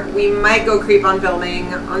weather, we might go creep on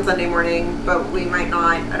filming on Sunday morning, but we might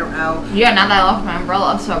not. I don't know. Yeah, now that I lost my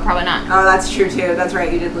umbrella, so probably not. Oh, that's true too. That's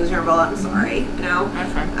right. You did lose your umbrella. I'm sorry.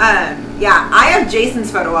 That's fine. I have Jason's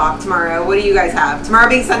photo op tomorrow. What do you guys have? Tomorrow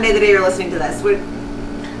being Sunday, the day you're listening to this. What?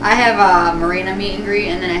 I have a Marina meet and greet,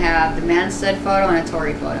 and then I have the Manstead photo and a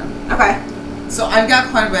Tori photo. Okay. So I've got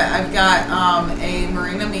quite a bit. I've got a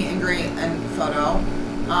Marina meet and greet and photo,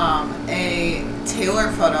 a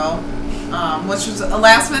Taylor photo, which was a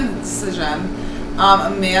last minute decision, a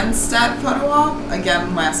Manstead photo op,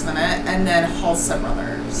 again last minute, and then Halstead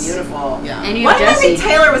Brothers. Beautiful. Yeah. And you Why have did I Jesse. think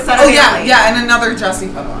Taylor was Saturday only? and another Jesse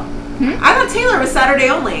photo op. I thought Taylor was Saturday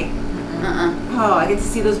only. Uh-uh. Oh, I get to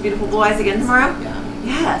see those beautiful blue eyes again tomorrow? Yeah.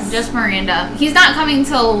 Yes. Just Miranda. He's not coming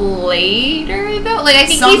till later though. Like I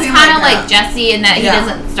think Something he's kind of like like that. Jesse in that he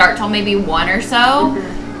doesn't start till maybe 1 or so,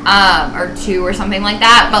 or 2 or something like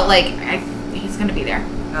that. But like he's gonna be there.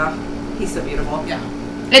 Oh, he's so beautiful. Yeah.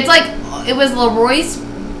 It's like it was Leroy's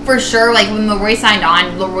for sure. Like when Leroy signed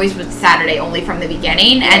on, Leroy's was Saturday only from the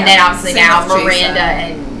beginning, and then obviously Same now with Jason. Miranda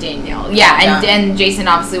and Danielle. Yeah, and Jason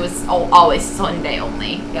obviously was always Sunday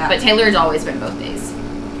only. Yeah. But Taylor's always been both days.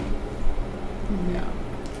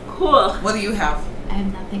 Cool. What do you have? I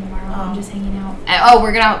have nothing tomorrow. Oh. I'm just hanging out.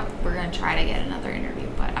 We're gonna try to get another interview,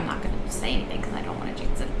 but I'm not gonna say anything because I don't want to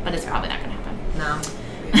jinx it. But it's probably not gonna happen. No.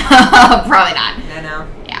 Probably not. No.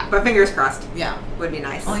 Yeah. But fingers crossed. Yeah. Would be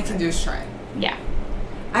nice. All you can do is try. Yeah.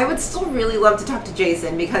 I would still really love to talk to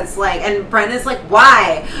Jason because, like, and Brenda's like,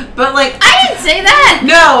 why? But, like, I didn't say that.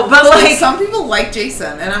 no, but, like, Some people like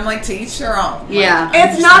Jason, and I'm like, to each their own. Yeah. Like,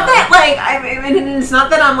 it's not that, like, I mean, it's not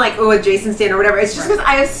that I'm like, oh, a Jason stan or whatever. It's just because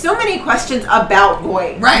I have so many questions about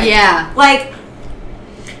Voight. Right. Yeah. Like,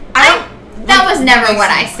 That was never what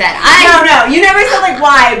I said. No, you never said, like,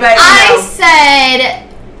 why, but, I said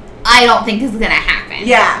I don't think this is gonna happen.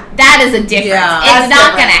 Yeah. That is a difference. Yeah. It's That's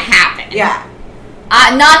not different. gonna happen. Yeah.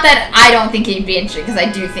 Not that I don't think he'd be interested, because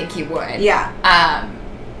I do think he would. Yeah.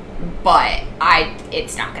 But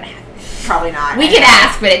it's not gonna happen. Probably not. We I could know.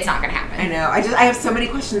 ask, but it's not gonna happen. I know. I have so many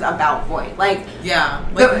questions about Voight. Like, Yeah.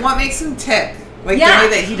 Like, But- what makes him tick? Like, yeah. the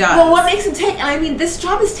way that he does. Well, what makes him tick? And I mean, this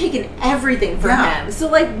job has taken everything from Yeah. him. So,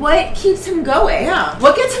 like, what keeps him going? Yeah.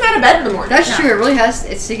 What gets him out of bed in the morning? That's true. It really has.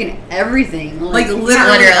 It's taken everything. Like,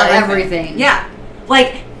 literally everything. Yeah.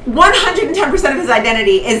 Like, 110% of his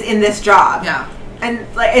identity is in this job. Yeah. And,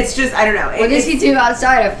 like, it's just, I don't know. What does he do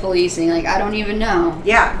outside of policing? Like, I don't even know.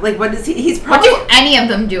 Yeah. Like, what does he... He's What probably... do any of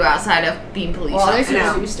them do outside of being police Well, officers? there's I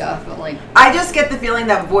know. some stuff, but like, I just get the feeling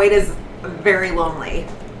that Voight is very lonely.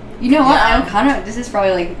 you know what? Yeah. I'm kind of. This is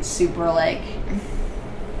probably like super like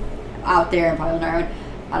out there and probably not.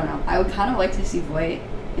 I don't know. I would kind of like to see Voight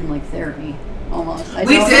in like therapy, almost. I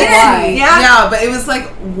We don't did know why. see, yeah. Yeah, but it was like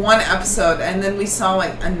one episode, and then we saw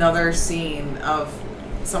like another scene of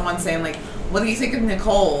someone saying like, "What do you think of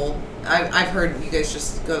Nicole?" I've heard you guys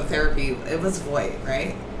just go to therapy. It was Voight,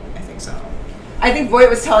 right? I think so. I think Voight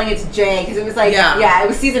was telling it to Jay because it was like, Yeah. it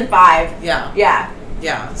was season 5. Yeah. Yeah.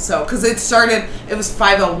 Yeah. So, because it was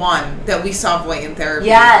 501 that we saw Voight in therapy.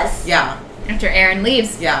 Yes. Yeah. After Aaron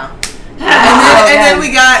leaves. Yeah. And then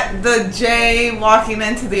we got the Jay walking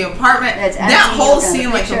into the apartment. That's That empty, whole look at the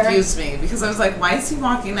scene like picture. confused me because I was like, why is he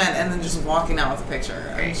walking in and then just walking out with a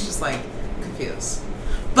picture? I was just like confused.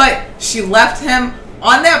 But she left him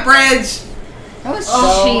on that bridge That was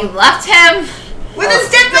She left him. With his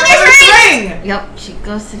dick with in his his ring! ring. Yep, she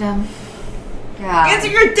ghosted him. God. Answer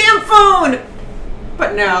your damn phone!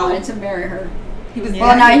 But I no. wanted to marry her. He was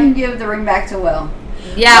Well, now you can give the ring back to Will.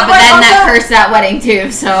 Yeah, but But then that also- cursed that wedding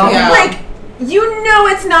too, so. Yeah. Like, you know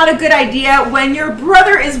it's not a good idea when your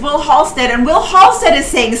brother is Will Halstead and Will Halstead is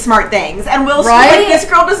saying smart things and Will's Right? like, this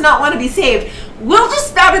girl does not want to be saved. Will just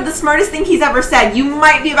spouted the smartest thing he's ever said. You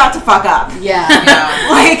might be about to fuck up. Yeah. Yeah.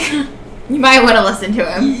 Like, You might want to listen to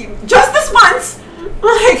him. just this once.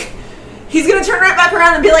 Like, he's gonna turn right back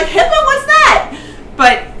around and be like, Hippo, what's that?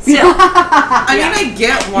 But still. I mean, I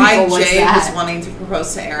get why People, what's Jay that? was wanting to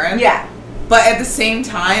propose to Aaron. Yeah. But at the same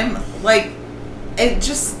time, like, it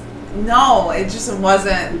just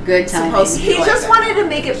wasn't Good timing. supposed to be He like just that. wanted to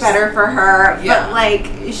make it better for her. Yeah. But, like,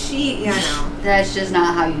 she, you know. That's just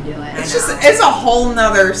not how you do it. It's a whole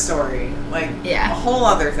nother story. Like, Yeah. a whole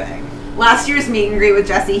other thing. Last year's meet and greet with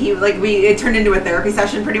Jesse, it turned into a therapy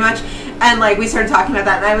session pretty much, and like we started talking about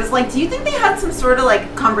that, and I was like, do you think they had some sort of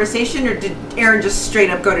like conversation, or did Aaron just straight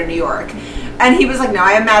up go to New York? And he was like, no,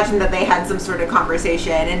 I imagine that they had some sort of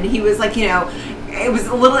conversation, and he was like, you know, it was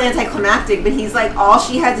a little anticlimactic, but he's like, all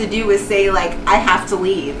she had to do was say like, I have to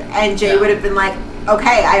leave, and Jay would have been like,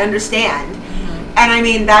 okay, I understand. And I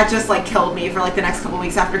mean, that just like killed me for like the next couple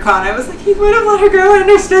weeks after con. I was like, he would have let her go and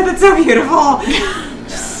understood. That's so beautiful.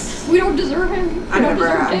 We don't deserve him. I'm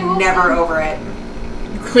never over it.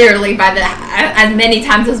 Clearly, by as many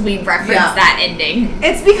times as we referenced that ending.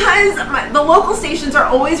 It's because the local stations are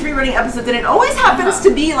always rerunning episodes, and it always happens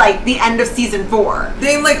to be like the end of season 4.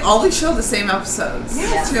 They like always show the same episodes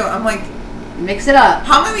Yeah. too. I'm like, Mix it up.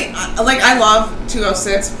 how many? Like, I love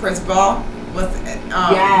 206 Principal with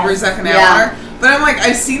Yes. Ruzek and Yeah. Atwater, but I'm like,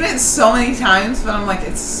 I've seen it so many times, but I'm like,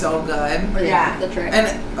 it's so good. Or Yeah. the trick. And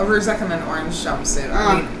a Ruzek in an orange jumpsuit.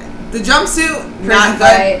 I mean, the jumpsuit Prison not good,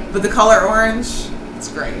 fight. but the color orange, it's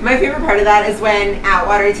great. My favorite part of that is when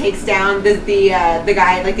Atwater takes down the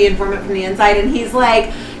guy, like the informant from the inside, and he's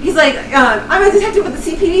like, I'm a detective with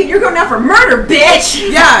the CPD, and you're going out for murder, bitch.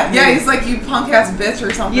 Yeah, he's like, you punk ass bitch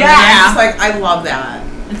or something. Yeah. And I'm just like, I love that.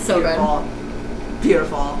 It's so good.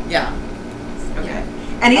 Beautiful. Yeah. Okay.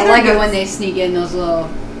 And I like it when they sneak in those little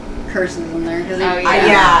curses in there. Cause I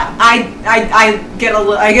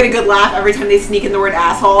get a good laugh every time they sneak in the word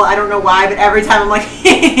asshole. I don't know why, but every time I'm like,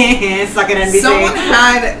 suck it, NBC. Someone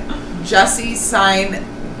had Jesse sign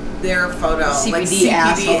their photo, CPD, like CPD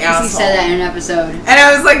asshole. 'Cause asshole. He said that in an episode. And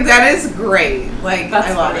I was like, that is great. Like, That's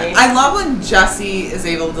I love funny. it. I love when Jesse is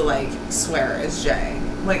able to, like, swear as Jay.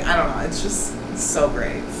 Like, I don't know. It's just so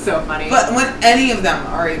great. So funny. But when any of them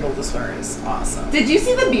are able to swear is awesome. Did you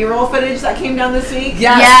see the B-roll footage that came down this week?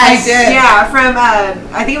 Yes, Yes. I did. Yeah, from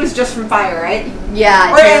I think it was just from Fire, right?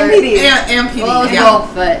 Yeah. Or Taylor- MPD. And PD. Well, it was yeah.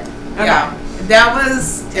 both, but Yeah. That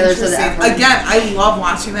was Taylor said interesting. that first. Again, I love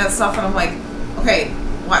watching that stuff, and I'm like, okay,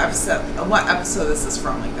 what episode is this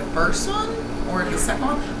from? Like the first one or the second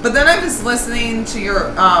one? But then I was listening to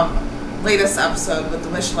your latest episode with the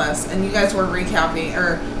wish list, and you guys were recapping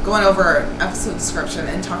or going over episode description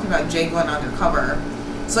and talking about Jay going undercover.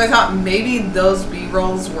 So I thought maybe those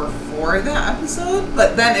B-rolls were for that episode,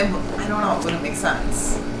 but then I don't know, it wouldn't make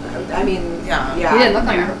sense. I mean, Yeah. yeah. he didn't look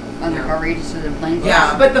undercover. He just was in plain clothes.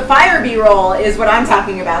 Yeah. But the Fire B-roll is what I'm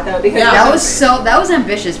talking about, though, because Yeah. That was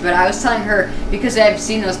ambitious, but I was telling her because I've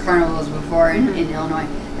seen those carnivals before in Illinois,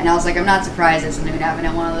 and I was like, I'm not surprised that something would happen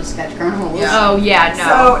at one of those sketch carnivals. Yeah. Oh, yeah,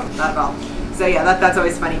 no. So, not at all. So yeah, that's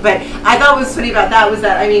always funny. But I thought what was funny about that was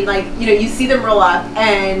that, I mean, like, you know, you see them roll up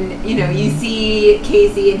and, you know, you see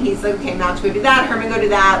Casey and he's like, okay, Mount to do that, Herman go to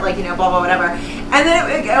that, like, you know, blah, blah, whatever. And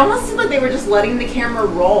then it almost seemed like they were just letting the camera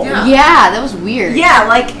roll. Yeah. Yeah, that was weird. Yeah,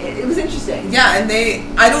 like, it was interesting. Yeah,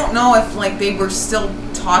 and I don't know if, like, they were still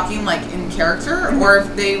talking, like, in character, or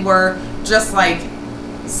if they were just, like,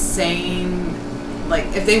 saying, like,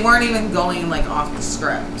 if they weren't even going, like, off the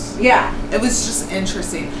script. Yeah. It was just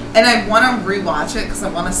interesting. And I want to rewatch it because I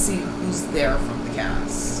want to see who's there from the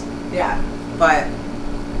cast. Yeah. But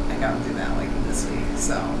I gotta do that, like, this week,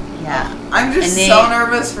 so. Yeah. I'm just And so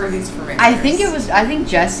nervous for these premieres. I think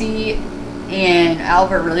Jesse and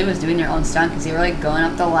Albert really was doing their own stunt because they were like going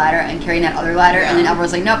up the ladder and carrying that other ladder, and then Albert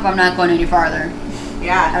was like, nope, I'm not going any farther. I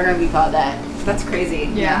Yeah. don't know if you caught that. That's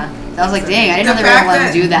crazy. Yeah. That I was like, dang, I didn't know The they were fact gonna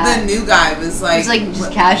let him do that. The new guy was like, He's like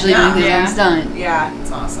just casually doing his own stunt. Yeah.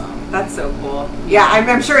 It's awesome. That's so cool. Yeah,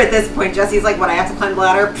 I'm sure at this point Jesse's like, what, I have to climb the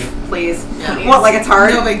ladder? Pfft, please. Yeah. What, like it's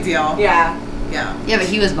hard? No big deal. Yeah. Yeah. Yeah, but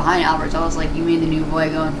he was behind Albert, so I was like, you made the new boy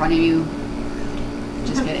go in front of you.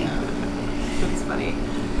 Just kidding. That's funny.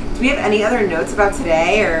 Do we have any other notes about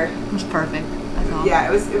today, or? It was perfect. That's all. Yeah,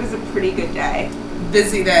 it was a pretty good day.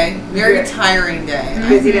 Busy day. Very Yeah. tiring day.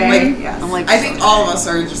 Busy day. Like, Yes. I'm like, I think all of us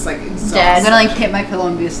are just like exhausted. I'm gonna like hit my pillow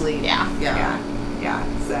and be asleep. Yeah. Yeah. Yeah.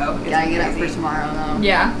 So it's Gotta get up crazy. for tomorrow though.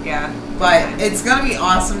 Yeah. Yeah. But it's gonna be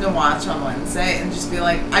awesome to watch on Wednesday and just be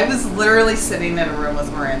like, I was literally sitting in a room with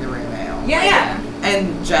Miranda Romeo. Yeah.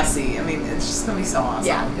 And Jesse. I mean, it's just gonna be so awesome.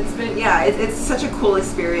 Yeah, it's such a cool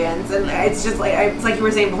experience, and it's just like it's like you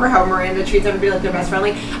were saying before, how Miranda treats everybody like their best friend.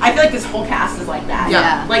 Like I feel like this whole cast is like that.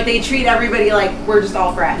 Yeah. Like they treat everybody like we're just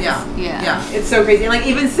all friends. Yeah. Yeah. Yeah. It's so crazy. And like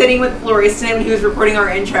even sitting with Loris tonight when he was recording our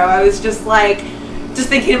intro, I was just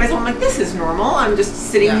thinking to myself, I'm like, this is normal. I'm just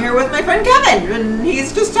sitting Yeah. here with my friend Kevin, and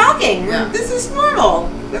he's just talking. Yeah. This is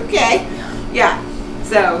normal. Okay. Yeah.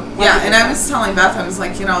 So. Yeah, and I was telling Beth, I was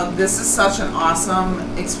like, this is such an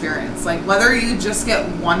awesome experience. Like, whether you just get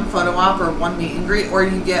one photo op or one meet and greet, or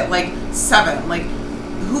you get, like, 7, like,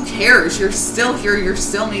 who cares? You're still here. You're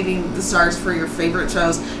still meeting the stars for your favorite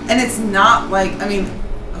shows. And it's not like, I mean,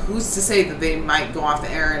 who's to say that they might go off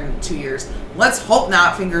the air in 2 years? Let's hope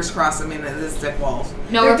not. Fingers crossed. I mean, it is Dick Wolf.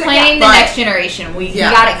 No, we're They're playing the but- Next Generation. We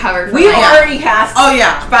Yeah. got it covered. For We like, already cast. Oh,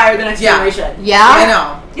 yeah. Fire the Next Yeah. Generation. Yeah? I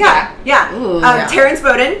know. Yeah. Ooh. Yeah. Terrence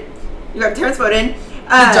Bowden. You got Terrence Bowden.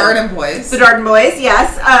 The Darden Boys. The Darden Boys,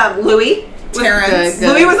 yes. Louis. Terrence. Good.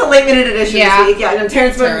 Louis was a late minute addition Yeah. this week. Yeah, no,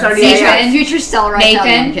 Terrence Bowden's Terrence. already Nathan. yeah. And future Stellar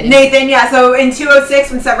Nathan. Nathan, yeah. So in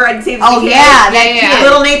 206, when Severide saves Oh the kid, yeah, that Yeah. kid.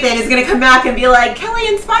 little Nathan is gonna come back and be like, Kelly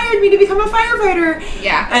inspired me to become a firefighter.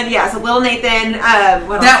 Yeah. And yeah, so little Nathan.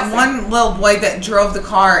 What else That is one little boy that drove the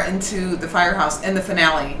car into the firehouse in the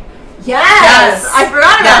finale. there? Yes, I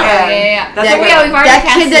forgot about Yeah. him. Yeah. That's Yeah, a we good already one. That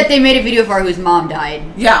casted- kid that they made a video for whose mom died.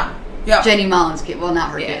 Yeah. Yeah. Jenny Mullins' kid. Well, not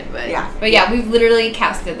her Yeah. kid, but Yeah. But yeah, we've literally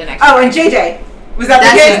casted the Next Oh, and Generation. JJ. Was that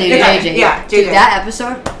that's the kid? his name, Okay. JJ. Yeah, JJ. Dude, that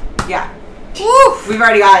episode. Yeah. Woo! We've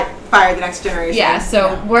already got Fire the Next Generation. Yeah,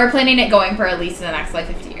 so we're planning it going for at least the next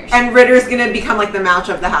 50 years. And Ritter's gonna become like the Mouch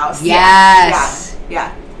of the house. Yes. Yeah.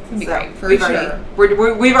 be So great. For we've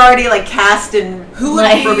sure. we've already like cast and Who would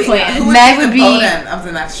Like, be, plan. who would Meg be would the be- Bowden of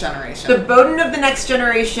the Next Generation? the Bowden of the Next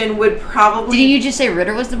Generation would probably. Didn't you just say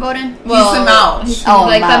Ritter was the Bowden? the Mouch. he's Oh,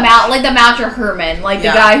 like Mouch. the Mouch, like the Mouch or Herman, like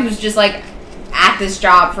Yeah. the guy who's just like at this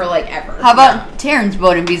job for like ever. How about Terrence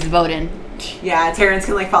Bowden be the Bowden? Yeah, Terrence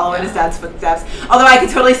can like follow in his dad's footsteps. Although I could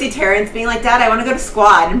totally see Terrence being like, Dad, I want to go to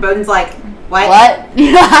squad, and Bowden's like, what? What?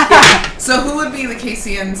 So who would be the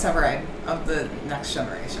Casey and Severide of the Next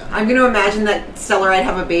Generation? I'm gonna imagine that Stellaride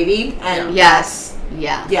have a baby, and Yes.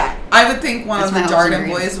 Yeah. yeah. I would think one That's of the my hopes and Darden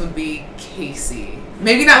dreams. boys would be Casey.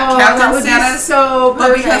 Maybe not Oh, that captain would be status, so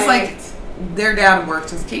but because perfect. like their dad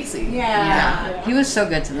worked with Casey. Yeah. He was so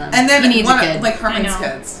good to them. And then he needs one a of, kid. like Herman's I know.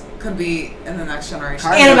 kids could be in the Next Generation.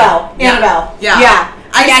 Harvey. Annabelle. Yeah. Annabelle. Yeah. Yeah.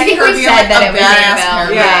 I Yeah, I see think her we being said like that a it was badass Annabelle.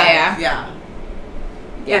 character. Yeah.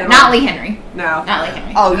 Yeah. Not Lee Henry. No. Not Lee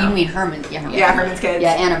Henry. Oh, you mean Herman? Yeah. Herman. Yeah, Herman's kids.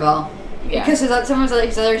 Yeah, Annabelle. Yeah. Because someone's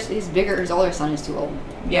like his bigger, his older son is too old.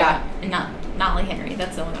 Yeah. And not Lee Henry.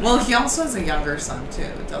 That's the one. Well, he also has a younger son too,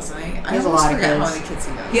 doesn't he? I has a always lot of forget how kids. many kids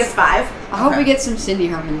he does. He has 5. I hope Okay. we get some Cindy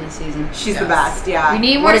Herman this season. She's the Yes. best. Yeah. we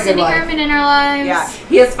need What more a good Cindy life. Herman in our lives. Yeah,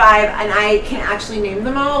 he has 5, and I can actually name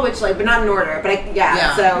them all, which like, but not in order. But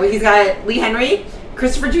Yeah. So he's got Lee Henry,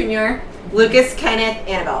 Christopher Jr., Lucas, Kenneth,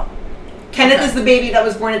 Annabelle. Kenneth Okay. is the baby that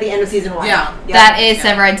was born at the end of season 1. Yeah. That is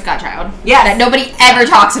Severide's godchild. Yes. That nobody ever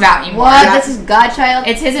talks about anymore. What? Yeah. That's his godchild?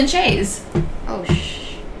 It's his and Shay's. Oh,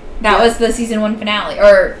 That was the season 1 finale.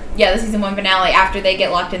 Or, yeah, the season 1 finale after they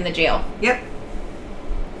get locked in the jail. Yep.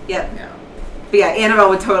 Yeah. But yeah, Annabelle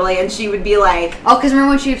would totally, and she would be like, Oh, because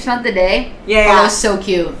remember when she spent the day? Yeah, Oh, yeah. that was so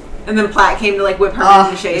cute. and then Platt came to like whip her Oh, into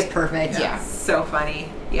it was shape. perfect. Yeah. So funny.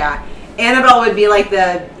 Yeah. Annabelle would be like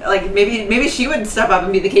maybe she would step up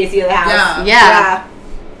and be the Casey of the house. Yeah.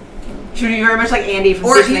 She would be very much like Andy from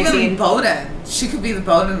Or Station even 19. Bowden. She could be the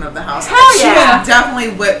Bowden of the house. Hell She yeah. would definitely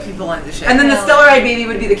whip people into shape. And then the Stellaride baby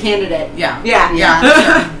would be the candidate. Yeah. Yeah.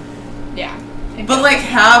 Yeah. Yeah. But like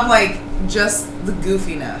have like just the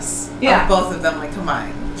goofiness Yeah. of both of them like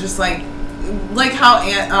combined. Just like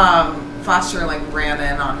how Foster like ran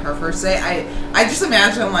in on her first day. I just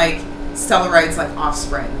imagine like Stellaride's like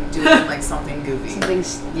offspring doing like something goofy.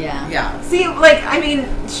 Yeah. Yeah. See, like, I mean,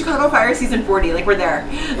 Chicago Fire season 40, like, we're there.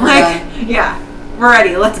 Like, yeah, we're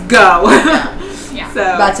ready. Let's go. Yeah. So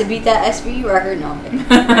About to beat that SVU record? No. I'm kidding.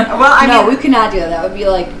 well, I No, mean, we could not do that. That would be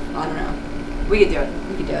like, I don't know. we could do it.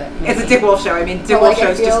 We could do it. It's a maybe. Dick Wolf show. I mean, Dick But, Wolf like, I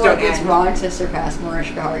shows feel just like don't it's end. wrong to surpass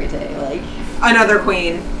Mariska Hargitay. Like, Another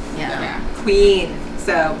queen. yeah. Queen.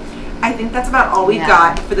 So, I think that's about all we've Yeah.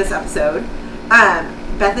 got for this episode.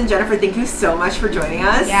 Beth and Jennifer, thank you so much for joining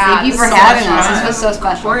us. Yeah. Thank you for so having much us. fun. This was so Of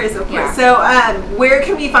special. course, of course. Yeah. So, where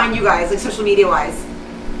can we find you guys, like social media wise?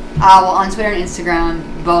 Well, on Twitter and Instagram,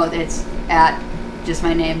 both, it's at just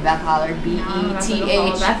my name, Beth Holler, Follow Beth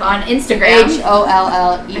BETH. on Instagram.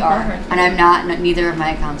 HOLLER. And I'm not, neither of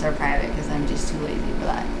my accounts are private because I'm just too lazy for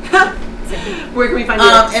that. Where can we find you?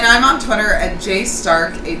 And I'm on Twitter at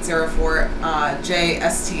JStark804,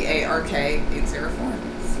 JSTARK804.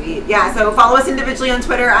 Sweet. Yeah, so follow us individually on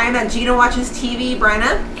Twitter. I am at Gina Watches TV.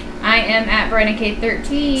 Brenna. I am at Brenna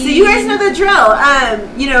K13. So you guys know the drill.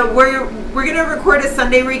 You know, we're gonna record a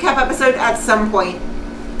Sunday recap episode at some point.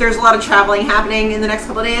 There's a lot of traveling happening in the next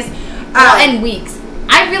couple of days. and weeks.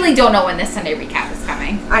 I really don't know when this Sunday recap is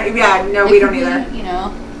coming. We don't either. You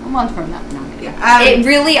know, a month from now. No, I'm kidding. It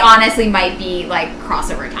really honestly might be like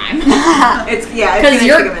crossover time. It's Because gonna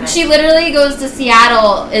take a minute. she literally goes to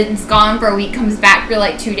Seattle and is gone for a week, comes back for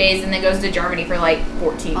like 2 days, and then goes to Germany for like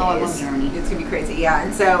 14 Oh, I love days. Germany. It's gonna be crazy, yeah.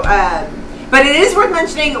 And so, but it is worth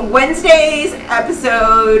mentioning Wednesday's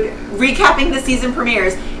episode recapping the season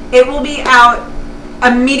premieres. It will be out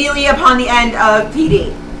immediately upon the end of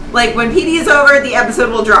PD. Like when PD is over, the episode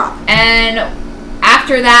will drop. And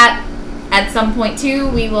after that, at some point too,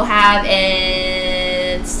 we will have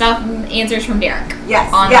answers from Derek.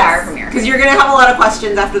 Yes, on the Fire premiere. Because you're gonna have a lot of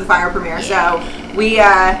questions after the Fire premiere. So we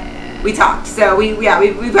talked. So we've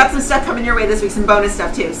got some stuff coming your way this week, some bonus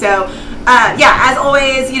stuff too. So as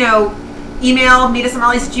always, you know, email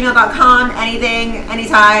meetusomollies@gmail.com. Anything,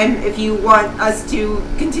 anytime. If you want us to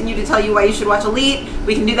continue to tell you why you should watch Elite,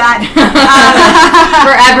 we can do that.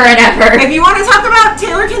 Forever and ever. If you want to talk about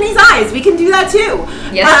Taylor Kinney's eyes, we can do that too.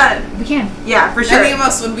 Yes, we can. Yeah, for sure. Any of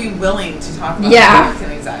us would be willing to talk about Yeah.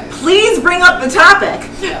 Kinney's eyes. Please bring up the topic.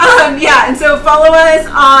 And so follow us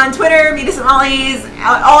on Twitter, Meet Us at Molly's,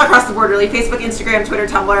 all across the board really, Facebook, Instagram, Twitter,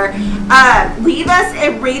 Tumblr. Leave us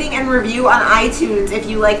a rating and review on iTunes if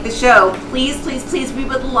you like the show. Please, please, please, we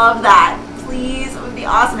would love that. Please, it would be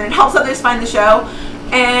awesome. And it helps others find the show.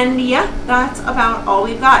 And yeah, that's about all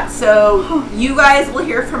we've got. So you guys will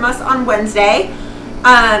hear from us on Wednesday.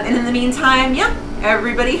 And in the meantime,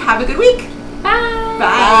 everybody have a good week. Bye.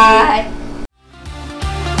 Bye. Bye.